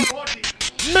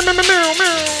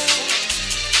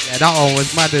 Yeah, that one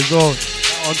was mad as well.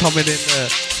 That one coming in there.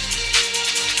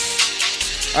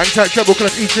 Anti-treble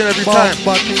class each and every time.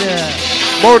 But yeah.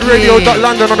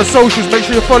 ModeRadio.London on the socials, make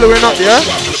sure you're following up, yeah?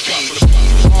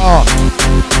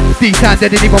 These sounds that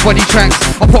didn't even body tracks.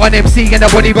 I put an MC in a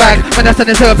body bag. When I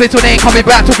send the surface when they ain't coming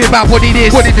back, talking about body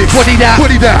this, body that.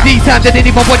 These sounds that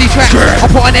didn't even body tracks. I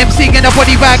put an MC in a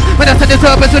body bag. When I send the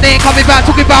surface when they ain't coming back,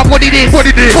 talking about body this, body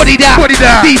that.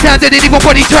 These sounds that didn't even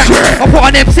body tracks. I put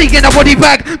an MC in a body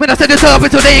bag. When I send the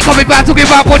surface when they ain't coming back, talking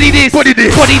about body this, body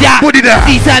that.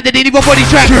 These sounds that didn't even body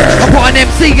tracks. I put an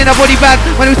MC in a body bag.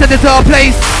 When we send it to our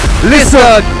place,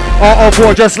 listen. Art of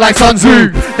war just like Sun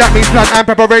Tzu. That means plan and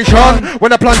preparation.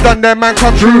 When the plan's done, then man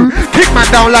come true. Kick man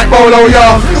down like Bolo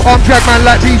Young. Arm drag man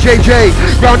like BJJ.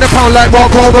 Round the pound like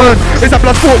Mark Corbin. It's a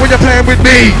blood sport when you're playing with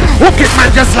me. Hook it man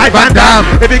just like Van Damme.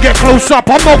 If you get close up,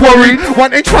 I'm not worried. 1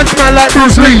 inch punch man like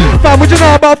Bruce Lee. Man, would you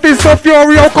know about Fist of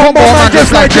Fury or combo man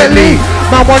just like Jet Li?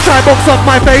 Man, one try box off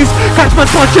my face. Catch man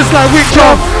punch just like Wick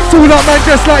Chop. Tool up man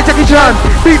just like Jackie Chan.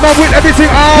 Beat man with everything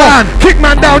on. Kick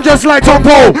man down just like Tom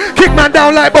Poe. Kick man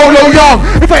down like Bolo Young.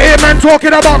 If I hear man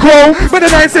talking about Crow, but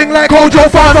then I sing like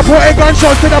Kojo Fan. I put a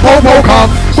gunshots to the po-po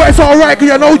come. But it's alright cause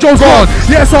you know Joe's gone.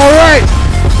 Yeah, it's alright.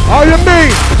 How you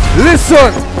mean?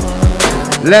 Listen.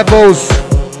 Levels.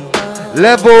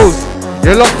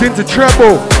 You're locked into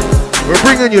treble. We're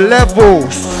bringing you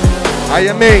levels. How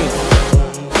you mean?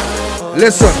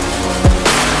 Listen.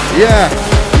 Yeah.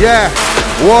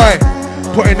 Why?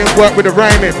 Putting in work with the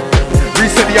rhyming.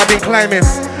 Recently I've been climbing.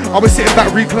 I was sitting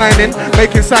back reclining,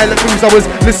 making silent moves. I was,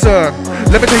 listen,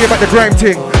 let me tell you about the grime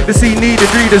thing. The scene needed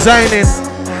redesigning.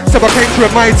 So I came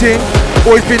through my thing.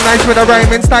 Always been nice with the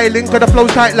rhyming, styling, cause the flow's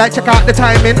tight like check out the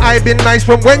timing. I've been nice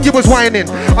from when you was whining.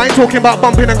 I ain't talking about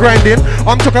bumping and grinding.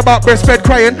 I'm talking about breastfed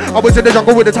crying. I was in the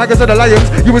jungle with the tigers and the lions.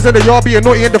 You was in the yard being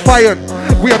naughty and defiant.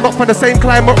 We are not from the same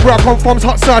climate. Where I come from's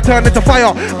hot, so I turn into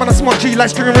fire. Man, I smart G like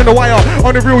stringing in the wire.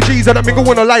 On the real G's, I don't mingle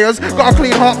with no liars. Got a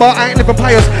clean heart, but I ain't living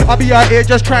pious. I be out here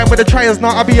just trying with the triers.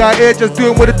 Now I be out here just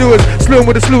doing with the doers, slewing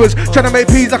with the slewers, trying to make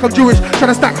peas like I'm Jewish, trying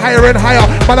to stack higher and higher.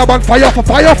 Man, I'm on fire for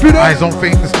fire, you know? Eyes on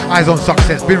things, eyes on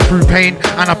success. Been through pain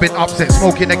and I've been upset.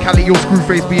 Smoking a Cali, your screw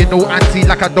face, being no anti,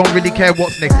 like I don't really care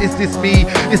what's next. Is this me?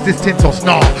 Is this Tintos?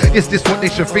 Nah. Is this what they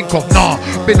should think of? Nah.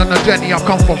 Been on a journey, I've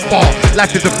come from far.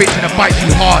 Life is a bitch and it bites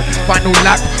you hard. Final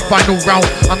lap, final round.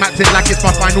 I'm acting like it's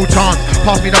my final chance.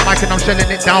 Pass me the mic and I'm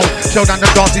shelling it down. Shell down the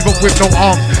dance even with no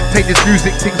arms. Take this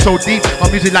music thing so deep.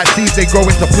 My music like seeds, they grow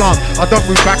into plants. I don't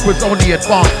move backwards, only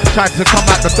advance. Trying to come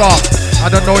out the dark. I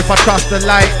don't know if I trust the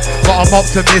light, but I'm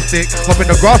optimistic. Hoping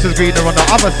the grass is greener on the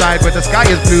other side, where the sky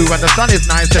is blue and the sun is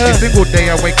nice. Every single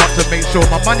day I wake up to make sure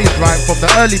my money's right. From the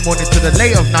early morning to the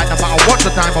late of night, no matter what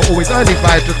the time, I always early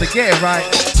vibes just to get it right.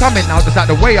 Coming out just like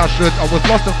the way I should. I was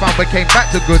lost and found but came back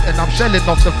to good, and I'm shelling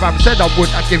off the fam. Said I would,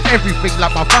 I give everything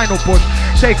like my final push.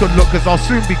 Take a look cause I'll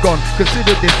soon be gone.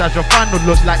 Consider this as your final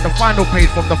look, like the final page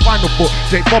from the final book.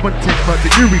 Jake Bob and Tim, but they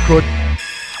knew we could.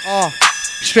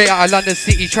 Straight out of London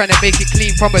City, trying to make it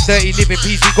clean from a dirty living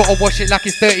piece. We gotta wash it like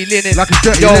it's dirty linen. Like it's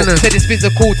dirty linen. Said it's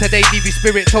physical, today leave your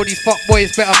spirit. Told these fuck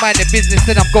boys better mind their business.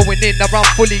 Then I'm going in, around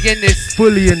fully in this.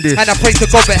 And I pray to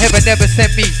God but heaven never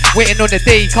sent me. Waiting on the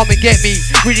day, come and get me.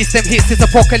 Release them hits, it's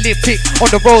apocalyptic. On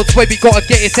the roads where we gotta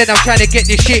get it. Said I'm trying to get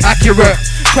this shit accurate.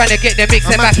 Trying to get the mix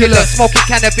immaculate. Smoking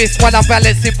cannabis while I'm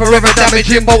balancing. Forever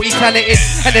damaging, multi-talented.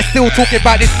 And they're still talking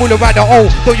about this fool around the hole.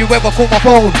 Don't you ever call my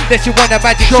phone? That you want a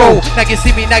magic show. Now you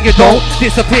see me, now you don't.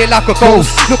 Disappear like a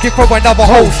ghost. Looking for another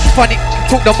host. Funny,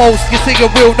 talk the most. You say you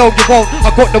will, no you won't.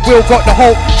 I got the will, got the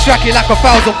hope. Striking like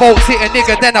 1,000 volts. Hit a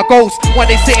nigga, then a ghost. One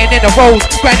day sitting in the rows.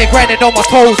 Grinding on my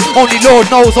toes. Only Lord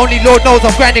knows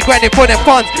I'm grinding for them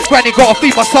funds. Grinding, gotta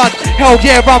feed my son. Hell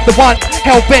yeah, I'm the one.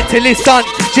 Hell bent till it's done.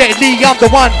 Jet Li, I'm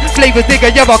the one. Flavors nigga,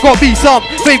 yeah, I got be some.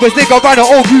 Favors nigga, run an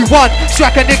OU1.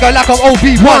 Strike a nigga like I'm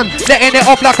OB1. Letting it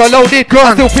off like a loaded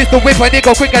gun. I still pistol whip a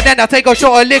nigga quicker than I take a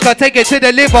shot of liquor. Take it to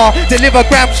the liver. Deliver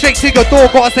grams straight to your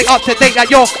door. Gotta stay up to date like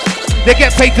yo. They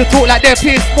get paid to talk like they're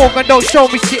Piers Morgan. Don't show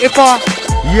me shit if I.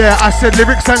 Yeah, I said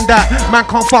lyrics and that. Man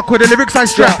can't fuck with the lyrics I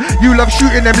strap. You love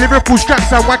shooting them lyrical straps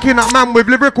and whacking up man with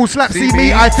lyrical slaps. See me,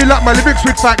 I fill up my lyrics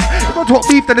with facts. If I talk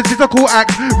beef, then it's physical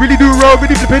acts. Really do roll,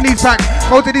 really flipping these facts.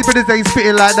 Most of these brothers ain't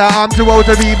spitting like that. I'm too old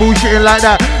to be bullshitting like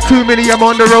that. Too many, I'm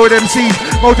on the road MCs.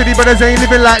 Most of these brothers ain't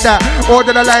living like that. Or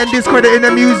did I lie and discredit in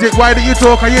the music? Why do you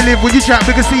talk? How you live when you chat?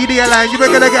 Because CD line, you ain't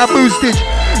gonna get a boostage.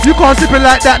 You can't slip it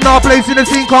like that. Now place in the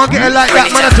scene, can't get it like that.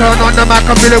 Man, I turn on the mic,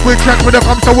 I'm feeling with tracks. When it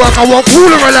comes to work, I want cool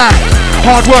or relax.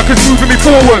 Hard work is moving me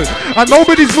forward, and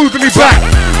nobody's moving me back.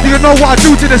 Do you know what I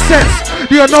do to the sets?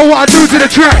 Do you know what I do to the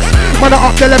tracks? Man, I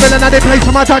up the level and I they play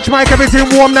for my touch mic. Everything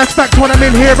warm, that's facts. When I'm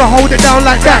in here, I hold it down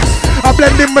like that. I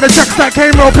blend in with the tracks that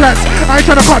came real plats. I ain't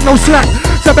trying to cut no slack.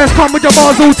 So best come with your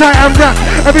bars all tight and rap.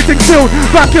 Everything sealed,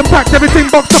 vacuum packed, everything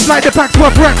boxed up like the packs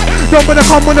worth racks. Don't better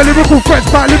come with the lyrical threats,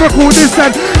 but lyrical this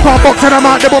and can't box and I'm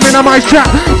out the bomb in a my chat.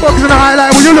 Boxing the highlight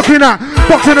what you looking at.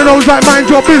 Boxing the nose like mind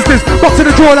your business. Boxing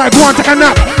the jaw like go on take a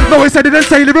nap. No, he said he didn't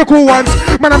say lyrical ones.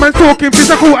 Man, I'm talking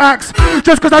physical acts.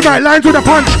 Just cause I write lines with a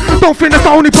punch, don't think that's the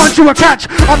only punch you will catch.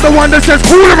 I'm the one that says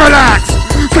cool and relax.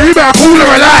 So you better cool and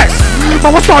relax.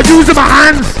 But I'll start using my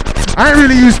hands. I ain't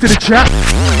really used to the chat.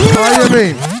 How you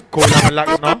mean? Cool and relax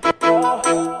now.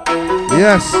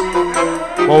 Yes.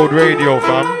 Old radio,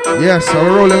 fam. Yes,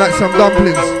 I'm rolling like some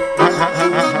dumplings.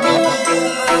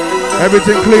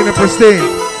 Everything clean and pristine.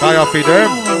 Fire feed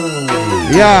them.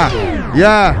 Yeah.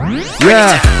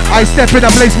 I step in a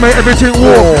place, mate, everything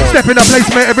war. Step in a place,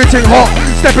 mate, everything hot.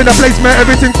 Step in a place, mate,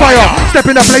 everything fire.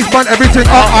 Step in a place, burn everything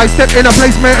up. I step in a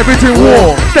place, mate, everything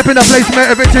war. Step in a place,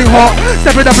 mate, everything hot.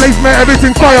 Step in a place, mate,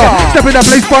 everything fire. Step in a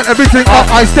place, burn everything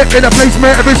up. I step in a place,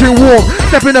 mate, everything warm.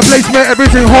 Step in a place, mate,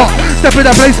 everything hot. Step in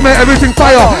a place, mate, everything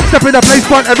fire. Step in a place,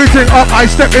 burn everything up. I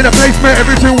step in a place, mate,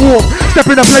 everything warm. Step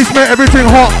in a place, mate, everything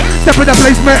hot. Step in the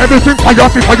place, mate, everything fire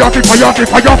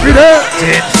there.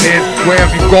 Sin, where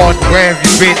have you gone? Where have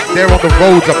you been? There on the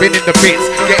roads, I've been in the bits.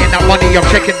 Getting that money, I'm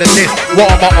checking the list.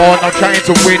 What am I on? I'm trying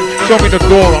to win. Show me the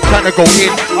door, I'm trying to go in.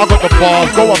 I got the bars,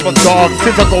 go up and dog.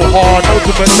 Since I go hard,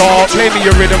 ultimate dog. Play me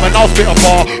your rhythm and I'll spit a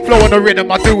bar. Flow on the rhythm,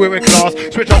 I do it with class.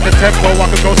 Switch up the tempo, I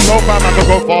could go slow, fam, I could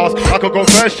go fast. I could go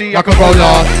thirsty, I could go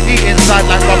last. Eat inside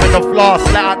like I'm in the flask.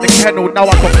 Let out the kennel, now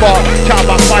I can fart. Chat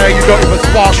about fire, you don't even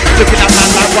spark. Looking at that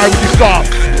like, why would you start?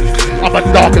 I'm a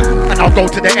dog and I'll go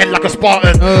to the end like a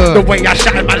Spartan. The way I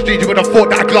shattered my street, you would have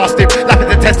thought that I glassed him. Laughing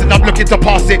the test and I'm looking to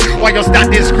pass it. While you're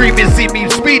standing screaming, see me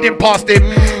speeding past him.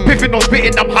 Piffing or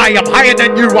spitting, I'm higher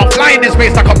than you. I'm flying in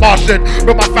space like a Martian.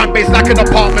 But my fan base like an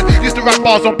apartment. Used to write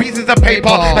bars on pieces of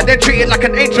paper and then treat it like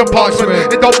an ancient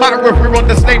parchment. It don't matter if we're on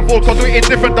the same floor, cause we're in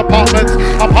different departments.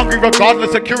 I'm hungry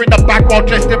regardless, securing the back while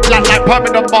dressed in black like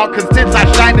permanent markers. Since I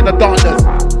shine in the darkness.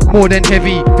 More than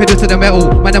heavy, pedal to the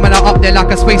metal. Man, I'm up there like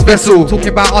a space vessel. Talking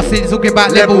about us, then you're talking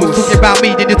about levels. Talking about me,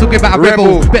 then you're talking about a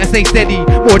rebel. Better stay steady,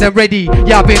 more than ready.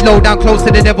 Yeah, I've been low down close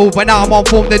to the devil, but now I'm on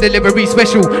form, the delivery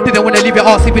special. Didn't wanna leave your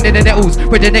heart sleeping in the nettles.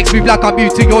 When the next move like I'm you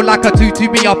to, you're like a two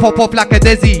to me. I pop off like a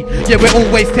Desi. Yeah, we're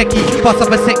always techie. Plus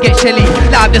I'm a set, get shelly.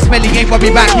 Like the smelly, ain't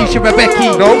worry about Keisha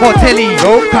Rebecca. No, or Telly.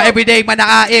 No, cut every day, man,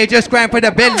 out here just grind for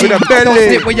the belly. For the belly. Don't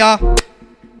sit with ya.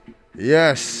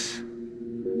 Yes.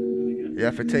 You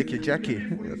have to take your Jackie.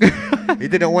 He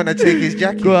didn't want to take his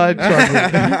Jackie. Go on, Trouble.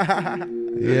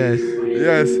 Yes.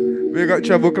 Yes. We got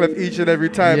Treble Clef each and every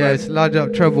time. Yes, man. Large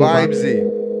up Treble. Vibesy.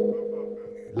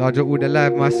 Large up all the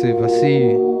live massive. I see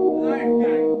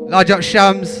you. Large up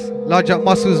Shams. Large up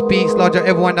Muscles Beats. Large up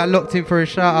everyone that locked in for a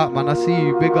shout out, man. I see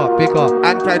you. Big up, big up.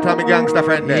 Anti-Tommy Gangster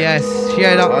friend there. Yes.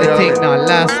 Shared up the thing now.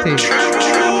 Last thing.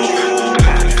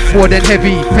 More than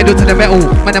heavy, pedal to the metal.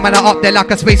 Man, I'm up there like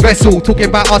a space vessel. Talking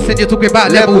about us and you're talking about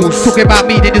levels. Talking about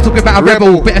me, then you're talking about a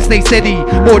rebel. Better stay steady,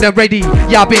 more than ready.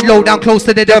 Yeah, I've been low down close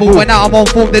to the devil. But now I'm on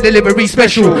form, the delivery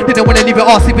special. Didn't wanna leave it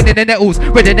all sleeping in the nettles.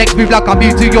 Where the next move like I'm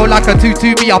you to, you're like a two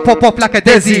to me. I pop off like a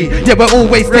Desi. Yeah, we're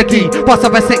always techie. Pass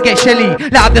up a set, get shelly.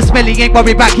 Like I'm the smelly, ain't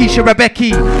worry about Keisha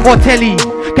Rebecca or Telly.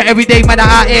 Cause every day, man,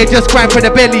 out here just grind for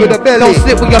the belly. Don't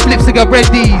slip with your flips and your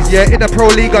breadies. Yeah, in the pro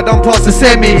league, I done past the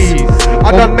semis.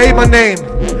 I done made my name.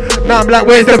 Now I'm like,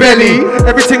 where's the belly?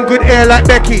 Everything good air like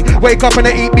Becky. Wake up and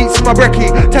I eat beats from my brekkie.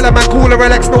 Tell a man cooler,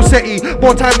 relax, no settee.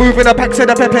 More time moving a pack,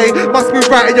 said a Pepe. Must move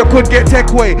right and you could get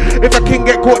tech way. If a king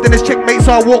get caught, then it's checkmate.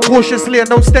 So I walk cautiously and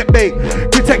don't step bait.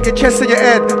 Protect your chest and your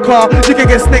head, car. You can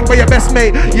get snaked by your best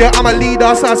mate. Yeah, I'm a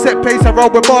leader, so I set pace. I roll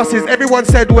with bosses. Everyone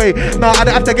said way. Nah, I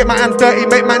don't have to get my hands dirty.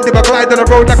 Make man dip a glide on the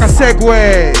road like a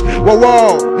Segway. Whoa,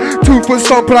 whoa. 2 foot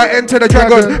stomp like enter the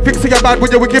dragon. Fix your bad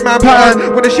with your wicked man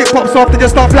pattern. When the shit pops off, then you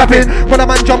start flapping. When a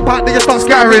man jump out, then you start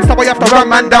scattering. So you have to run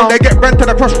man down. They get rent to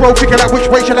the crossroad, figure like which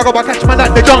way shall I go? But catch man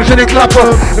at the junction in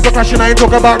Clapham. If you're crashing, I ain't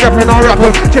talking about rapping, I'll rap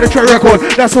em. Check the track record,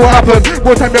 that's what happened.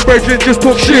 More time the brethren just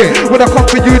talk shit. When I come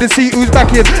for you to see who's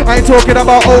back in. I ain't talking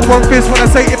about old one fist. When I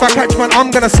say if I catch man, I'm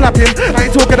gonna slap him. I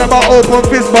ain't talking about old one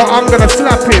fist, but I'm gonna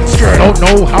slap him straight. Don't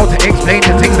know how to explain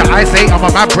the things that I say. I'm a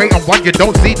mad brain on one you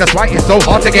don't see. That's why it's so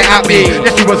hard to get at me.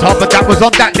 Yes, you was hard, but that was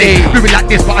on that day. Do it like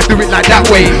this, but I do it like that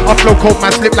way. I flow cold,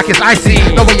 man, slip like it's icy.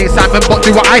 No way ain't Simon, but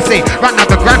do what I say. Right now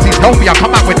the Gramsci's healthy, I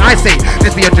come out when I say.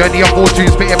 This be a journey of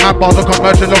fortune, spitting my bars, a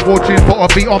commercial of fortune. Put a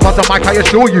beat on the mic, I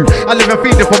assure you. I live and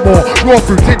feed it for more. Raw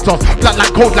fruit, tintos, black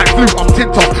like cold like flu, I'm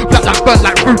tintos. Black like burnt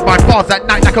like fruit, my bars at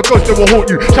night like a ghost that will haunt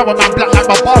you. Shower man black like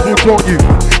my bars will taunt you.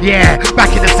 Yeah,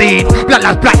 back in the scene. Black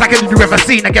like anything you ever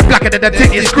seen. I get blacker than the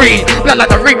tinted screen. Black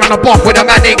like the ring on the boss when a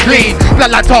man ain't clean.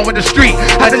 Black like tar in the street.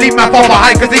 Had to leave my phone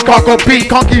behind cause he can't compete.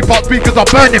 Can't keep up speakers, I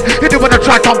burn him. He didn't wanna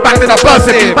try, come back then I burst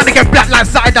him. Man, they get black like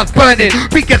side that's burning.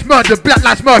 Beat gets murdered, black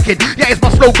like smirking. Yeah, it's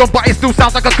my slogan, but it still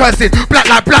sounds like a cursing. Black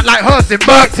like Hursing,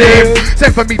 murked him.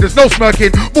 Said for me, there's no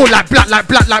smirking. More like black like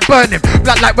burning.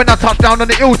 Black like when I touch down on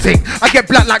the ill thing. I get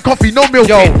black like coffee, no milk.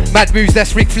 Yo, mad moves,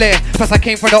 that's Ric Flair. Plus I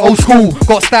came from the old school.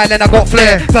 Got style and I got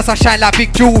flair. Plus I shine like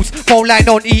big jewels. Phone line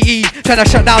on EE. Tryna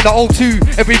shut down the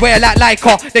O2. Everywhere like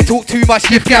Leica. They talk too much,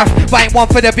 give gaff. But ain't one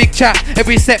for the big chat.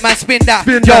 Every set man spin that.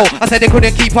 Yo, I said they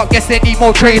couldn't keep up, guess they need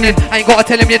more training. I ain't gotta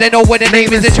tell them, yeah, they know what the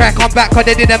name is. They try come back, cause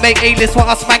they didn't make A-list. For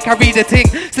us, man, carry the thing.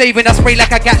 Slaving a spray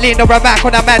like a Gatlin or a Mac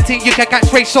on a mad thing. You can catch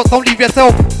straight shots, don't leave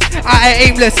yourself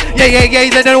aimless. Yeah, they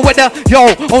don't know what the. Yo,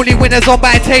 only winners on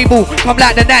my table. Come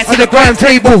like the knights to the grand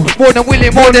table. More than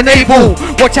willing, more than able.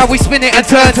 Watch how we spin it and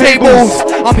turn tables.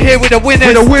 I'm here with the winners.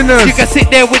 You can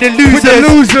sit there with the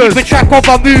losers. Keep track of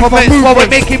our movements. While we're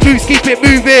making moves, keep it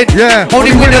moving. Yeah.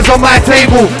 Only winners on my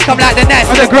table. Come like the knights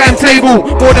to the grand table.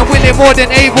 More than willing, more than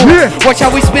able. Watch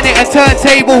how we spin it and turn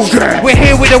tables. We're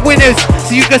here with the winners,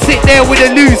 so you can sit there with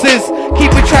the losers.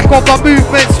 Keeping track of our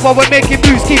movements while we're making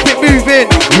moves, keep it moving.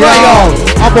 Yo,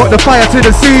 I brought the fire to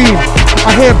the scene.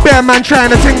 I hear bear man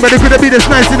trying to think, but it could be this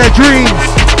nice in their dreams.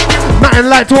 Nothing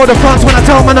like Tour de France when I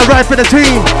tell man I ride for the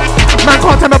team. Man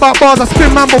can't tell me about bars, I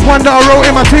spin man but one that I wrote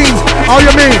in my teens. How you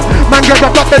mean? Man get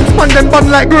wrapped up then spun them bun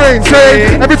like grain. Say,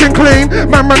 everything clean,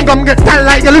 man run gum get tight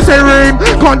like yellow say ream.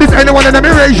 Can't diss any one of them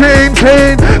in regimes.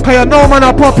 Cause you know man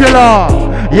are popular.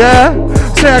 Yeah?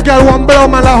 Say a girl one blow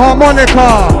man like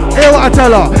harmonica. Hear what I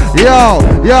tell her? Yo,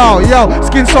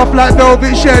 skin soft like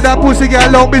velvet, share that pussy,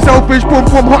 girl, don't be selfish, boom,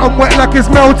 boom, hot and wet like it's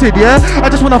melted, yeah? I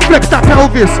just wanna flex that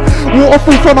pelvis,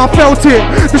 waterfall from I felt it,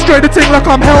 destroy the thing like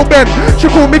I'm hellbent, she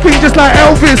call me king just like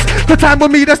Elvis, the time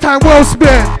with me, that's time well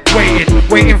spent.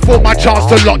 Waiting for my chance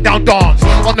to lock down dance.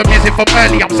 On the music from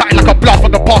early, I'm sighting like a blast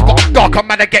from the past, but I'm dark, a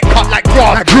man to get cut like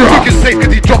grass. You can say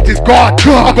cause he dropped his guard.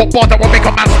 I got bars that will make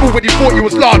a man smooth when he thought he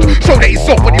was large. Show that he's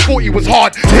soft when he thought he was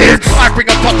hard. I bring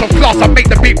a touch of class, I make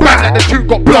the beat bang like the tune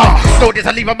got blast. Know this,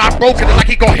 I leave a man broken like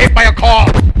he got hit by a car.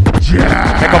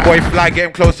 Yeah. Make a boy fly, get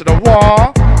him close to the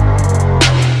wall.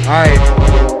 Aight.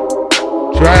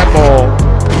 Tremble.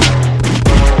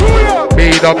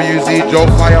 BWZ, Joe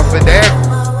Fire for them.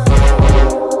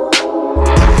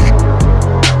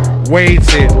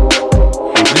 Waiting.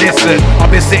 Listen,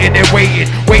 I've been sitting there waiting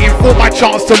for my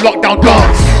chance to lock down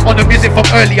dance. On the music from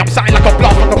early, I'm sighting like a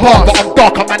blast from the past, but I'm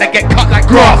dark, a man to get cut like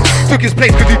grass. Took his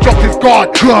place cause he dropped his guard.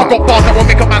 I got bars that will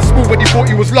make a man smooth when he thought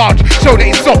he was large. Show that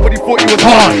he's soft when he thought he was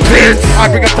hard. I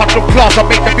bring a touch of class, I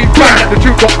make the beat bang like the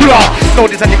tune got blast. Know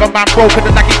this, I leave a man broken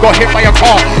and like he got hit by a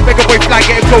car. Make a boy fly,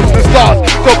 getting close to the stars.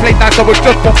 Don't play nice, I was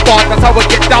just bombard. That's how I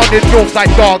get down in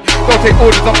Northside, dog. Don't take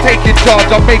orders, I'm taking charge,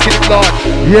 I'm making it large.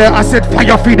 Yeah, I said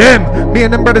fire for them. Me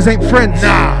and them brothers ain't friends.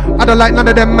 Nah, I don't like none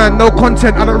of them, man. No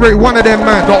content, I don't rate one of them,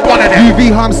 man. Not one of them.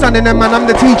 UV, how I'm standing them, man. I'm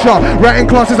the teacher. Writing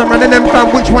classes, I'm running them,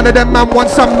 fam. Which one of them, man? Want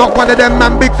some, not one of them,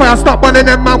 man. Big fire, stop one of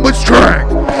them, man. With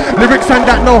strength. Lyrics and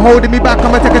that, no holding me back.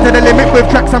 I'ma take it to the limit with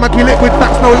tracks. I'ma kill it with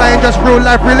facts, no lying, just real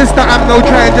life. Realist, I'm no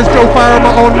trying, just Joe Fire on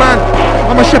my own, man.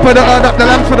 I'm a shepherd that earned up the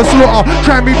lambs for the slaughter.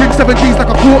 Try and me bring 7 G's like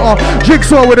a quarter.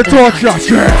 Jigsaw with a torch, yeah.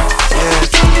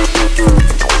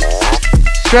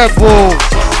 Treble,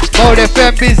 Mode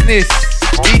FM Business,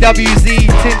 BWZ,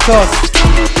 Tintos,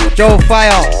 Joe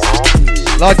Fire,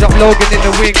 large up Logan in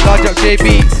the wing, large up J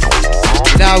Beats.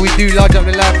 Now we do large up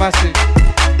the live massive.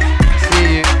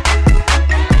 See you.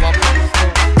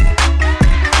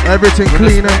 Everything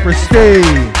clean and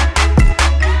pristine.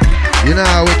 You know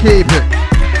how we keep it.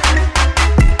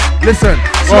 Listen,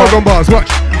 slogan bars, watch.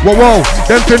 Whoa, whoa,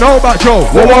 them fi know about Joe.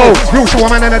 Whoa, whoa, real show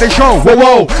man into the show. Whoa,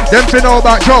 whoa, them fi know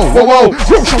about Joe. Whoa, whoa,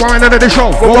 real show man into the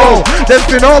show. Whoa, whoa, them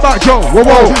fi know about Joe. Whoa,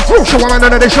 whoa, real show man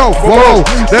into the show. Whoa, whoa,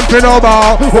 them fi know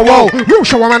about. Whoa, whoa, real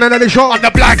show man into the show. On the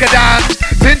blacker than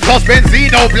Tintos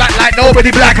Benzino, black like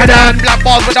nobody blacker than. Black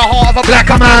bars with the heart of a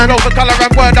blacker man. Over colour and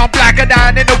word, I'm blacker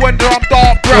than. In the winter, I'm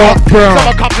dark brown.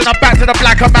 Summer comes and I'm back to the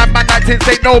blacker man. Man, that Tins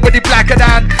ain't nobody blacker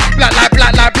than. Black like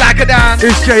blacker than.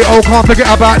 It's J.O. Can't forget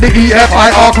about the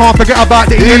E.F.I.R. Can't forget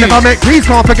about the E. And if I make peace,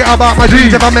 can't forget about my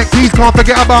G's. If I make peace, can't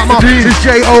forget about my G's. It's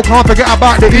J.O. Can't forget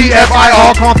about the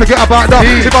E.F.I.R. Can't forget about the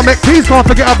If I make peace, can't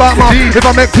forget about my If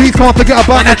I make peace, can't forget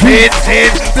about my G's.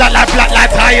 Black like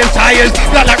tires.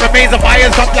 Black like remains of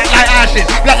fires. Some black like ashes.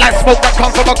 Black like smoke that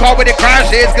comes from a car when it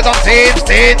crashes. Cause I'm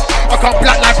tin. I come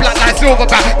black like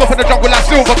silverback. Go from the jungle like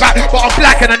silverback. But I'm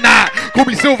blacker than that. Call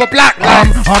me silver black.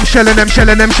 I'm shelling them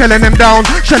down.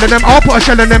 Shelling them, I'll put a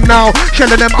shell in them now.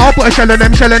 Shelling them, I'll put a shell in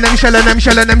them. Shelling them, shelling them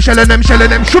down.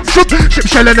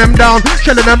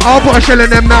 Shelling them, I'll put a shell in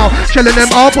them now. Shelling them,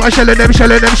 I'll put a shell in them.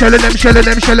 Shelling them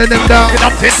down.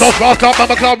 I'm Tintos Rasta,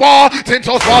 Bubba Club War.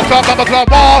 Tintos Rasta, Bubba Club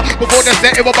War. Before the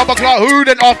set it was Bubba Club Who,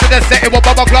 then after the set it was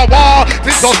Bubba Club War.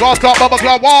 Tintos Rasta, Bubba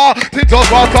Club War. Tintos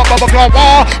Rasta, Bubba Club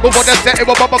War. Before the set it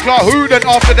was Bubba Club Who, then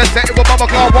after the set it was Bubba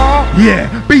Club War. Yeah,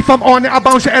 beef I'm on it, I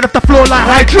bounce your head off the floor like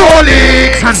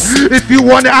hydraulics. And if you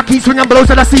want it, I keep swinging blows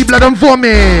till I see blood and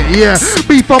vomit. Yeah,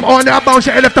 beef I'm on it, I bounce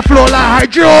your head off the floor like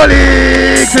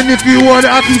hydraulics. And if you want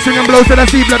it, I keep swinging blows till I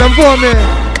see blood and vomit.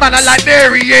 Man, I like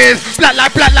there he is. Black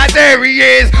like there he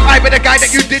is. I be the guy that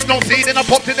you did not see. Then I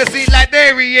popped in the scene like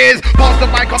there he is. Past the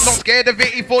mic, I'm not scared of it.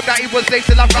 He thought that he was safe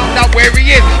till I found out where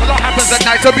he is. A lot happens at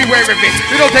night, so beware of it.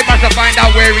 It don't take much to find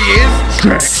out where he is.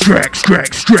 Strength.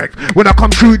 When I come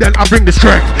through, then I bring the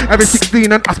strength. Every 16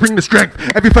 and I bring the strength.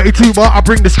 Every 32 bar, I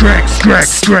bring the strength.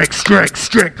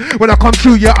 When I come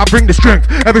through, yeah, I bring the strength.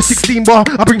 Every 16 bar,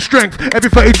 I bring strength. Every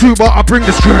 32 bar, I bring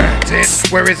the strength. Tins,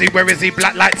 where is he?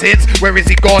 Black like Tins, where is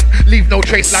he gone? Leave no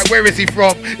trace like where is he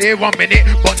from? Here 1 minute,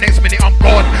 but next minute I'm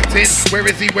gone. Tins, where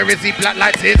is he? Black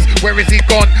like Tins, where is he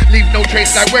gone? Leave no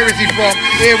trace like where is he from?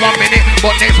 Here 1 minute,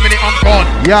 but next minute I'm gone.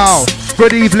 Yo,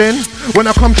 Good evening. When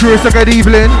I come through, it's a good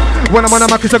evening. When I'm on a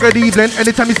mic, it's a good evening.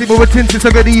 Anytime you see me with tints, it's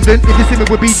a good evening. If you see me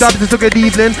with B-dubs, it's a good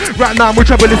evening. Right now I'm with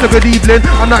trouble, it's a good evening.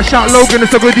 I'm not Shout Logan,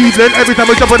 it's a good evening. Every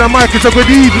time I jump on the mic, it's a good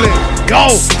evening.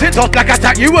 Yo, Tintos black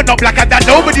attack, you are not blacker than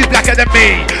nobody's blacker than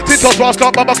me. Tintos raw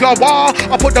start Bubba Claw War,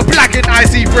 I put the black in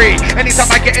IC3. Anytime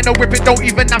I get in a whip, it don't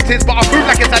even have tins, but I move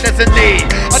like it's Addison Lee.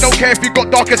 I don't care if you got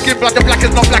darker skin, blood, the black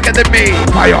is not blacker than me.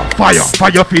 Fire, fire,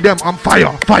 fire for them, I'm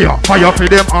fire, fire, fire for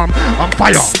them, I'm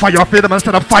fire, fire for them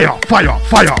instead of fire, fire,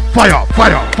 fire, fire,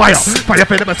 fire, fire, fire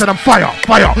for them instead of fire,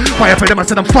 fire, fire for them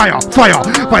instead of fire, fire,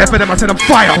 fire for them instead of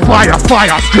fire, fire,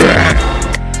 fire,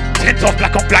 Tintos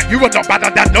black on black, you are not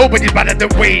better than nobody's better than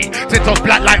we. Tintos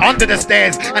black like under the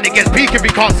stairs, and it gets peak if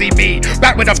you can't see me.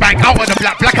 Back with a bang, out with the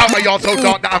black out my yard so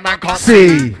dark that a man can't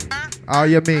see. How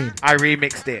you mean? I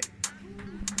remixed it.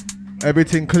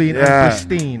 Everything clean and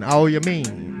pristine. How you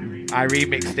mean? I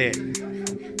remixed it.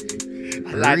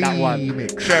 I like that one.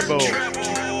 Treble.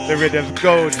 The rhythm's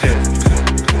gorgeous.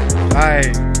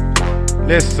 Aye.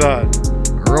 Listen.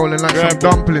 Rolling like some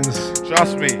dumplings.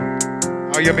 Trust me.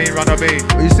 How you mean, Runner B?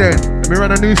 What you saying? Let me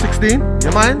run a new 16?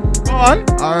 You mind? Go on.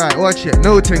 Alright, watch it.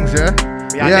 No things, yeah?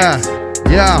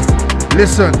 Yeah.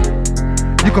 Listen.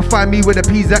 You can find me with a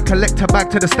PZ collector back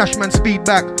to the stash man speed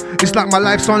back. It's like my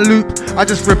life's on loop. I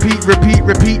just repeat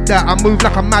that. I move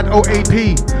like a mad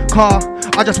OAP car.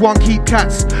 I just want keep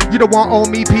cats. You don't want old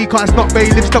me P, cause it's not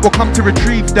bailiffs that will come to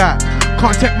retrieve that.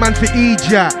 Can't take man for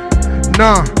EJAT.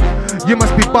 Nah. You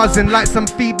must be buzzing like some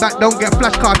feedback. Don't get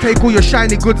flash car, take all your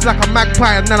shiny goods like a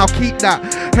magpie, and then I'll keep that.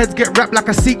 Heads get wrapped like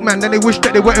a Sikh man, then they wish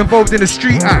that they were involved in the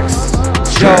street acts.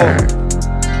 Yo,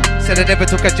 said I never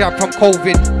took a jab from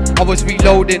COVID. I was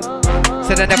reloading.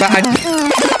 Said I never had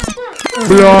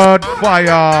blood,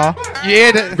 fire.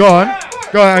 Yeah, go on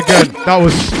again. That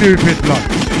was stupid, blood.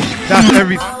 That's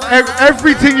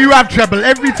everything you have, Treble.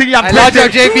 Everything you have. I love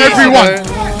JB. Everyone.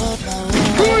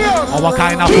 Oh, what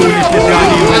kind of foolishness you are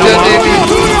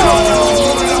doing?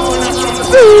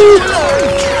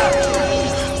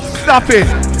 Stop it.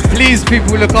 Please,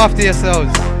 people, look after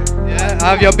yourselves. Yeah,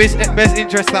 have your best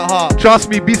interest at heart. Trust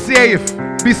me, be safe.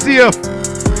 Be safe.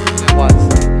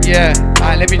 Yeah,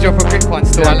 alright, let me drop a quick one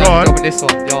still. I like dropping this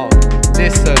one. Yo,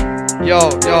 listen. Yo,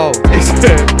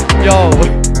 listen. Yo.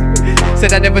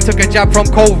 Said I never took a jab from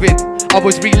COVID. I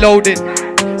was reloading.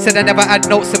 Said I never had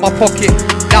notes in my pocket.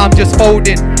 Now I'm just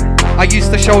folding. I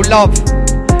used to show love.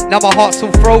 Now my heart's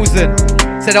all frozen.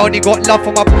 Said I only got love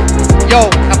for my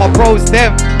and my bros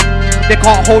them. They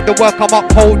can't hold the work I'm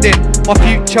upholding. My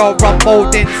future I'm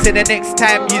molding. Say the next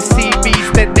time you see me,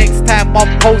 the next time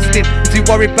I'm posting. Do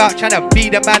worry about trying to be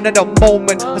the man of the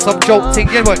moment. That's some joke thing,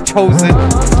 you weren't chosen.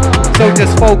 So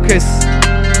just focus,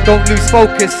 don't lose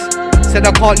focus. Said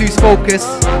I can't lose focus.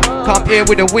 Come here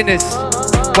with the winners,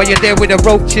 while you're there with the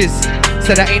roaches.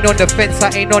 Said I ain't on the fence,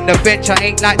 I ain't on the bench. I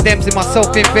ain't like them, in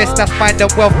myself invest. That's finding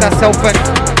wealth, that's self and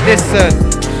listen.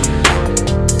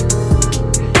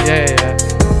 Yeah.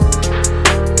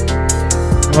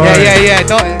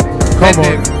 Come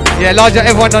on. Yeah, larger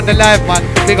everyone on the live, man.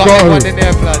 Big up everyone in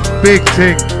there, blood. Big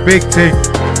thing.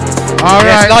 Alright.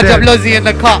 Yes, large up Lozzie in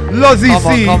the cup. Lozzie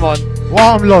C. Come on.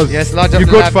 Warm Loz. Yes, large up you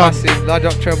the good live fam. massive. Large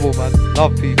up treble, man.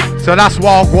 Love people. So that's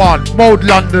Walk 1. Mode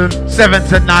London, 7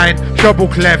 to 9. Treble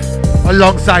Clef.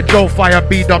 Alongside Joe Fire,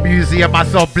 BWZ and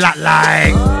myself, Black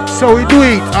Line. So we do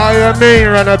it. I mean,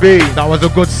 Runner B. That was a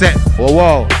good set.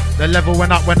 Whoa. The level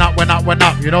went up.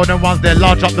 You know them ones there.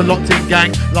 Large up the locked in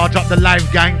gang. Large up the live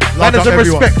gang. Man, there's a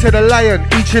respect to the lion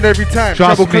each and every time.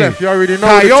 Treble Clef, you already know.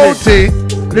 Coyote.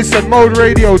 Listen,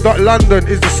 moderadio.london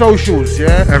is the socials,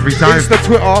 yeah? Every time. Insta,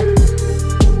 Twitter,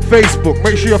 Facebook.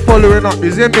 Make sure you're following up.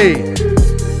 Is it me?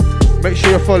 Make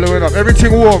sure you're following up.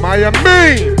 Everything warm. I am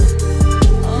me.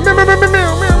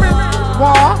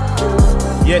 What?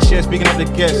 Yes, speaking of the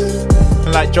guests,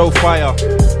 like Joe Fire,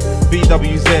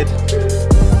 BWZ,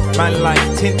 man like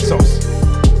Tintos,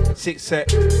 6 set.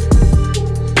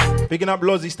 Picking up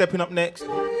Lozzie, stepping up next,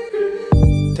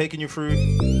 taking you through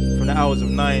from the hours of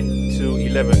 9 to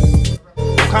 11.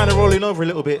 I'm kind of rolling over a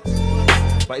little bit,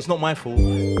 but it's not my fault,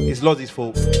 it's Lozzie's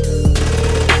fault.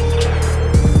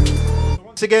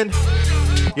 Once again,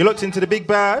 you're locked into the big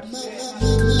bad.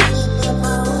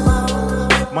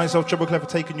 Myself, Treble Clef,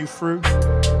 taking you through.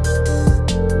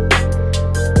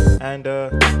 And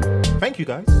thank you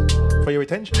guys for your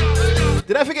attention.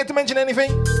 Did I forget to mention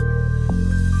anything?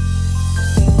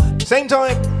 Same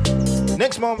time,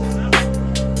 next month,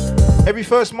 every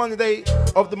first Monday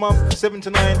of the month, 7 to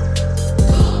 9,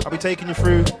 I'll be taking you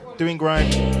through, doing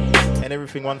grind, and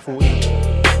everything 140,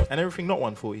 and everything not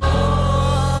 140,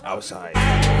 outside.